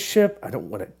relationship. I don't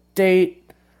want to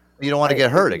date. You don't want to get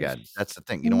hurt again. That's the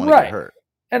thing. You don't want to get hurt.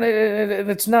 And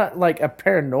it's not like a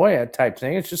paranoia type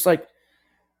thing. It's just like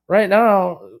right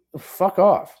now, fuck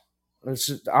off.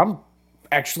 I'm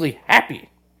actually happy.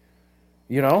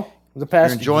 The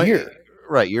past year.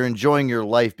 Right, you're enjoying your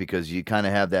life because you kind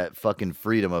of have that fucking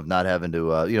freedom of not having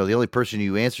to. The only person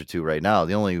you answer to right now,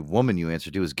 the only woman you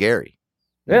answer to is Gary.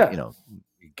 Yeah,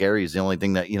 Gary is the only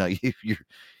thing that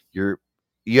you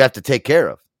have to take care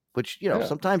of. Which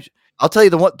sometimes I'll tell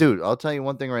you I'll tell you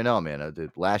one thing right now, man. The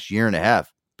last year and a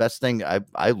half, best thing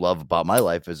I love about my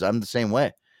life is I'm the same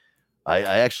way. I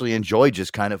actually enjoy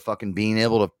just kind of fucking being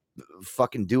able to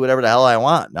fucking do whatever the hell I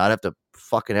want, not have to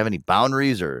fucking have any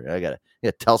boundaries or I gotta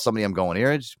tell somebody I'm going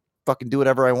here. I just fucking do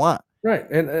whatever I want. Right,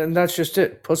 and that's just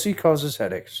it. Pussy causes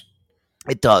headaches.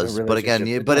 It does, but again,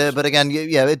 it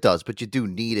does. But you do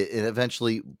need it, and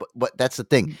eventually. But that's the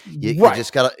thing. You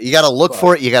just gotta look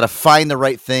for it. You gotta find the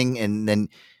right thing, and then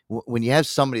when you have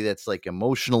somebody that's like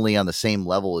emotionally on the same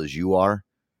level as you are,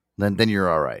 then you're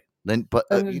all right. Then, but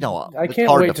I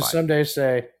can't wait to someday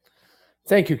say,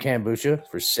 "Thank you, Kombucha,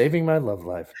 for saving my love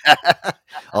life."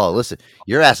 Oh, listen,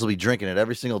 your ass will be drinking it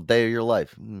every single day of your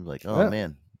life. Like, oh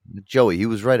man, Joey, he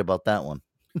was right about that one.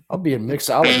 I'll be a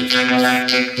mixologist.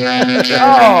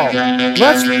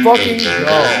 Let's fucking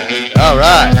go. All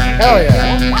right. Hell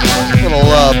yeah.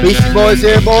 Little Beastie Boys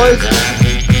here, boys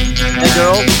and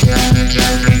girls.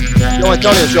 Joe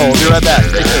Antonio Show. We'll be right back.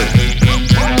 Stay tuned.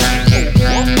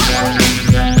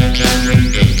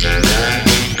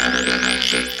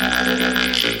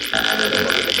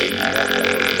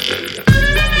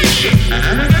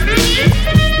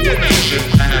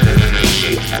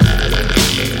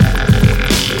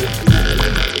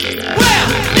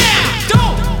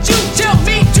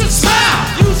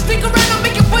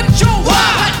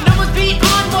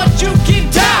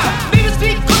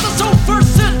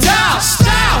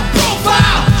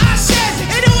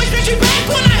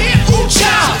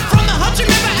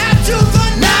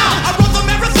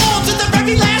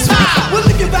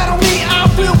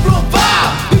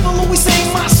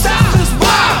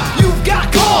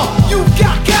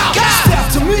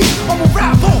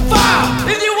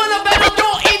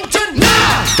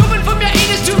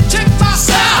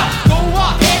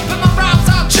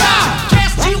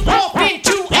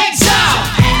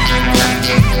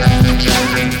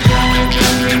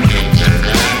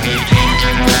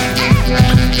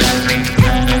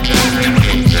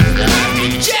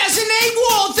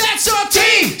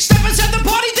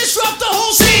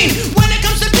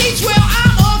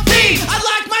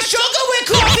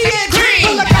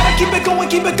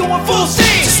 Keep it going full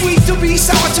steam. Too sweet to be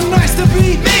sour, too nice to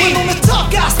be me. When on the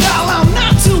tough guy style, I'm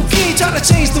not too keen. Try to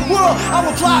change the world, I'm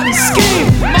a plotting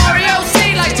scheme. Mario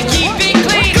C likes to keep it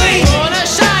clean. Wanna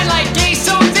shine like gay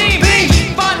so deep.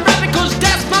 Keep on rapping 'cause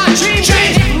that's my dream.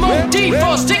 More deep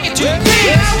for sticking to me.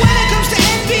 Yeah, when it comes to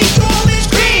envy, all is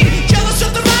green. Jealous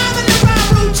of the rhyme and the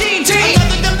rhyme routine.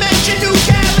 Another dimension, new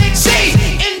galaxy.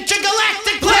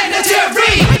 Intergalactic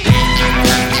planetary.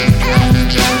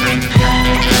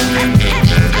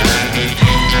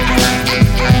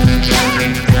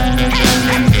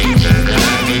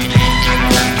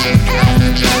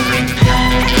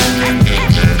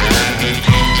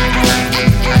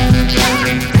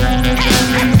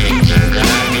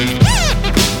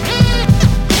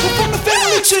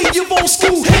 You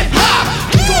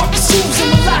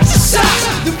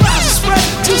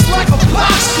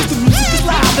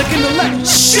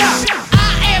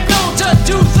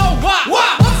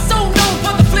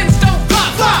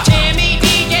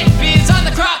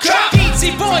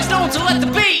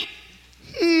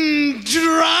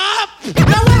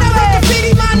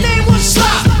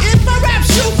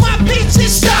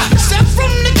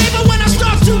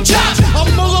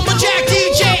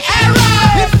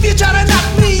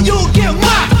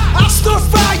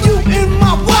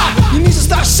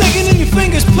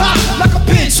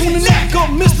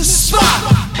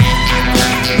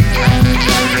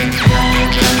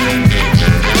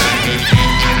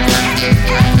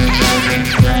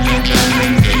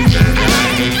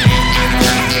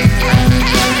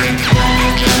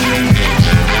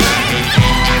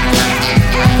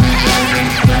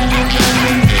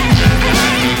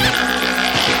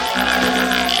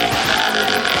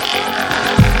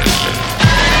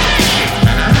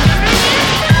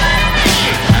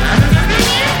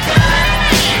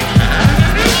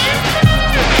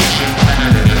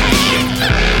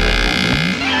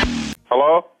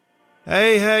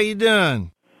you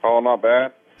doing? Oh, not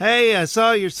bad. Hey, I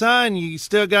saw your sign. You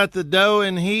still got the dough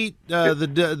and heat,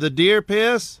 the deer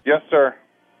piss? Yes, sir.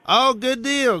 Oh, good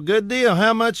deal, good deal.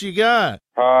 How much you got?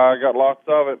 I got lots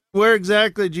of it. Where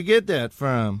exactly did you get that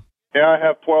from? Yeah, I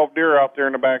have 12 deer out there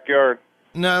in the backyard.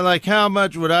 No, like how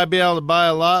much would I be able to buy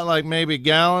a lot? Like maybe a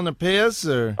gallon of piss,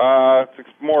 or? It's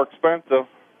more expensive.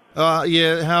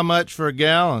 Yeah. How much for a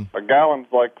gallon? A gallon's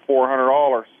like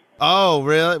 $400. Oh,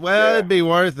 really? Well, it'd be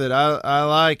worth it. I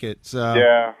like it. So.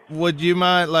 Yeah. Would you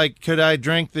mind? Like, could I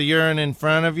drink the urine in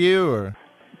front of you, or?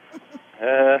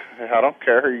 I don't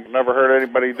care. You've never heard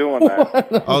anybody doing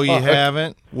that. Oh, you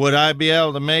haven't? Would I be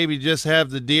able to maybe just have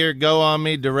the deer go on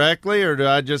me directly, or do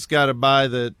I just got to buy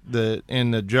the in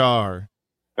the jar?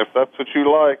 If that's what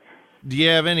you like. Do you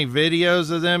have any videos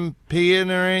of them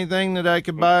peeing or anything that I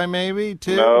could buy maybe,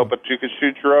 too? No, but you could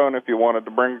shoot your own if you wanted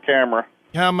to bring a camera.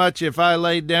 How much, if I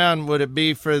laid down, would it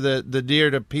be for the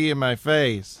deer to pee in my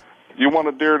face? You want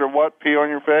a deer to what? Pee on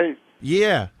your face?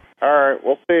 Yeah. All right,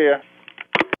 we'll see ya.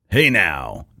 Hey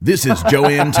now, this is Joe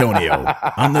Antonio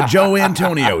on the Joe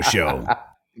Antonio Show.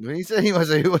 When he said he was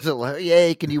like,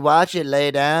 yeah, can you watch it,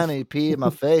 lay down and pee in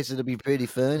my face? It'll be pretty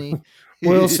funny.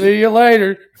 We'll see you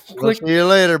later. We'll see you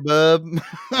later, bub.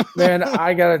 Man,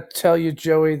 I got to tell you,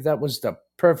 Joey, that was the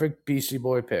perfect Beastie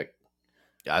Boy pick.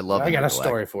 I love it. I got a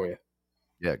story for you.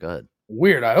 Yeah, go ahead.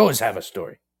 Weird. I always have a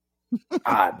story.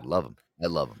 Odd. Love him. I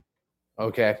love him.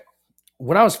 Okay.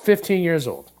 When I was 15 years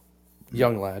old,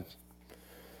 young lad,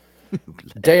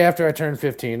 day after I turned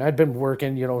 15, I'd been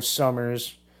working,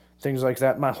 summers, things like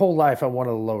that. My whole life, I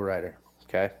wanted a lowrider.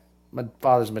 Okay. My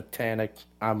father's mechanic.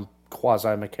 I'm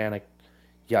quasi-mechanic.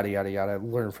 Yada, yada, yada. I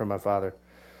learned from my father.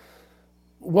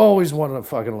 Always wanted a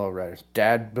fucking lowrider.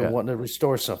 Dad been wanting to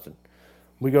restore something.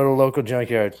 We go to a local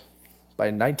junkyard. By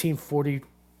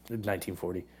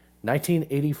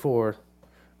 1984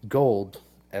 gold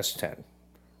S10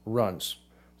 runs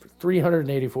for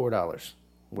 $384.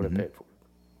 Would have paid for it.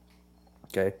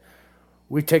 Okay.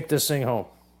 We take this thing home.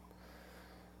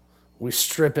 We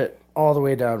strip it all the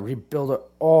way down, rebuild it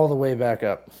all the way back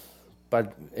up.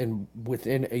 But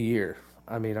within a year,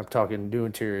 I mean, I'm talking new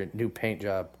interior, new paint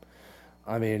job.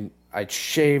 I mean, I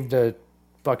shaved the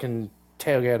fucking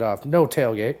tailgate off. No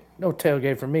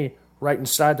tailgate for me. Right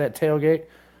inside that tailgate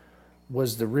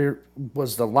was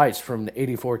the lights from the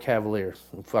 84 Cavalier,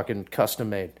 fucking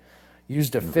custom made.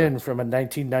 Used a fin from a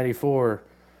 1994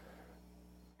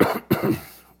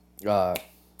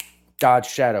 Dodge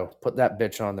Shadow. Put that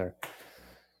bitch on there.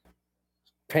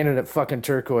 Painted it fucking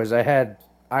turquoise. I had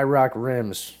IROC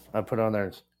rims I put on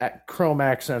there. Chrome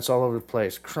accents all over the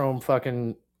place. Chrome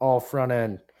fucking all front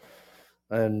end.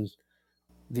 And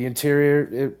the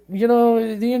interior,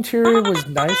 the interior was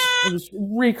nice. It was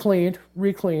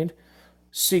recleaned.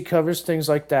 Seat covers, things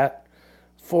like that.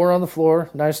 4 on the floor,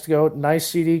 nice to go. Nice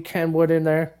CD Kenwood in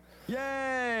there.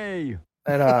 Yay!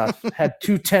 And had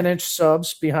 2 10-inch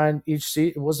subs behind each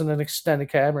seat. It wasn't an extended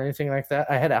cab or anything like that.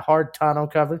 I had a hard tonneau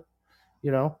cover.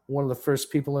 One of the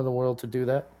first people in the world to do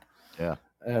that. Yeah.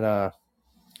 And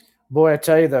boy, I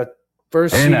tell you, the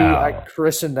first CD I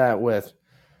christened that with,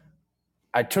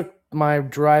 I took my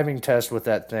driving test with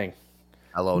that thing.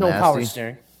 Hello, no Nasty. Power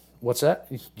steering. What's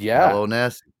that? Yeah. Hello,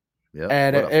 Nasty. Yeah.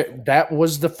 And that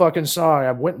was the fucking song.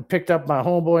 I went and picked up my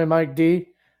homeboy Mike D,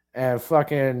 and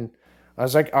I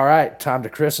was like, all right, time to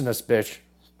christen this bitch.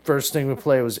 First thing we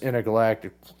played was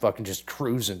Intergalactic, fucking just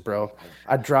cruising, bro.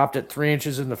 I dropped it 3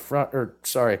 inches in the front, 3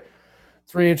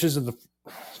 inches in the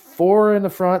 4 in the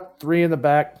front, 3 in the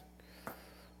back.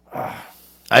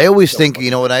 I always think,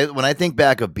 when I think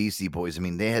back of Beastie Boys, I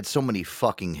mean, they had so many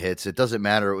fucking hits. It doesn't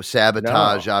matter. It was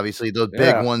Sabotage, obviously. Those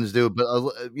big ones do. But,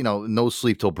 No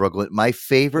Sleep Till Brooklyn. My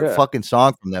favorite fucking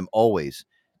song from them always,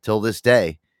 till this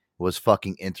day, was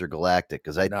fucking Intergalactic.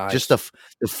 Because just the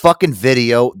fucking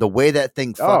video, the way that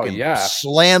thing fucking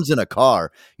slams in a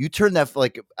car. You turn that,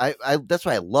 that's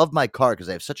why I love my car, because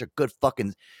I have such a good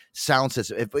fucking sound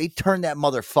system. If we turn that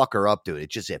motherfucker up,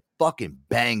 dude, it fucking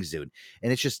bangs, dude.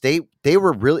 And it's just they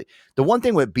were really, the one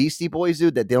thing with Beastie Boys,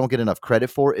 dude, that they don't get enough credit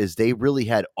for is they really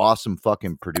had awesome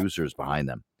fucking producers behind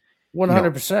them.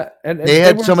 100%. And they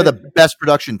had some of the best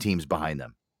production teams behind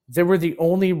them. They were the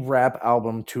only rap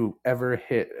album to ever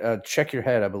hit Check Your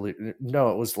Head, I believe.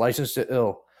 No, it was License to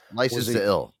Ill.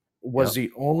 Was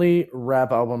the only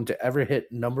rap album to ever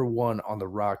hit #1 on the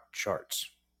rock charts.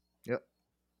 Yep.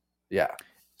 Yeah.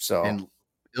 So, and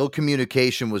Ill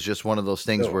Communication was just one of those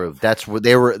things where that's where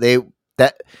they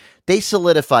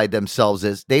solidified themselves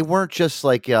as they weren't just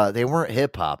like they weren't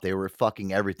hip hop. They were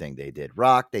fucking everything. They did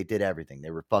rock. They did everything.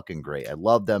 They were fucking great. I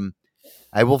love them.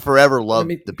 I will forever love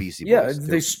the Beastie Boys. Yeah, too.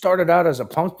 they started out as a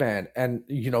punk band, and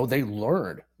they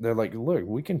learned. They're like, look,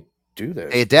 we can do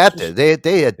this. They adapted.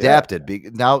 They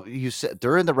adapted. Now you said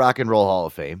they're in the Rock and Roll Hall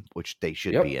of Fame, which they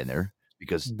should be in there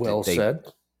because they said.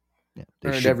 Yeah,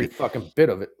 earned every fucking bit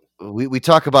of it. We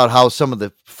talk about how some of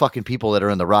the fucking people that are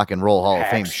in the Rock and Roll Hall of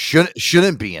Fame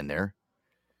shouldn't be in there.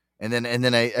 And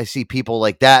then I see people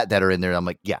like that are in there. And I'm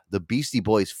like, yeah, the Beastie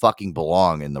Boys fucking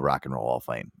belong in the Rock and Roll Hall of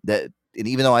Fame. And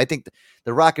even though I think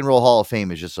the Rock and Roll Hall of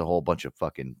Fame is just a whole bunch of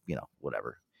fucking,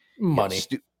 whatever. Money.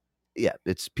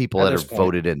 It's people that are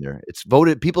voted in there. It's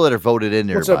people that are voted in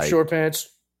there. What's up, Short Pants?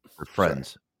 For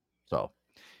friends. So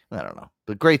I don't know.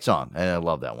 But great song. And I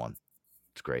love that one.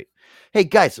 It's great. Hey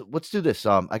guys, let's do this.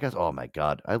 Oh my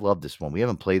God. I love this one. We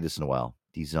haven't played this in a while.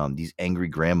 These Angry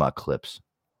Grandma clips.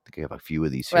 I think I have a few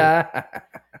of these here.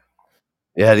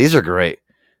 Yeah, these are great.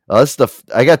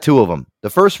 I got two of them. The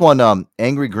first one,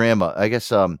 Angry Grandma. I guess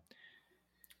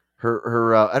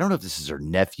her I don't know if this is her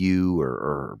nephew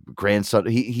or grandson.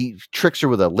 He tricks her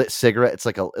with a lit cigarette.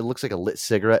 It looks like a lit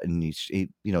cigarette, and he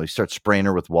starts spraying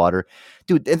her with water,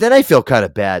 dude. And then I feel kind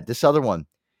of bad. This other one,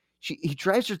 he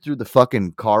drives her through the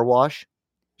fucking car wash.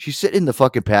 She's sitting in the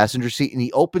fucking passenger seat, and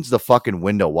he opens the fucking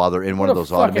window while they're in one of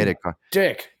those automated cars.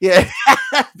 Dick. Yeah.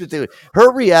 Dude,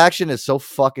 her reaction is so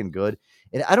fucking good.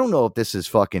 And I don't know if this is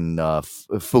fucking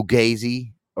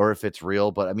fugazi or if it's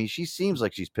real, but I mean, she seems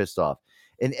like she's pissed off.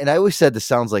 And I always said this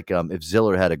sounds like if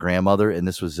Ziller had a grandmother and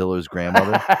this was Ziller's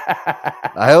grandmother.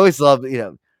 I always love,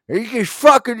 you just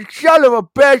fucking son of a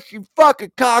bitch, you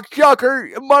fucking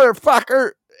cocksucker, you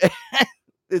motherfucker.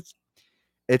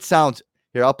 It sounds.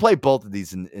 Here, I'll play both of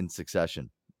these in succession.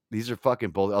 These are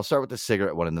fucking both. I'll start with the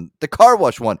cigarette one and then the car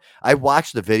wash one. I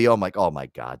watched the video. I'm like, oh my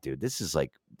God, dude, this is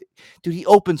like, dude, he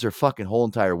opens her fucking whole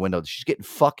entire window. She's getting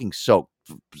fucking soaked,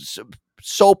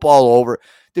 soap all over.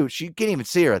 Dude, she can't even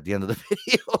see her at the end of the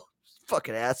video.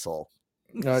 Fucking asshole.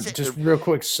 Just real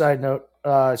quick side note.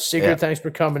 Secret, thanks for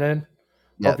coming in.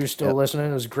 Hope you're still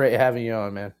listening. It was great having you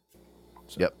on, man.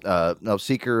 So. Yep. No,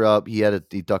 Seeker, he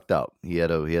ducked out. He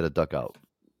had a duck out.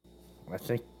 I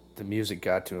think the music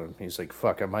got to him. He's like,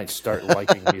 fuck, I might start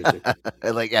liking music.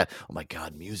 Oh my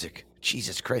God, music.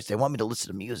 Jesus Christ, they want me to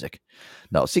listen to music.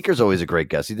 No, Seeker's always a great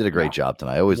guest. He did a great job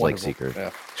tonight. I always like Seeker.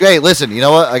 Yeah. Hey, listen, you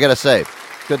know what? I got to say,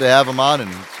 it's good to have him on, and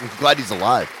I'm glad he's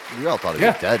alive. We all thought he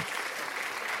was dead.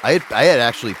 I had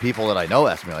actually people that I know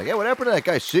ask me, like, hey, what happened to that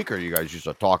guy Seeker you guys used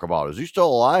to talk about? Is he still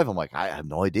alive? I'm like, I have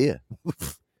no idea. You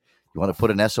want to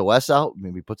put an SOS out?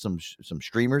 Maybe put some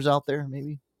streamers out there,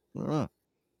 maybe? I don't know.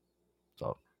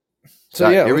 So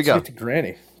yeah, here we go. Get to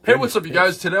Granny. Hey, what's up, you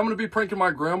guys? Today I'm going to be pranking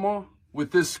my grandma with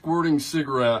this squirting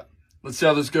cigarette. Let's see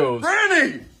how this goes.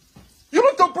 Granny! You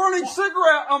left a burning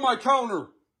cigarette on my counter!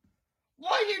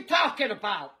 What are you talking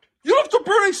about? You left a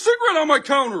burning cigarette on my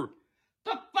counter!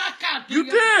 The fuck out You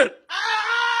did!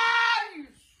 Ah, you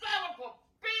son of a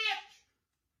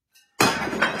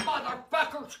bitch!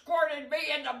 Motherfucker squirted me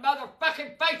in the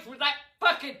motherfucking face with that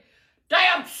fucking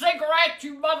damn cigarette,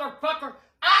 you motherfucker!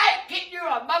 I ain't getting you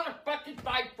a motherfucking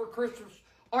thing for Christmas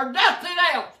or nothing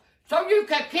else, so you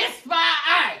can kiss my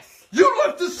ass. You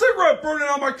left the cigarette burning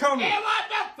on my counter. It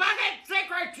wasn't a fucking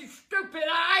cigarette, you stupid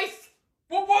ass.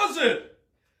 What was it?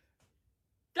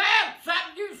 Damn,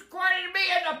 something you squirted me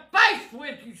in the face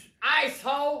with, you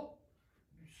asshole.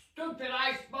 You stupid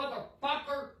ass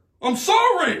motherfucker. I'm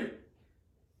sorry.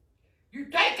 You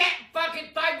take that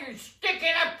fucking thing and stick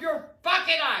it up your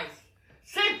fucking ass.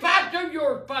 See if I do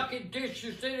your fucking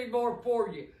dishes anymore for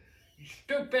you, you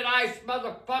stupid ass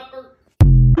motherfucker.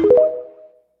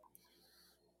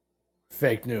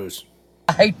 Fake news.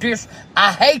 I hate this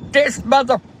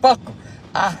motherfucker.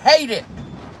 I hate it.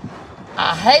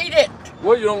 I hate it.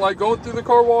 What, you don't like going through the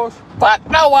car wash? Fuck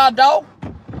no, I don't.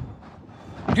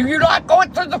 Do you like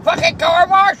going through the fucking car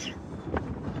wash?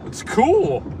 It's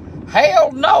cool.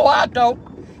 Hell no, I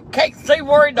don't. Can't see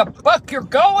where in the fuck you're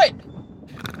going.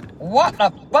 What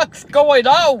the fuck's going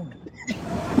on?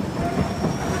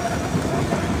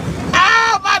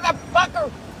 Oh, motherfucker!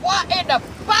 What in the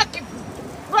fucking...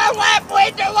 Roll that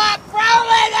window up! Roll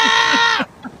it up!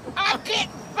 I'm getting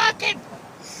fucking...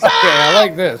 Okay, I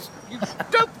like this. You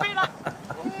stupid...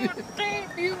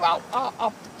 Damn you! I'll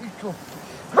roll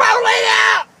it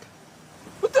up!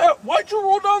 What the... Why'd you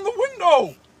roll down the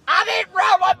window? I didn't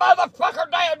roll a motherfucker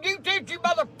down. You did, you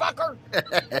motherfucker.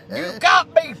 You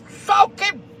got me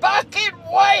soaking fucking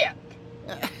wet.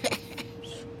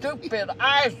 Stupid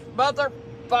ass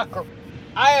motherfucker.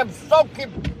 I am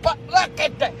soaking look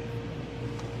at that.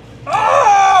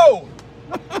 Oh!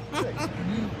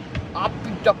 I'll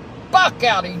beat the fuck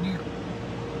out of you.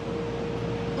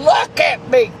 Look at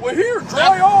me. Well, here,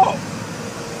 dry off.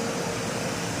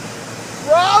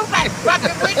 Roll that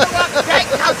fucking window up, Jake,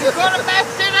 because you're going to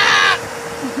mess it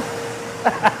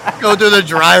up. Go to the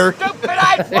dryer. Stupid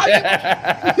ass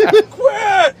fucking...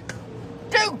 Quit!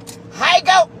 Dude, hang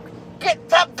up. Get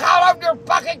some caught on your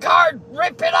fucking car and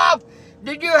rip it off.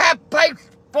 Did you have paid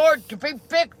for it to be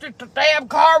fixed at the damn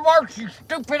car works, you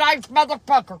stupid ass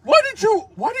motherfucker? Why did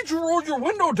you roll your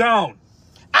window down?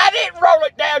 I didn't roll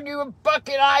it down, you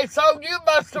fucking asshole. You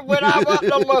must have when I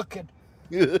wasn't looking.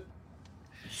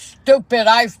 Stupid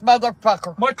ass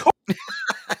motherfucker. My car.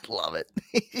 I love it.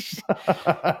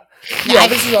 Yeah,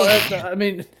 this is. I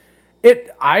mean,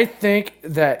 I think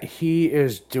that he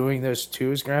is doing this to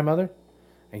his grandmother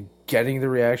and getting the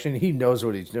reaction. He knows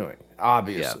what he's doing,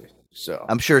 obviously. Yeah. So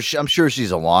I'm sure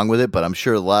she's along with it, but I'm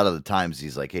sure a lot of the times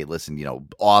he's like, "Hey, listen,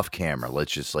 off camera,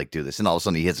 let's just like do this." And all of a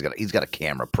sudden he's got a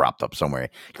camera propped up somewhere.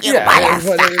 yeah.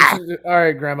 All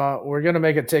right, Grandma, we're gonna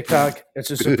make a TikTok.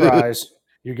 It's a surprise.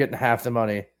 You're getting half the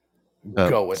money.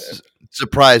 Go with it.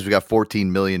 Surprise! We got 14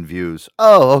 million views.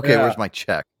 Oh, okay. Yeah. Where's my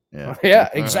check? Yeah, Yeah,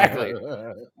 exactly.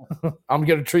 I'm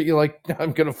gonna treat you like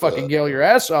I'm gonna fucking yell your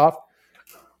ass off.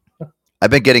 I've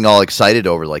been getting all excited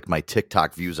over like my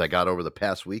TikTok views I got over the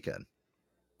past weekend.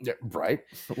 Yeah, right.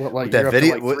 Well, like That you're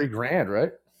video- up to like $3,000,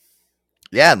 right?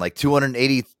 Yeah, and like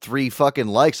 283 fucking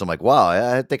likes. I'm like, wow,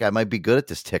 I think I might be good at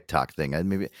this TikTok thing. I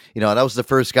maybe, and that was the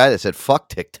first guy that said, "Fuck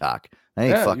TikTok." I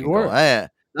ain't Yeah, fucking you were. going.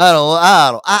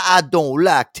 I don't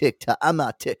like TikTok. I'm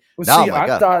not TikTok. Well, No, see, my I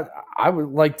God. thought I would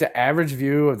like the average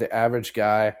view of the average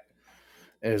guy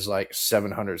is like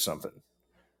 700 something.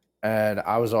 And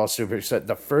I was all super excited.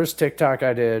 The first TikTok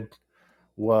I did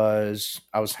was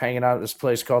I was hanging out at this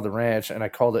place called The Ranch, and I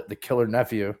called it The Killer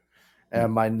Nephew.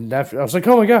 And my nephew, I was like,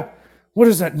 "Oh my God, what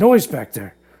is that noise back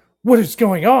there? What is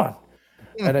going on?"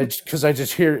 And because I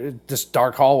just hear this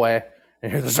dark hallway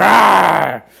and hear this,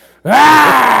 "Ah!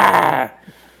 Ah!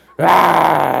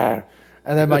 Ah!"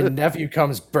 And then my nephew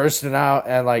comes bursting out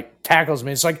and like tackles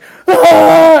me. It's like,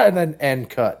 "Ah!" And then end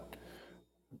cut.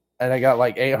 And I got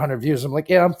like 800 views. I'm like,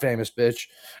 yeah, I'm famous, bitch.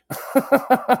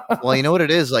 Well, you know what it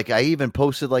is? Like, I even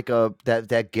posted like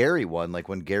that Gary one, like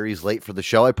when Gary's late for the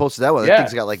show. I posted that one. That Yeah.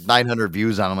 thing's got like 900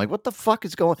 views on. I'm like, what the fuck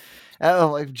is going?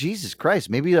 Like, Jesus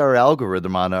Christ! Maybe our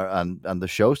algorithm on the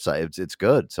show site it's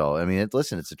good. So I mean,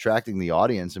 listen, it's attracting the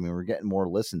audience. I mean, we're getting more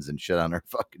listens and shit on our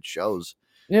fucking shows.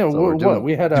 Yeah, So we're doing,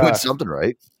 we had doing something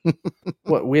right.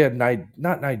 what we had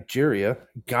not Nigeria,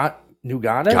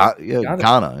 Uganda,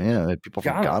 Ghana. Yeah, people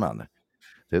from Ghana. Ghana on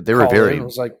there. They were Called very. in, it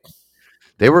was like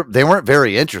They weren't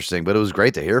very interesting, but it was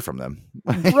great to hear from them.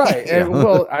 right. Yeah. And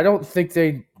well, I don't think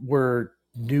they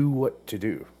knew what to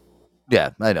do. Yeah,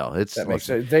 I know. It's That makes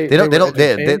listen, sense. they don't were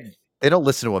entertained. they don't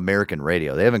listen to American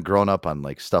radio. They haven't grown up on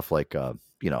like stuff like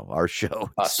our show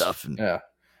and Us. stuff. And Yeah,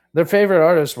 their favorite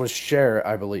artist was Cher,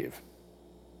 I believe.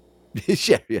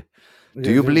 yeah. Do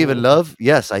you believe in love?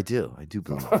 Yes, I do. I do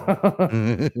believe.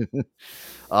 Do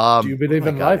you believe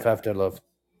in life after love?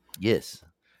 Yes.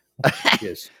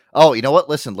 Yes. Oh, you know what?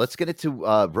 Listen, let's get into.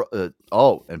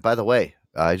 And by the way,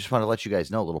 I just want to let you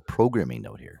guys know a little programming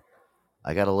note here.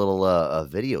 I got a little a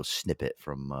video snippet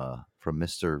from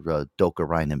Mr. Doka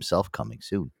Ryan himself coming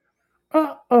soon.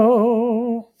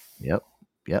 Oh. Yep,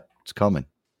 it's coming.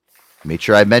 Made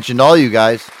sure I mentioned all you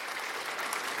guys.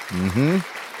 Mm-hmm.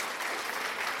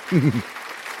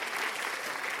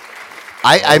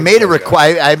 I made a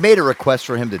request. I made a request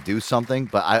for him to do something,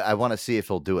 but I want to see if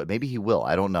he'll do it. Maybe he will.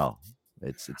 I don't know.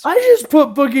 It's I just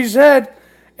put Boogie's head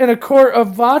in a quart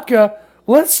of vodka.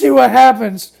 Let's see what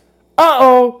happens.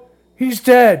 Uh-oh, he's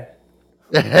dead.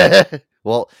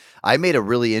 Well, I made a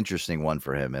really interesting one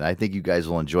for him, and I think you guys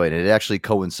will enjoy it. And it actually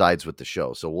coincides with the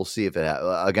show, so we'll see if it.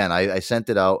 Again, I sent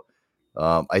it out.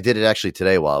 I did it actually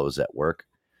today while I was at work.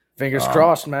 Fingers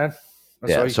crossed, man.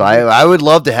 That's all Yeah, you so can do. I would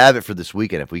love to have it for this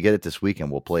weekend. If we get it this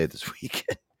weekend, we'll play it this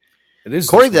weekend. It is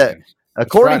according this to weekend.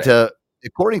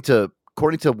 It's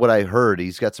according to what I heard,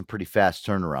 he's got some pretty fast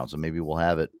turnaround. So maybe we'll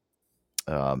have it.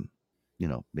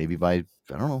 Maybe by I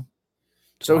don't know.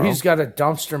 So tomorrow. he's got a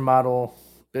dumpster model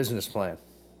business plan.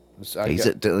 Guy's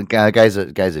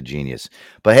a genius.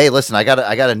 But hey, listen, I got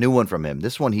a new one from him.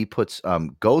 This one he puts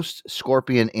Ghost,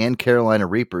 Scorpion, and Carolina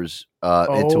Reapers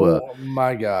into a. Oh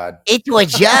my God! Into a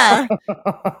jar.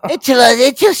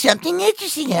 until something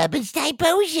interesting happens,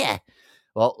 Dibosia.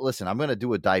 Well, listen, I'm gonna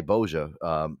do a Dibosia,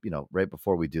 right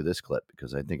before we do this clip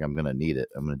because I think I'm gonna need it.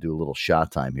 I'm gonna do a little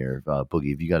shot time here,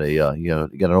 Boogie. If you got you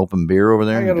got an open beer over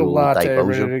there, I got do a latte Dibosia?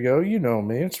 ready to go. You know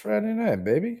me. It's Friday night,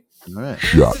 baby. All right.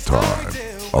 Shot time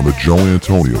on the Joe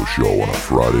Antonio Show on a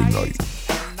Friday night.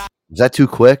 Was that too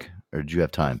quick, or did you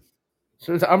have time?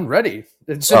 So I'm ready.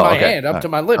 It's in my okay. hand, up to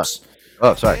my lips.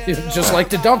 Oh, sorry. Just like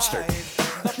the dumpster.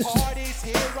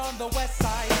 the west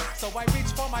side. So I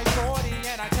reach for my 40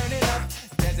 and I turn it up.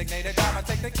 Designated driver,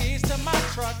 take the keys to my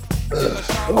truck.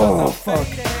 Oh, fuck.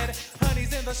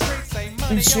 Honey's in the streets, say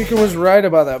money. And Seeker was right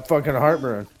about that fucking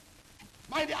heartburn.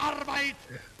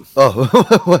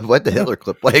 Oh, what the Hitler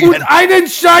clip play Und again? einen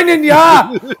scheinen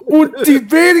Jahr und die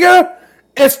Wege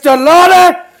ist der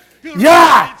Lade.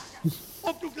 Ja!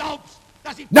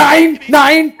 Nein,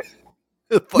 nein,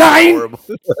 nein! Horrible.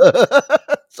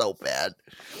 So bad.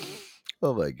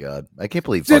 Oh my god. I can't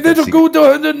believe Sie fucking sind Seeker,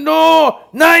 gut no!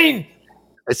 Nein!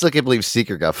 I still can't believe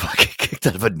Seeker got fucking kicked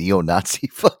out of a neo-Nazi.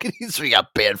 Fucking he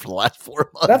got banned for the last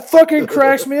 4 months. That fucking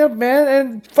cracks me up, man,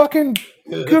 and fucking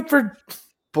good for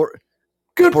Poor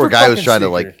for guy was fucking trying to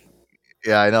Seeker. like.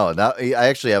 Yeah, I know. Now I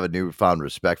actually have a newfound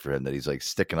respect for him that he's like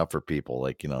sticking up for people.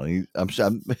 Like, you know, I'm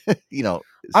you know,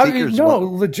 I mean, Seeker's no,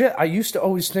 one- legit. I used to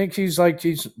always think he's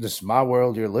this is my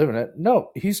world, you're living it.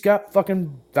 No, he's got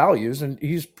fucking values, and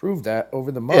he's proved that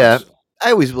over the months. Yeah,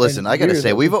 I always listen. and I gotta years say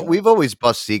that we've we've always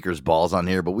bust Seeker's balls on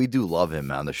here, but we do love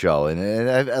him on the show. And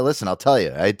I listen. I'll tell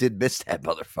you, I did miss that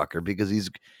motherfucker because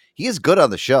he is good on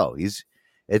the show.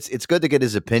 It's good to get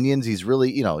his opinions. He's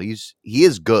really, you know, he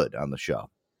is good on the show.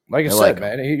 Like I said, like him.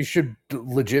 man, he should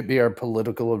legit be our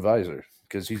political advisor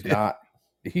because he's not.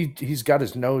 He's got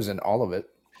his nose in all of it.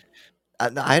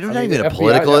 I'm not I mean, even a FBI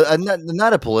political. I'm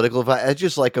not a political advisor. I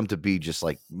just like him to be just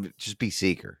be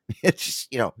Seeker. It's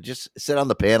just, you know, just sit on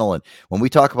the panel, and when we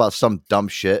talk about some dumb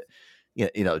shit, you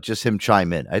know, just him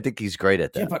chime in. I think he's great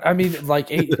at that. Yeah, but I mean, like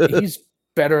he's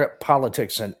better at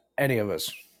politics than any of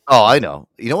us. Oh, I know.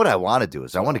 You know what I want to do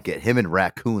is I want to get him and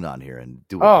Raccoon on here and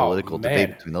do a political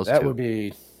debate between those that two. would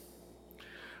be.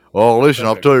 Oh, listen,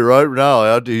 I'll tell you right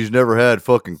now, he's never had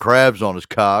fucking crabs on his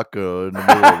cock in the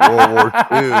middle of World War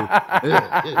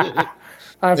II.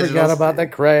 I forgot about the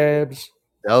crabs.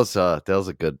 That was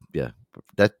a good, yeah.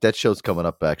 That show's coming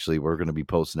up. Actually, we're going to be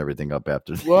posting everything up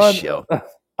after the Well, show.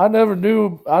 I don't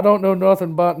know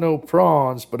nothing about no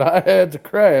prawns, but I had the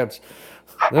crabs.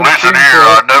 Them Listen king here,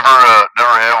 crabs. I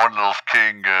never had one of those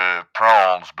king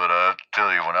prawns, but I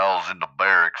tell you, when I was in the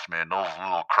barracks, man, those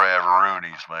little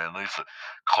crabberoonies, man, they used to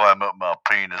climb up my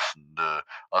penis, and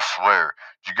I swear,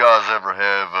 did you guys ever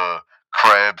have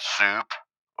crab soup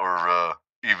or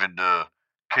even the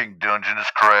King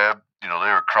Dungeness crab? You know, they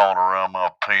were crawling around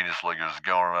my penis like it was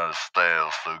going out of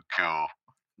style. So cool.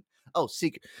 Oh,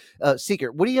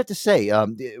 Seeker, what do you have to say?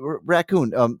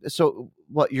 Raccoon, so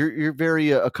what, you're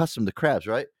very accustomed to crabs,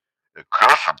 right?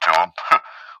 Accustomed to them.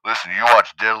 Listen, you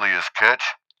watch Deadliest Catch,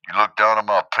 you look down at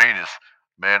my penis,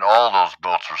 man, all those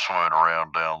boats are swimming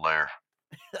around down there.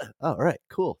 All right,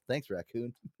 cool. Thanks,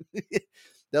 Raccoon.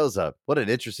 That was what an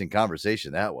interesting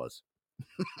conversation that was.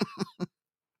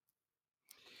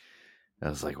 I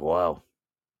was like, wow.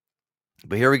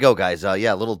 But here we go, guys.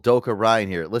 Yeah, little Doka Ryan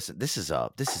here. Listen, this is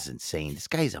insane. This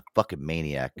guy's a fucking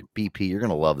maniac. BP, you're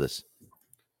gonna love this.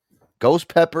 Ghost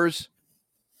peppers,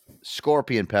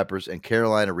 scorpion peppers, and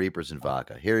Carolina Reapers and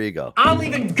vodka. Here you go. I'm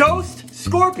leaving Ghost,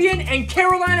 Scorpion, and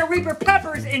Carolina Reaper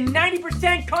peppers in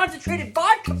 90% concentrated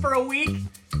vodka for a week,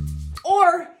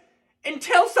 or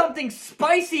until something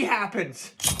spicy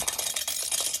happens.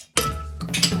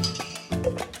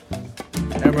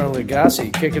 Emerald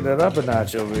Lagasse kicking it up a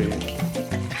notch over here.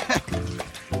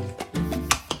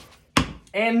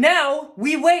 And now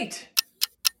we wait.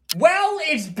 Well,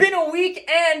 it's been a week,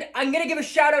 and I'm gonna give a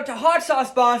shout out to Hot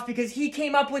Sauce Boss because he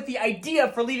came up with the idea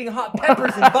for leaving hot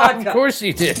peppers in vodka. Of course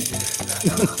he did.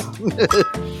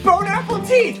 Bone apple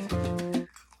teeth.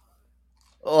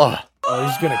 Oh,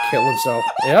 he's gonna kill himself.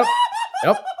 Yep.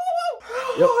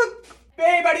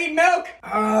 Babe, I need milk.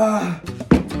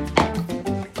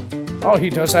 Oh, he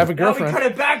does have a Now we girlfriend. cut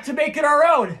it back to make it our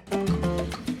own.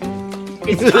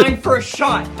 It's time for a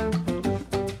shot.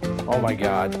 Oh my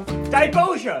god.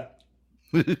 Dibosia.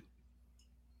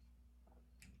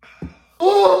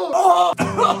 Oh!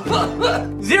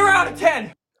 0 out of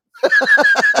 10.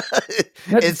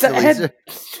 Instantly,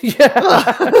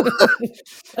 Yeah.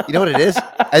 you know what it is?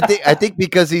 I think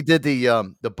because he did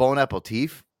the bone apple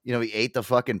teeth. You know, he ate the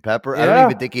fucking pepper. I Yeah. don't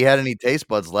even think he had any taste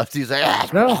buds left. He's like, ah.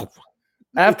 No.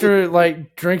 After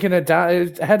like drinking it down,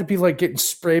 it had to be like getting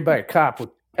sprayed by a cop with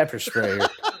pepper spray.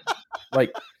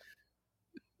 Like,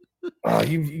 oh,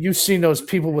 you've seen those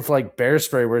people with like bear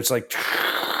spray where it's like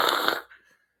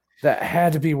that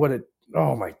had to be what it.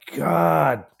 Oh my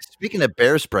god! Speaking of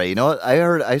bear spray, you know what?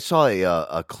 I saw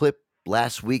a clip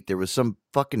last week. There was some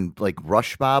fucking like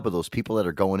rush mob of those people that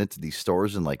are going into these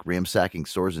stores and like ransacking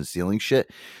stores and stealing shit.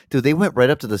 Dude, they went right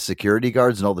up to the security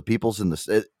guards and all the peoples in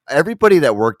the everybody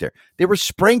that worked there. They were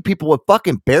spraying people with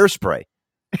fucking bear spray.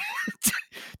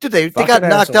 Dude, they got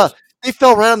knocked out. They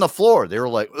fell right on the floor. They were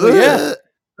like, Well, yeah.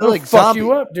 They're like fuck you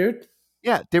zombies. up, dude.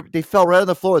 Yeah, they fell right on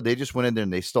the floor. They just went in there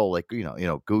and they stole like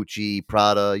Gucci,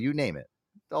 Prada, you name it,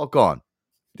 all gone.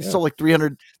 They stole like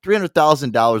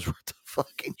 $300,000 worth of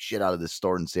fucking shit out of this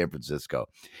store in San Francisco,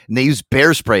 and they used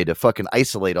bear spray to fucking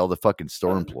isolate all the fucking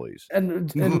store employees.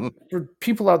 And for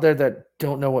people out there that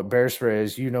don't know what bear spray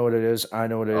is, you know what it is. I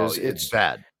know what it is. It's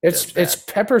bad. It's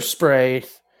pepper spray,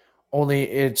 only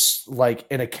it's like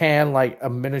in a can, like a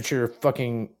miniature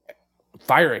fucking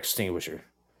fire extinguisher.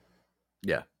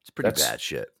 Yeah, it's pretty bad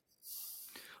shit.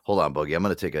 Hold on, Boogie. I'm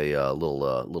gonna take a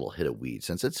little hit of weed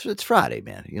since it's Friday,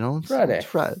 man. You know, Friday. It's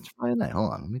Friday night.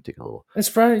 Hold on, let me take a little. It's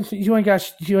Friday. You ain't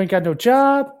got no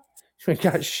job. You ain't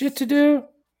got shit to do.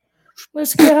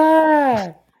 Let's get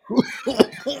high.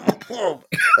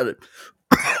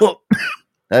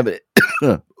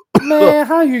 Man,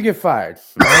 how you get fired?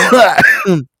 Well,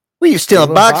 you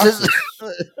stealing boxes?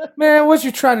 Man, what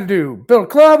you trying to do? Build a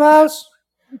clubhouse?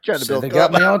 Trying to build They a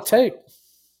got me clubhouse. on tape.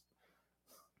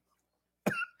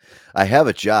 I have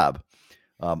a job.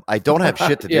 I don't have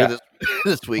shit to do Yeah.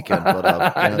 this weekend, but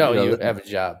I know you have a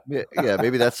job. Yeah,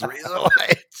 maybe that's the reason why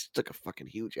it took a fucking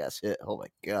huge ass hit. Oh my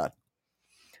god,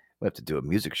 we have to do a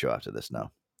music show after this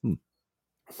now.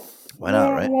 Why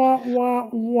not, right?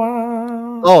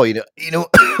 Oh, you know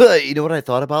what I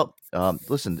thought about?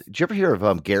 Listen, did you ever hear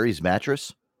of Gary's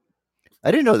Mattress?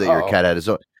 I didn't know that your cat had his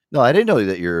own. No, I didn't know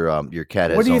that your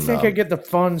cat has. Where do you own, think I get the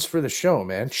funds for the show,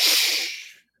 man?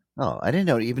 Oh, I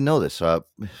didn't even know this.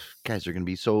 Guys are gonna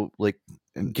be so like.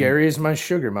 Gary is my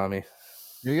sugar mommy.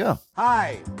 There you go.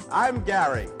 Hi, I'm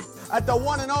Gary at the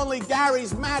one and only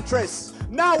Gary's Mattress.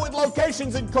 Now with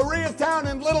locations in Koreatown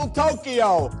and Little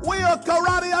Tokyo. We are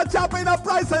karate are chopping up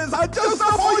prices just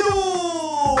for you.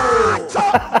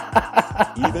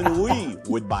 Even we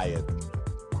would buy it.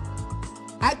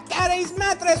 At Gary's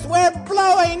Mattress, we're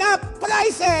blowing up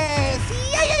prices.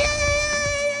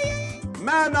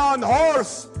 Man on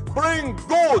horse, bring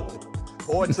good.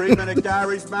 For treatment at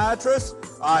Gary's Mattress,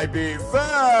 I be very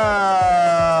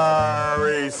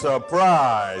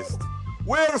surprised.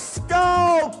 We're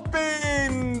scalping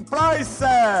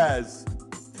prices.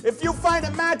 If you find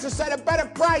a mattress at a better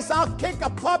price, I'll kick a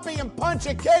puppy and punch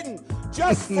a kitten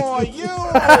just for you.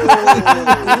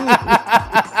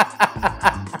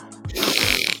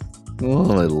 Oh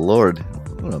my lord,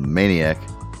 what a maniac!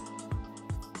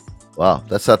 Wow,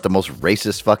 that's not the most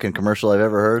racist fucking commercial I've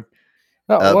ever heard.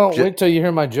 Well, wait till you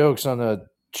hear my jokes on a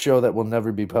show that will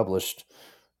never be published.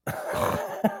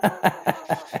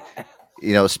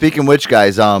 Speaking of which,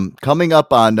 guys, coming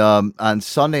up on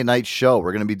Sunday night's show,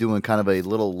 we're going to be doing kind of a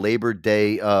little Labor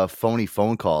Day phony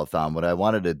phone call-a-thon. What I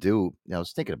wanted to do, I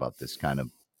was thinking about this kind of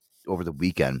over the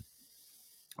weekend.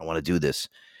 I want to do this,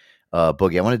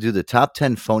 Boogie. I want to do the top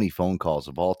 10 phony phone calls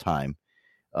of all time.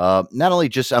 Not only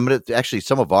just, I'm going to actually,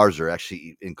 some of ours are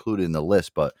actually included in the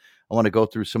list, but I want to go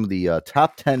through some of the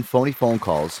top 10 phony phone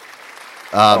calls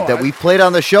that we played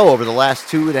on the show over the last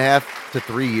 2.5 to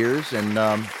 3 years, and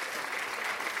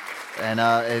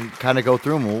kind of go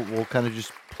through them. We'll kind of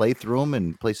just play through them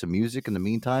and play some music in the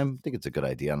meantime. I think it's a good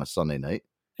idea on a Sunday night.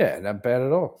 Yeah, not bad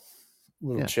at all.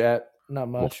 Little chat, not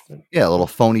much. Well, yeah, a little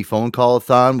phony phone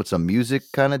call-a-thon with some music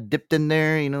kind of dipped in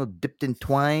there, dipped in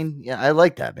twine. Yeah, I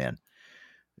like that, man.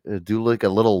 Do like a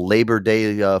little Labor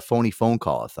Day phony phone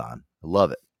call-a-thon. I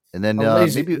love it. And then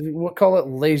maybe we'll call it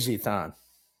Lazy-thon.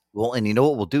 Well, and you know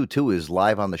what we'll do too is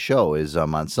live on the show is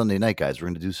on Sunday night, guys. We're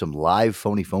going to do some live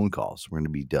phony phone calls. We're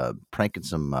going to be pranking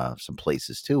some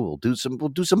places too. We'll do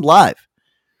some live.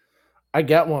 I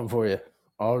got one for you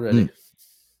already.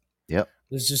 Yep.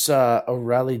 This is a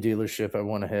rally dealership I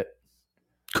want to hit.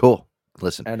 Cool.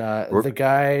 Listen, and the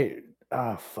guy,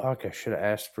 fuck, I should have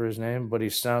asked for his name, but he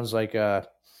sounds like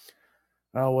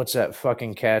what's that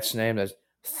fucking cat's name? That's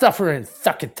Suffering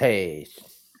Thuckate.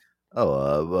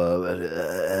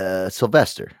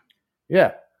 Sylvester.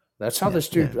 Yeah, that's how this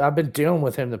dude. I've been dealing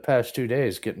with him the past 2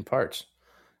 days, getting parts.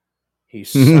 He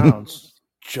sounds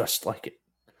just like it.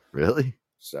 Really?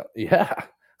 So yeah,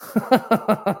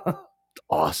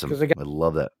 awesome. I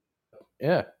love that.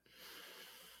 Yeah.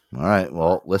 All right.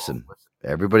 Well, listen.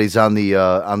 Everybody's on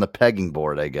the pegging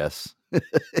board, I guess.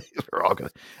 We're all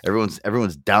gonna.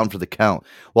 Everyone's down for the count.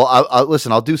 Well, I'll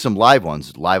listen. I'll do some live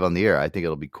ones live on the air. I think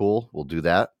it'll be cool. We'll do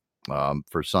that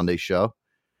for Sunday's show.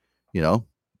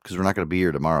 Because we're not going to be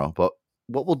here tomorrow. But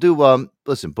what we'll do,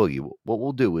 listen, Boogie. What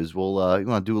we'll do is you want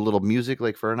to do a little music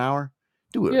like for an hour.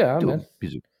 Do it. Yeah, do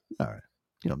music. All right.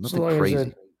 Nothing so long crazy.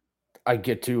 as I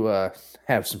get to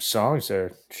have some songs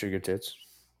there, Sugar Tits.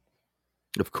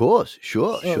 Of course.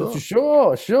 Sure. Sure.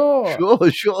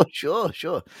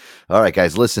 All right,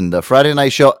 guys, listen, the Friday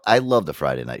night show. I love the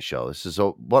Friday night show. This is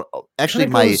actually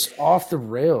It goes off the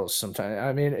rails sometimes.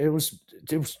 I mean, it was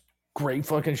great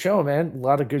fucking show, man. A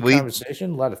lot of good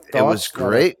conversation, a lot of thoughts. It was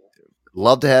great.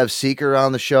 Love to have Seeker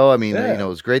on the show. I mean, Yeah. it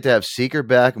was great to have Seeker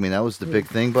back. I mean, that was the big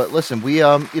thing. But listen, we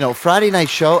Friday night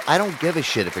show, I don't give a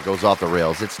shit if it goes off the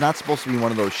rails. It's not supposed to be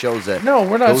one of those shows that No,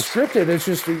 we're not goes- scripted. It's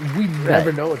just we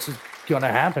never know what's going to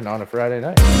happen on a Friday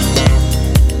night.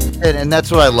 and that's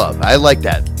what I love. I like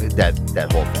that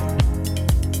whole thing.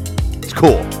 It's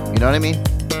cool. You know what I mean?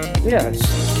 Yeah, it's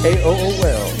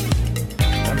KOOL.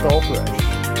 Menthol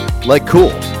fresh. Like cool,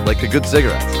 like the good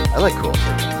cigarettes. I like cool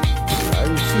cigarettes. I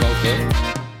would smoke it.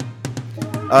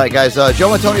 All right, guys.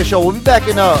 Joe Antonio Show. We'll be back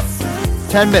in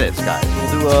 10 minutes, guys.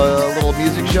 We'll do a little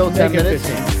music show. 10 Make it minutes.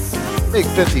 15. Make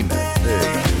 15 minutes. There you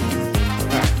go.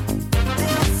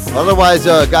 Otherwise,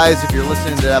 guys, if you're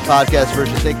listening to that podcast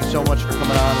version, thank you so much for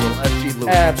coming on. A little FG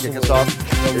Louis. Kick us off.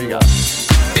 There you go.